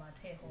ဟောတဲ့နေရာမှာ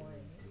ထည့်ဟောတ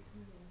ယ်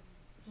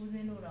။ဦးဇ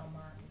င်းတို့တော်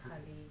မှာခါ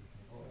လေး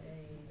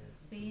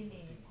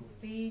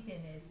ပေးခြ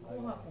င်းနဲ့ကို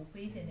ယ့်ဟာကိုယ်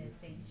ပေးခြင်းနဲ့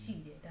စိတ်ရှိ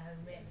တယ်ဒါပေ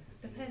မဲ့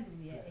တစ်ဖက်လူ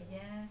ရဲ့အရ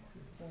န်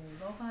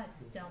လောဘ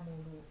ကြောင့်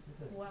မို့လို့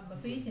ကိုကမ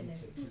ပေးခြင်းနဲ့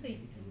သူ့စိတ်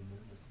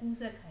ကူး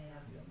ဆက်ခံရ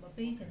ပြီးတော့မ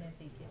ပေးခြင်းနဲ့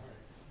စိတ်ဖြစ်တယ်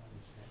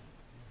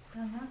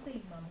ဒါငါစိ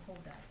တ်မှမဟု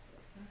တ်တာ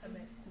အ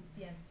မေကို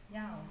ပြန်ရ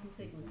အောင်သူ့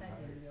စိတ်ကိုစိုက်တ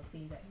ယ်ပြီးတော့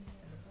ပေးလိုက်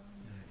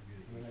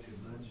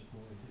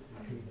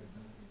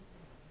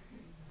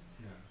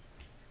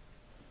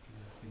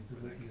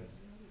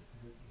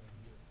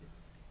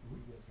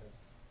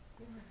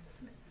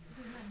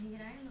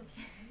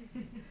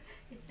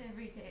It's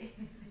every day.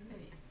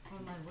 It's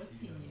on my work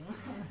team, you know.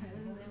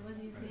 What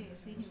do you think?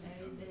 Speaking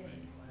every day.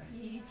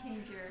 You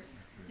change your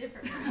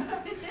different.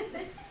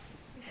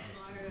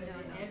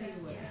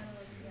 Everywhere.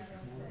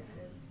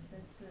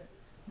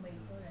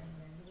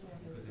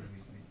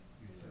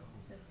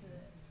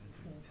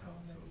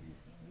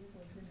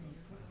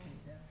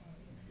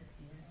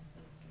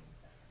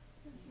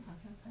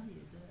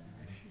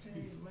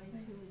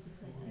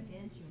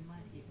 Against your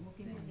mind,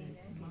 working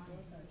against your mind.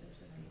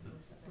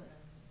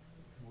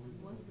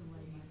 What's the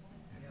way mindset?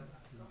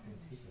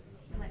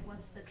 Like,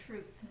 what's the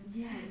truth?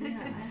 Yeah,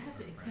 I have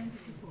to explain to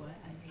people. I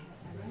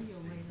like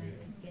your way, like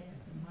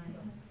against the mind.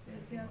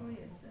 Theory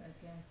is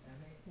against.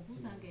 我不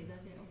想给大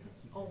家 okay,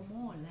 or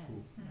more or less,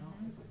 you know.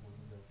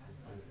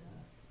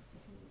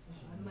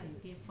 I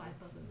might give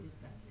 $5 of this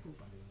back, $2.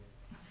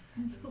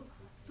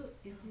 So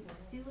is it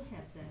still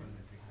have that?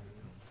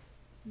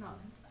 Not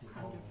 100%,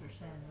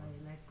 like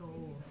let go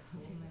or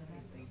something like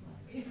that.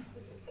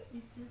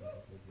 It just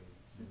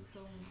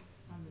don't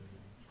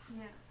understand.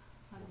 Yeah.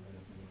 100%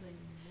 like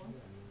what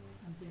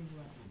I'm doing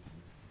well.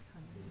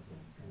 100%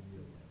 that's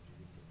the way.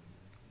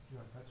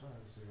 Yeah, that's what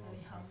I was saying. I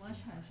mean, how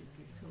much I should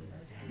give to it?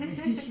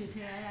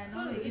 I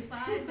normally give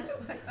 5, but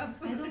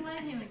I don't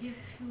like him. I give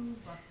 $2.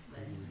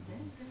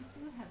 Then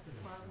still have the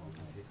problem.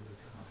 Like 100%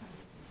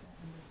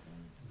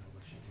 understand.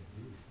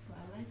 But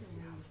I like the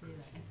way you say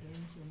like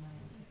against your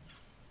mind.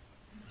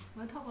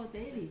 When I talk about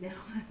daily, then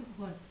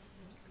what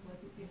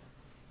do you feel?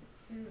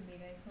 ဒီ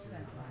နေ့ဆုံးတာ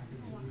ပါတ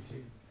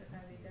ခါ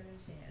လေးတက်လို့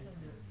ရှိရင်အဲ့လို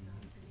မျိုး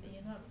အရ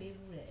င်တော့ပေး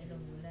ဘူးလေအဲ့လို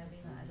မျိုးလမ်း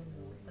ပေးမှာအဲ့လို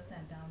မျိုးပတ်စံ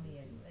တောင်းနေရ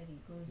လို့အဲ့ဒီ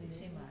grocery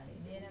ရှိမှာလေ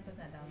အများနဲ့ပတ်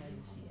စံတောင်းနေ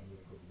လို့ရှိရင်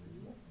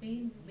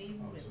ပေး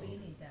ဘူးလေပေး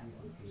နေကြပါ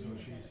ဘူးရှိ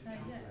နေ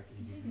တာဒါ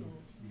ကြည့်လို့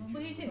မ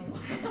ပေးချင်ဘူး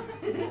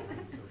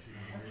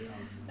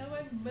တော့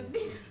မ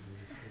ပေးချင်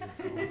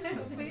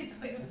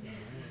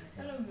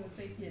အဲ့လိုမျိုးစိ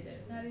စိတ်ဖြစ်တယ်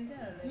ဒါတွေကြ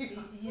တော့လေ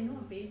ရင်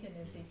တော့ပေးခြင်း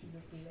နဲ့စိတ်ကြီး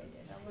လို့ပေးလိုက်တ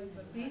ယ်နောက်ပိုင်းမ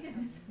ပေးခြင်း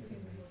နဲ့စိတ်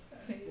ကြီးလို့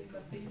ပေးဘူး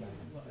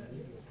ပေါ့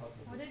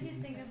What if you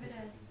think of it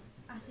as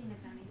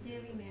asinakani,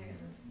 daily merit?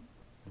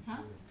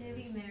 Huh?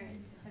 Daily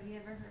merit. Have you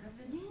ever heard of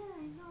it?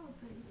 Yeah, I know,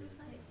 but it's just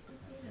like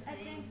the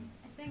same.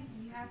 I think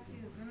you have to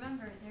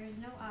remember there is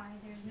no I,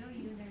 there is no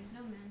you, there is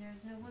no man, there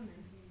is no woman.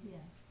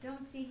 Yeah.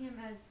 Don't see him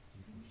as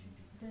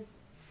this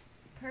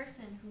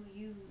person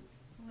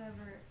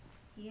whoever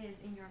he is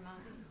in your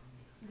mind.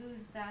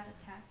 Lose that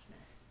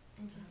attachment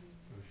and just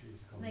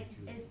like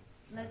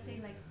let's say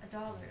like a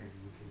dollar.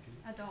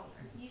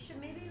 You should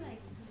maybe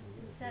like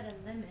set a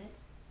limit,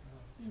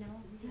 you know,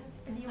 if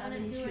you want to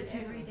do it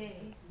every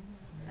day.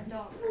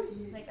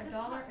 $1. Like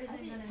 $1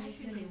 isn't gonna make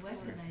you actually any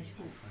recognize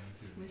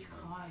which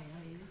car, you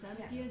know, use that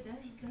idea.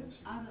 That's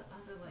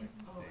other like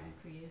I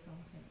create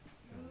something.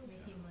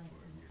 Make him like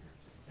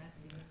respect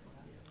me for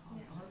this car.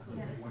 Also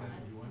this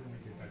one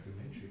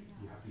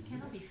you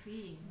cannot be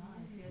free, you know,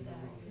 I feel that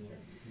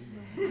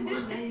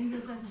then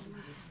it's just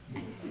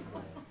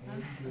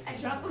I'm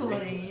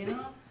struggling, you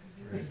know.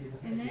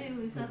 And then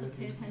we start to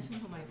pay attention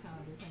to my car,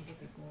 this one get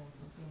the goal or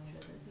something like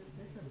that.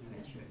 That's a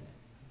pressure that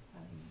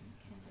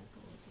can't let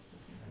go of the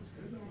same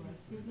person. So I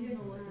still don't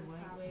know what the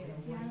right way or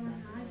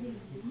what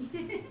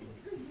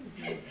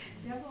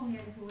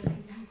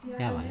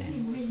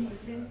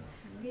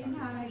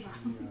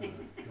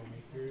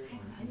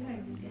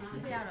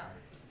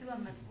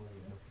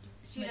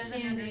She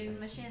doesn't understand.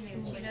 Machine.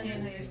 She doesn't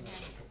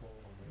understand.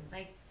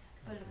 Like,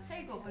 စိ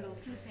တ်ကိုဘယ်လို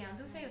ဖြူစင်အောင်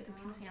သူစိတ်ကိုသူ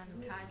ဖြူစင်အောင်သူ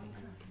ထားခြင်း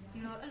ဒီ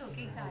လိုအဲ့လို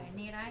ကိစ္စတွေ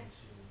နေတိုင်း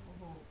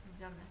ဟို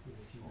ပြောမလဲ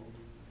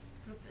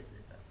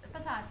ပ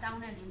တ်စာတော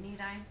င်းတဲ့လူနေ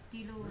တိုင်းဒီ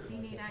လိုဒီ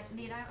နေတိုင်း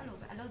အဲ့လို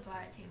ပဲအလုပ်သွား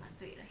တဲ့အချိန်မှာ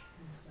တွေ့တယ်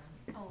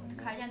ဟိုတစ်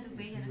ခါကျသူ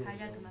ပေးခြင်းတစ်ခါ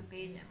ကျသူမ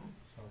ပေးခြင်းဟို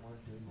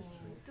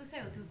သူစိ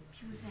တ်ကိုသူ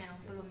ဖြူစင်အော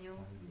င်ဘယ်လို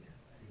မျိုး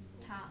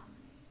ထား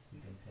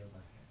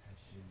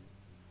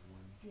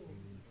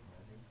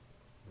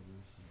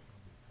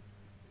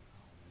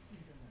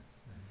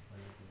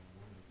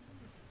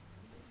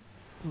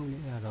ဟုတ်လေ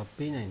အဲ့တော့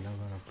ပေးနိုင်တော့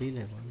ပေးတ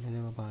ယ်ပေါ့နည်းန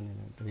ည်းပါးနေ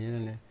တယ်တကယ်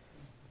လည်း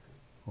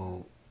ဟို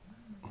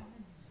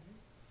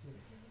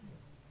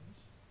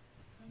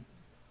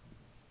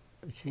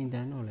အချိန်တ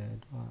န်းတော့လေ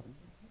သူက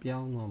ပြော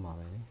င်းသွားမှာ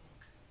ပဲလေ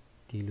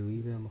ဒီလို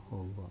ကြီးပဲမဟု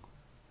တ်ဘူးပေါ့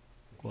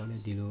ကိုယ်လ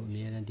ည်းဒီလိုအ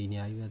များနဲ့ဒီနေ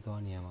ရာကြီးပဲ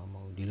သွားနေရမှာမ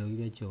ဟုတ်ဘူးဒီလိုကြီး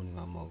ပဲကြုံနေ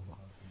မှာမဟုတ်ဘူး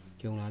ပေါ့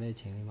ကြုံလာတဲ့အ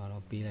ချိန်လေးမှာ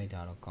တော့ပေးလိုက်တာ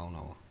တော့ကောင်း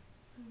တော့ပါ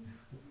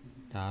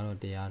ဒါကတော့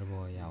တရားသ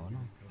ဘောရပါ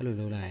တော့အဲ့လို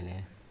လုပ်လိုက်ရင်လ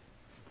ည်း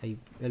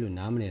အဲ့လို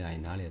နားမနေတို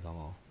င်းနားလေသွား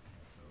မှာ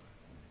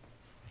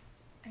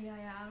အရာ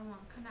အားလုံး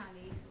ကခဏ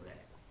လေးဆိုတော့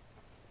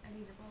အဲ့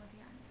ဒီသဘောတ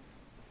ရားနဲ့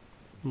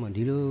ဟိုမှာ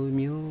ဒီလို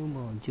မျိုး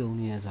ပေါ့ကြုံ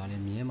နေရဆိုလ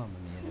ည်းမြဲမှာမ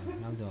မြဲတော့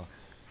နောက်တော့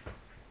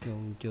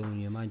ကြုံ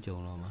ရင်မှကြုံ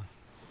တော့မှာ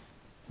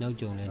နောက်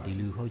ကြုံလဲဒီ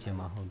လူဟုတ်ချင်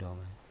မှဟုတ်တော့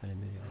မယ်အဲ့လို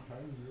မျိုးပြောအဲ့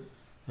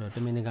တော့တ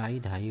မင်တကာ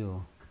ကြီးဒါကြီးကို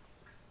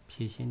ဖြ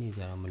ည့်ရှင်းနေ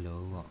ကြတော့မလို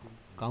ဘူးပေါ့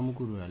ကောင်းမှု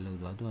ကုသိုလ်လည်းလုပ်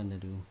သွားသူကတ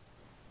ည်းက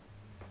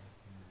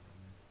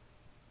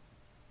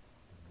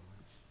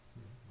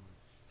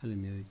အဲ့လို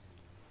မျိုး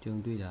ကြုံ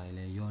တွေ့တာလ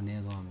ည်းရောနေ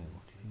သွားမယ်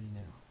ပေါ့ဒီနည်း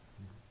နဲ့